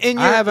 So in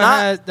I your- haven't not-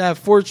 had that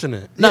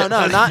fortunate. no,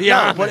 not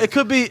Yeah. no, but it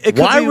could be. It could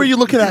Why be, were you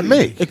looking at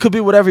me? It could be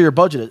whatever your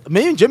budget is.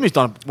 Me and Jimmy's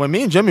done. When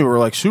me and Jimmy were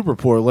like super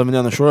poor, living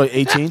down the shore, like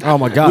 18. Oh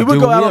my God, we would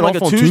dude, go we out had on like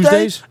off a on Tuesday,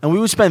 Tuesdays? and we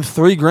would spend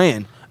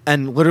 $3,000,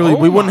 and literally Oh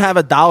we wouldn't my have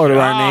a dollar to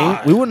our name.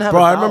 God. We wouldn't have.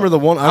 Bro, a I dollar. remember the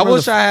one. I remember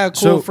wish the- I had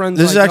cool friends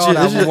This is like actually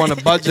y'all this that is, would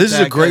wanna budget this is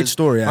a that, great 'cause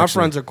story. my Actually.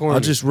 friends are corny.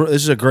 This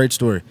is a great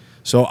story.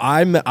 So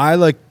I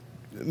like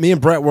me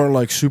and Brett weren't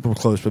like super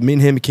close, but me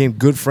and him became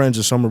good friends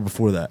the summer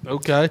before that.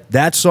 Okay.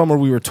 That summer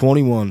we were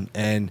 21,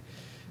 and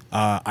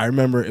I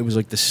remember it was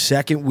like the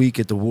second week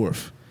at the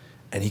wharf,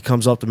 and he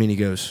comes up to me and he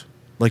goes,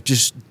 like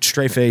just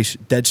straight face,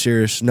 dead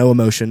serious, no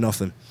emotion,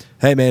 nothing.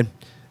 Hey man,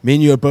 me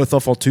and you are both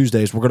off on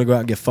Tuesdays. We're gonna go out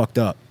and get fucked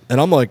up.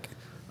 And I'm like,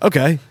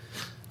 okay,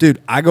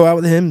 dude. I go out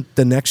with him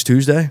the next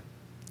Tuesday.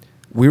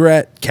 We were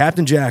at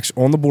Captain Jack's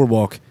on the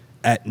boardwalk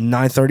at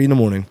 9:30 in the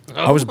morning.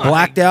 I was my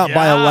blacked out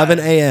by God. 11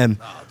 a.m.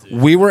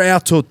 We were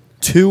out till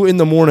 2 in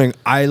the morning.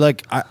 I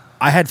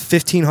had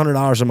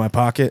 $1,500 in my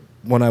pocket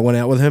when I went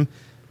out with him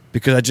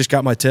because I just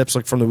got my tips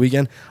like from the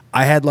weekend.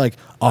 I had like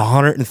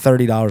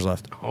 $130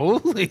 left.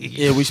 Holy.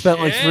 Yeah, we spent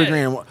like shit.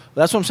 $3,000.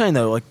 That's what I'm saying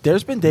though. Like,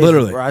 there's been days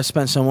Literally. where I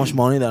spent so much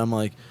money that I'm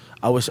like,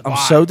 I'm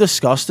Why? so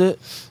disgusted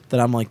that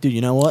I'm like, dude,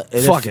 you know what?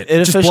 Fuck it. It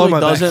Just blow officially my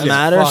back. doesn't Yeah,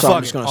 matter, so fuck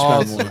I'm just it.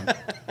 gonna spend more.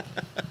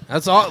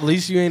 That's all. At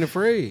least you ain't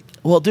afraid.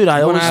 Well, dude, I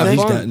You wanna always have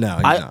think fun? No,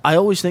 he's I, not. I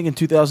always think in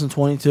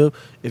 2022,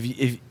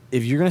 if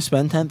you're gonna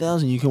spend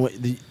 10,000,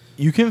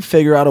 you can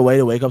figure out a way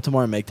to wake up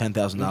tomorrow and make $10,000.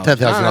 $10,000 Nah, that's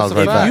a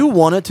right fact. back. If you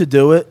wanted to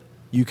do it,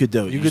 you could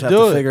do it. You just could have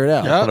do to it. figure it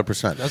out. Yep.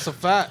 100%. That's a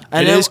fact.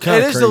 And It is kinda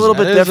it is a crazy. little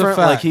bit That is a different.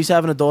 fact. Like he's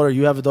having a daughter,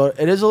 you have a daughter.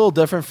 It is a little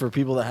different for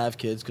people that have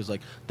kids because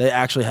like they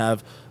actually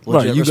have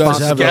legit Right, you guys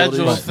have responsibilities.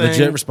 Schedule thing.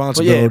 legit But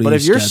responsibilities. yeah, but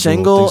if you're schedule,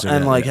 single things like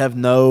and that, like yeah. have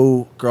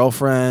no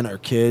girlfriend or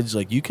kids,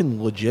 like you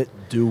can legit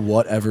do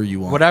whatever you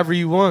want. Whatever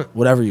you want.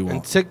 Whatever you And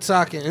want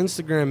TikTok and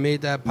Instagram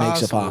made that possible.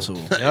 makes it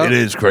possible. Yep. It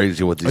is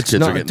crazy what these It's kids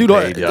not, are getting dude,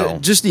 paid, yo.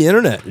 just the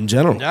internet in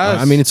general. Yes.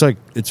 I mean, it's like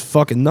it's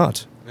fucking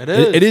nuts. It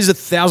is. It is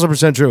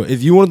 1,000% true.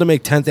 If you wanted to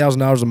make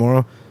 $10,000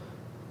 tomorrow,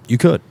 you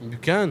could. You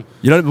can.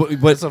 You know,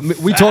 but That's a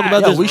we talk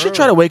about Yeah, this. we should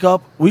try to wake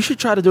up. We should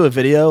try to do a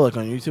video like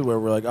on YouTube where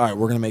we're like, all right,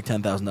 we're gonna make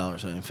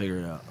 $10,000 and figure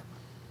it out.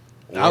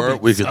 Or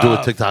we could do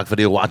a TikTok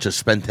video, watch us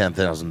spend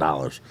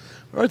 $10,000.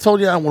 I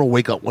told you I want to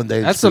wake up one day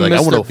and That's just be a like,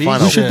 I want Mr. to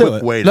find Beast a We should shit. do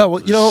quick it. way No, to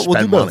well, you know what? We'll do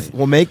spend both.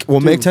 money. We'll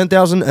make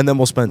 10,000 and then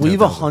we'll spend. We've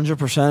 10,000.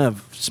 100%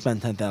 have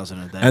spent 10,000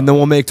 a day, And then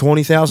we'll make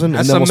 20,000 and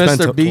That's then some we'll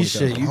spend Mr. Beast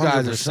 20,000. shit. You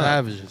guys are 100%.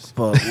 savages.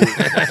 But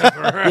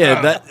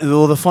yeah,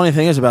 well, the funny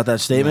thing is about that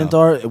statement,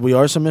 Dart, we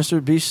are some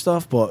Mr. Beast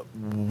stuff, but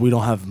we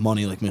don't have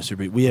money like Mr.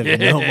 Beast. We have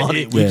no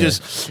money. We Yeah.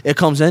 just it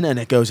comes in and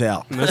it goes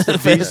out.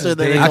 Mr. Beast, and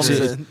then it comes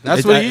Actually, in.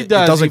 That's what he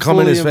does. It doesn't He come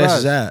in fully as fast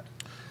as invests. that.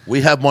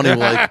 We have money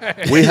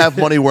we have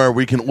money where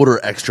we can order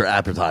extra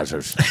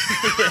appetizers.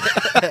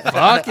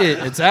 Fuck it.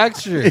 It's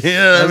extra. You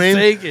know what I Let's mean?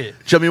 take it.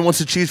 Jimmy wants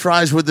the cheese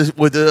fries with the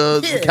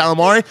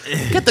calamari.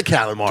 Get the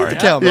calamari. Get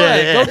the calamari.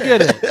 Yeah, go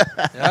get it.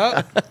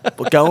 Yep.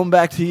 But going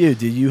back to you,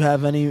 do you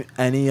have any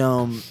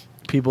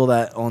people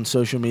that on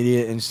social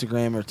media,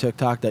 Instagram or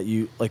TikTok that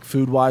you like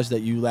food wise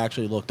that you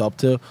actually looked up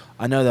to?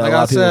 I know that Like a lot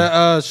I of people.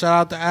 said, shout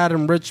out to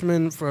Adam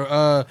Richmond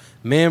for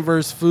Man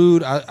vs.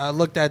 Food. I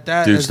looked at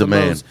that Dude's as the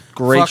man. most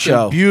Great fucking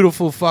show.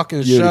 Beautiful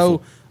fucking Beautiful.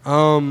 show.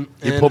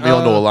 He And, put me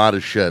onto a lot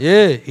of shit.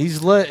 Yeah,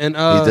 he's lit. And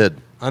He did.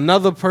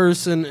 Another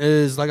person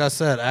is, like I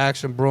said,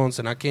 Action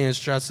Bronson. I can't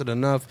stress it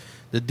enough.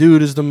 The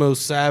dude is the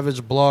most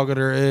savage blogger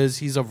there is.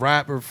 He's a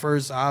rapper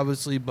first,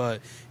 obviously,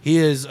 but he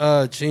has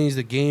changed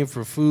the game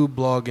for food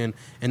blogging,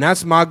 and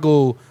that's my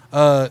goal.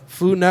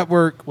 Food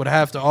Network would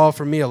have to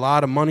offer me a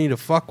lot of money to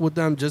fuck with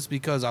them just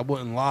because I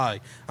wouldn't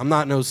lie. I'm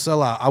not no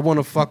sellout. I want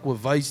to fuck with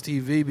Vice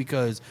TV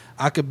because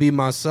I could be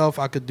myself.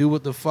 I could do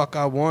what the fuck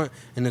I want,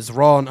 and it's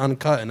raw and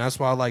uncut, and that's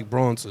why I like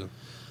Bronson.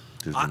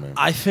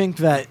 I think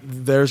that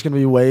there's going to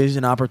be ways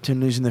and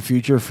opportunities in the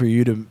future for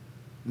you to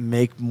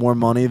make more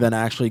money than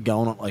actually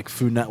going on like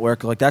Food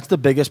Network. Like that's the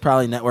biggest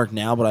probably network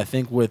now, but I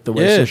think with the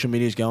way social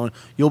media is going,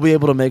 you'll be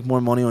able to make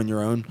more money on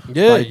your own by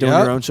doing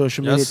your own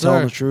social media,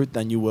 telling the truth,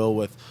 than you will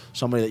with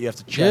somebody that you have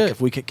to check.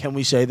 If we can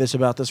we say this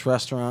about this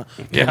restaurant?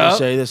 Can we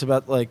say this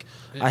about like?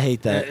 I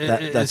hate that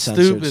that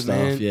censored stupid, stuff.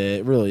 Man. Yeah,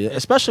 it really is.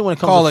 Especially when it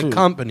comes Call to food. it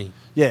company.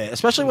 Yeah,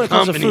 especially when it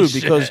comes to food,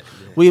 because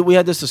we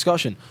had this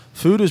discussion.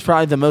 Food is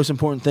probably the most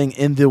important thing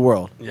in the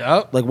world.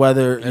 Yep. Like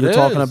whether you're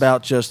talking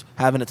about just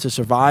having it to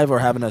survive or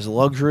having it as a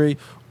luxury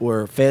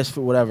or fast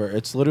food, whatever.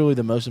 It's literally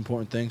the most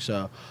important thing.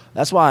 So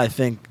that's why I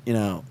think,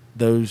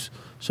 those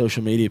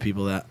social media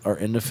people that are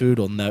into food,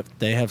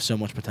 they have so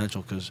much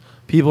potential because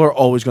people are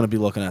always going to be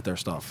looking at their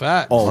stuff.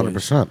 Fact.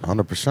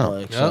 100%.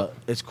 Like, so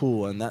it's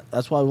cool. And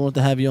that's why we wanted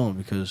to have you on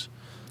because...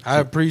 I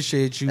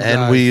appreciate you guys.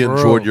 And we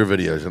enjoyed your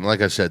videos. And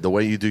like I said, the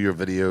way you do your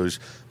videos,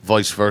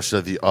 vice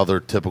versa, the other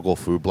typical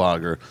food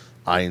blogger,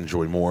 I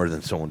enjoy more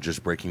than someone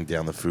just breaking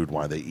down the food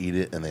while they eat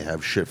it and they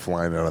have shit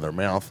flying out of their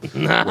mouth.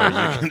 Where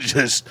you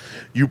can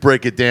you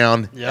break it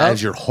down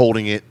as you're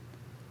holding it,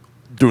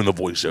 doing the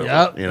voiceover.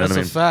 Yep, you know what I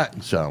mean? That's a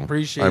fact. So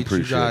appreciate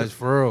you guys,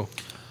 for real.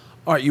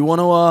 All right, you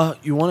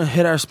want to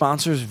hit our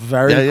sponsors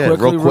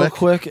real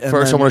quick. And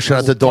first, I want to shout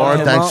out to Dar.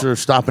 Thanks for for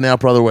stopping out,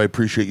 brother. I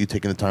appreciate you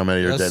taking the time out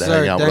of your day to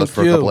hang out with us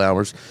for a couple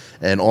hours.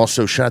 And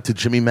also, shout out to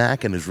Jimmy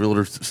Mack and his real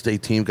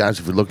estate team, guys.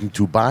 If you're looking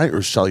to buy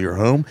or sell your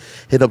home,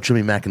 hit up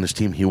Jimmy Mack and his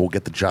team. He will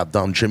get the job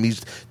done.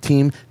 Jimmy's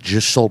team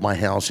just sold my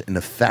house in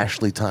a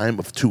fastly time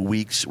of 2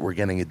 weeks. We're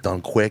getting it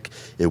done quick.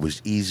 It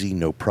was easy,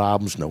 no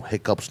problems, no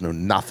hiccups, no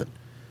nothing.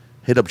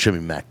 Hit up Jimmy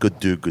Mack. Good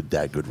dude, good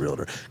dad, good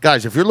realtor.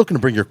 Guys, if you're looking to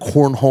bring your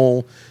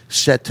cornhole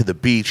set to the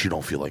beach, you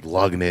don't feel like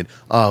lugging it.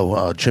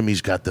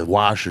 Jimmy's got the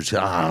washers.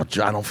 I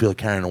don't feel like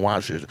carrying the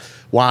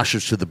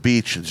washers to the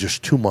beach. It's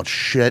just too much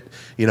shit.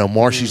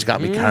 Marcy's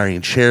got me carrying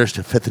chairs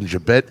to Fifth and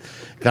Jabit.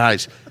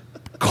 Guys,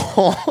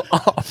 call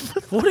up.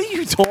 What are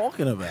you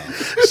talking about?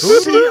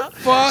 Who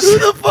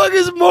the fuck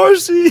is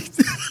Marcy?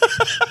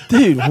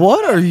 Dude,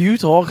 what are you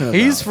talking about?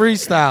 He's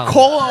freestyling.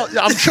 Call up.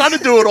 I'm trying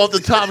to do it off the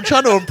top. I'm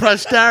trying to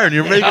impress Darren.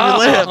 You're making me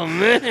laugh. Oh,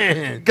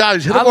 man.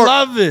 Guys,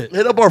 love it.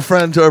 Hit up our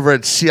friends over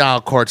at Sea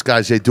Isle Carts,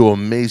 guys. They do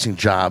amazing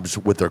jobs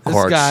with their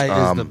carts. This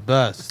guy is the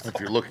best. If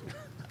you're looking...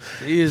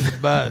 He is the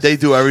best. They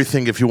do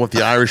everything. If you want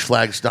the Irish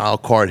flag style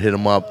cart, hit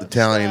them up. The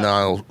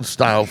Italian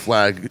style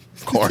flag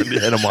cart,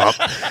 hit them up.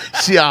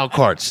 Sea Isle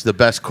Carts, the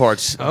best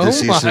carts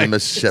this east of the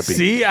Mississippi.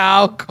 Sea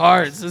Isle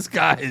Carts. This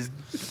guy is...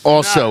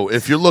 Also,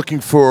 if you're looking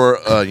for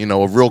a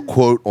real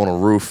quote on a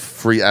roof,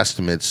 free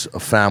estimates, a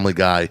family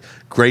guy,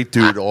 great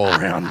dude all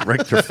around.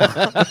 Rick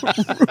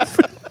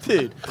Trefano.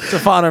 Dude,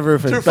 Trefano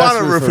Roofing.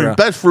 Trefano Roofing,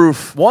 best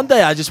roof. One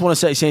day, I just want to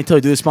say, St.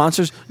 Toad, do the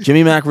sponsors,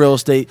 Jimmy Mack Real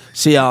Estate,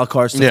 Sea Isle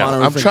Carts, Trefano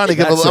Roofing.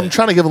 I'm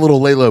trying to give a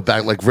little Lalo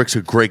back. Like Rick's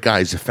a great guy.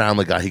 He's a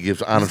family guy. He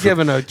gives honest. He's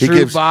giving a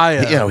true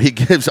bio. He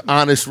gives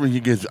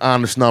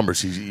honest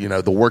numbers. He's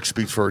the work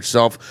speaks for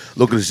itself.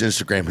 Look at his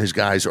Instagram. His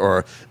guys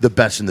are the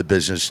best in the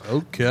business.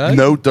 Okay.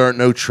 No dirt,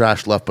 no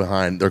trash left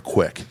behind. They're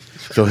quick.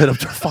 So hit up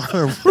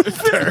Trefano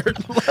Roofing.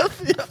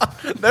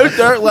 No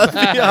dirt left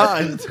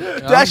behind.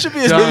 That should be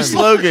his new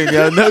slogan,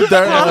 yo. No dirt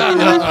left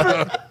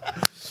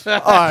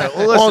behind. All right.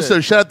 Well, listen.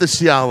 Also, shout out to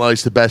Sea Isle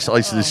Ice, the best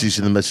ice of the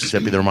season in the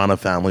Mississippi. The Romano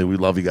family. We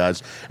love you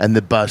guys. And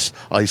the best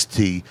iced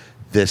tea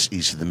this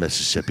east of the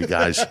Mississippi,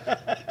 guys.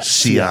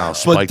 Sea Isle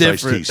spiked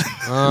iced teas.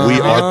 We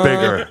are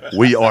bigger.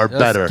 We are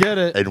better.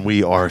 And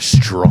we are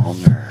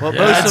stronger. But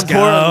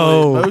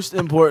most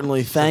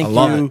importantly, thank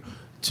you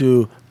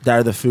to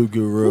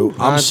DarTheFoodGuru.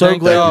 I'm so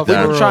glad. We've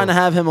been trying to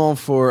have him on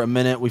for a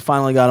minute. We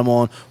finally got him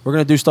on. We're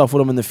going to do stuff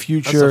with him in the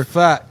future. That's a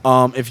fact.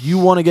 If you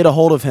want to get a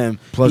hold of him,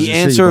 he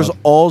answers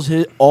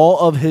all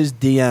of his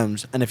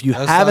DMs. And if you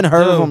haven't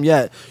heard of him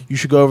yet, you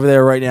should go over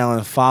there right now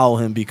and follow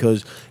him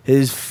because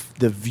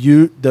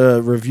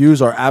the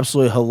reviews are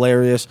absolutely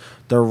hilarious.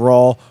 They're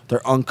raw.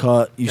 They're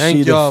uncut. You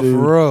see the food.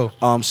 For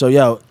real.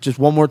 So, just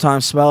one more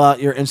time, spell out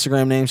your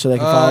Instagram name so they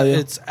can follow you.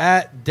 It's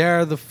at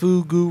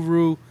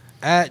DarTheFoodGuru.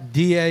 At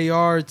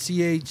DarTheFood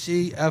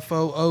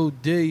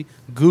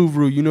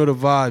Guru. You know the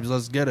vibes.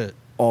 Let's get it.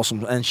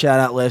 Awesome. And shout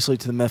out lastly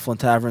to the Mifflin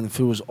Tavern. The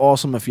food was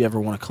awesome. If you ever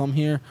want to come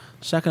here,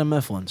 second to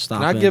Mifflin.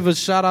 Stop. Can I give a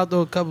shout out to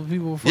a couple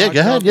people before go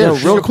ahead. Yeah,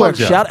 real quick.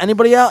 Shout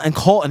anybody out and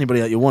call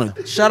anybody out you want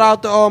to. Shout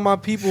out to all my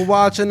people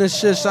watching this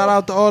shit. Shout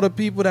out to all the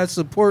people that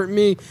support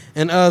me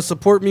and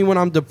support me when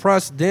I'm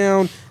depressed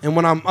down and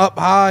when I'm up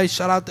high.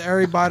 Shout out to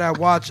everybody that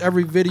watch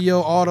every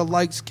video. All the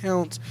likes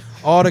counts.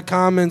 All the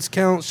comments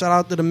count. Shout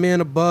out to the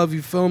man above.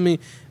 You feel me?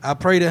 I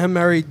pray to him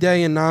every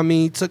day, and I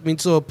mean, he took me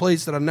to a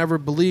place that I never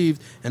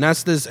believed, and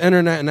that's this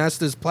internet, and that's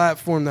this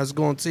platform that's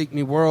going to take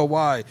me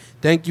worldwide.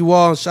 Thank you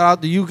all, and shout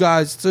out to you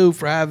guys, too,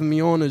 for having me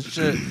on this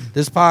shit.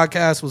 This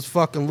podcast was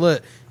fucking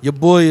lit. Your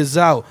boy is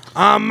out.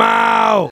 I'm out.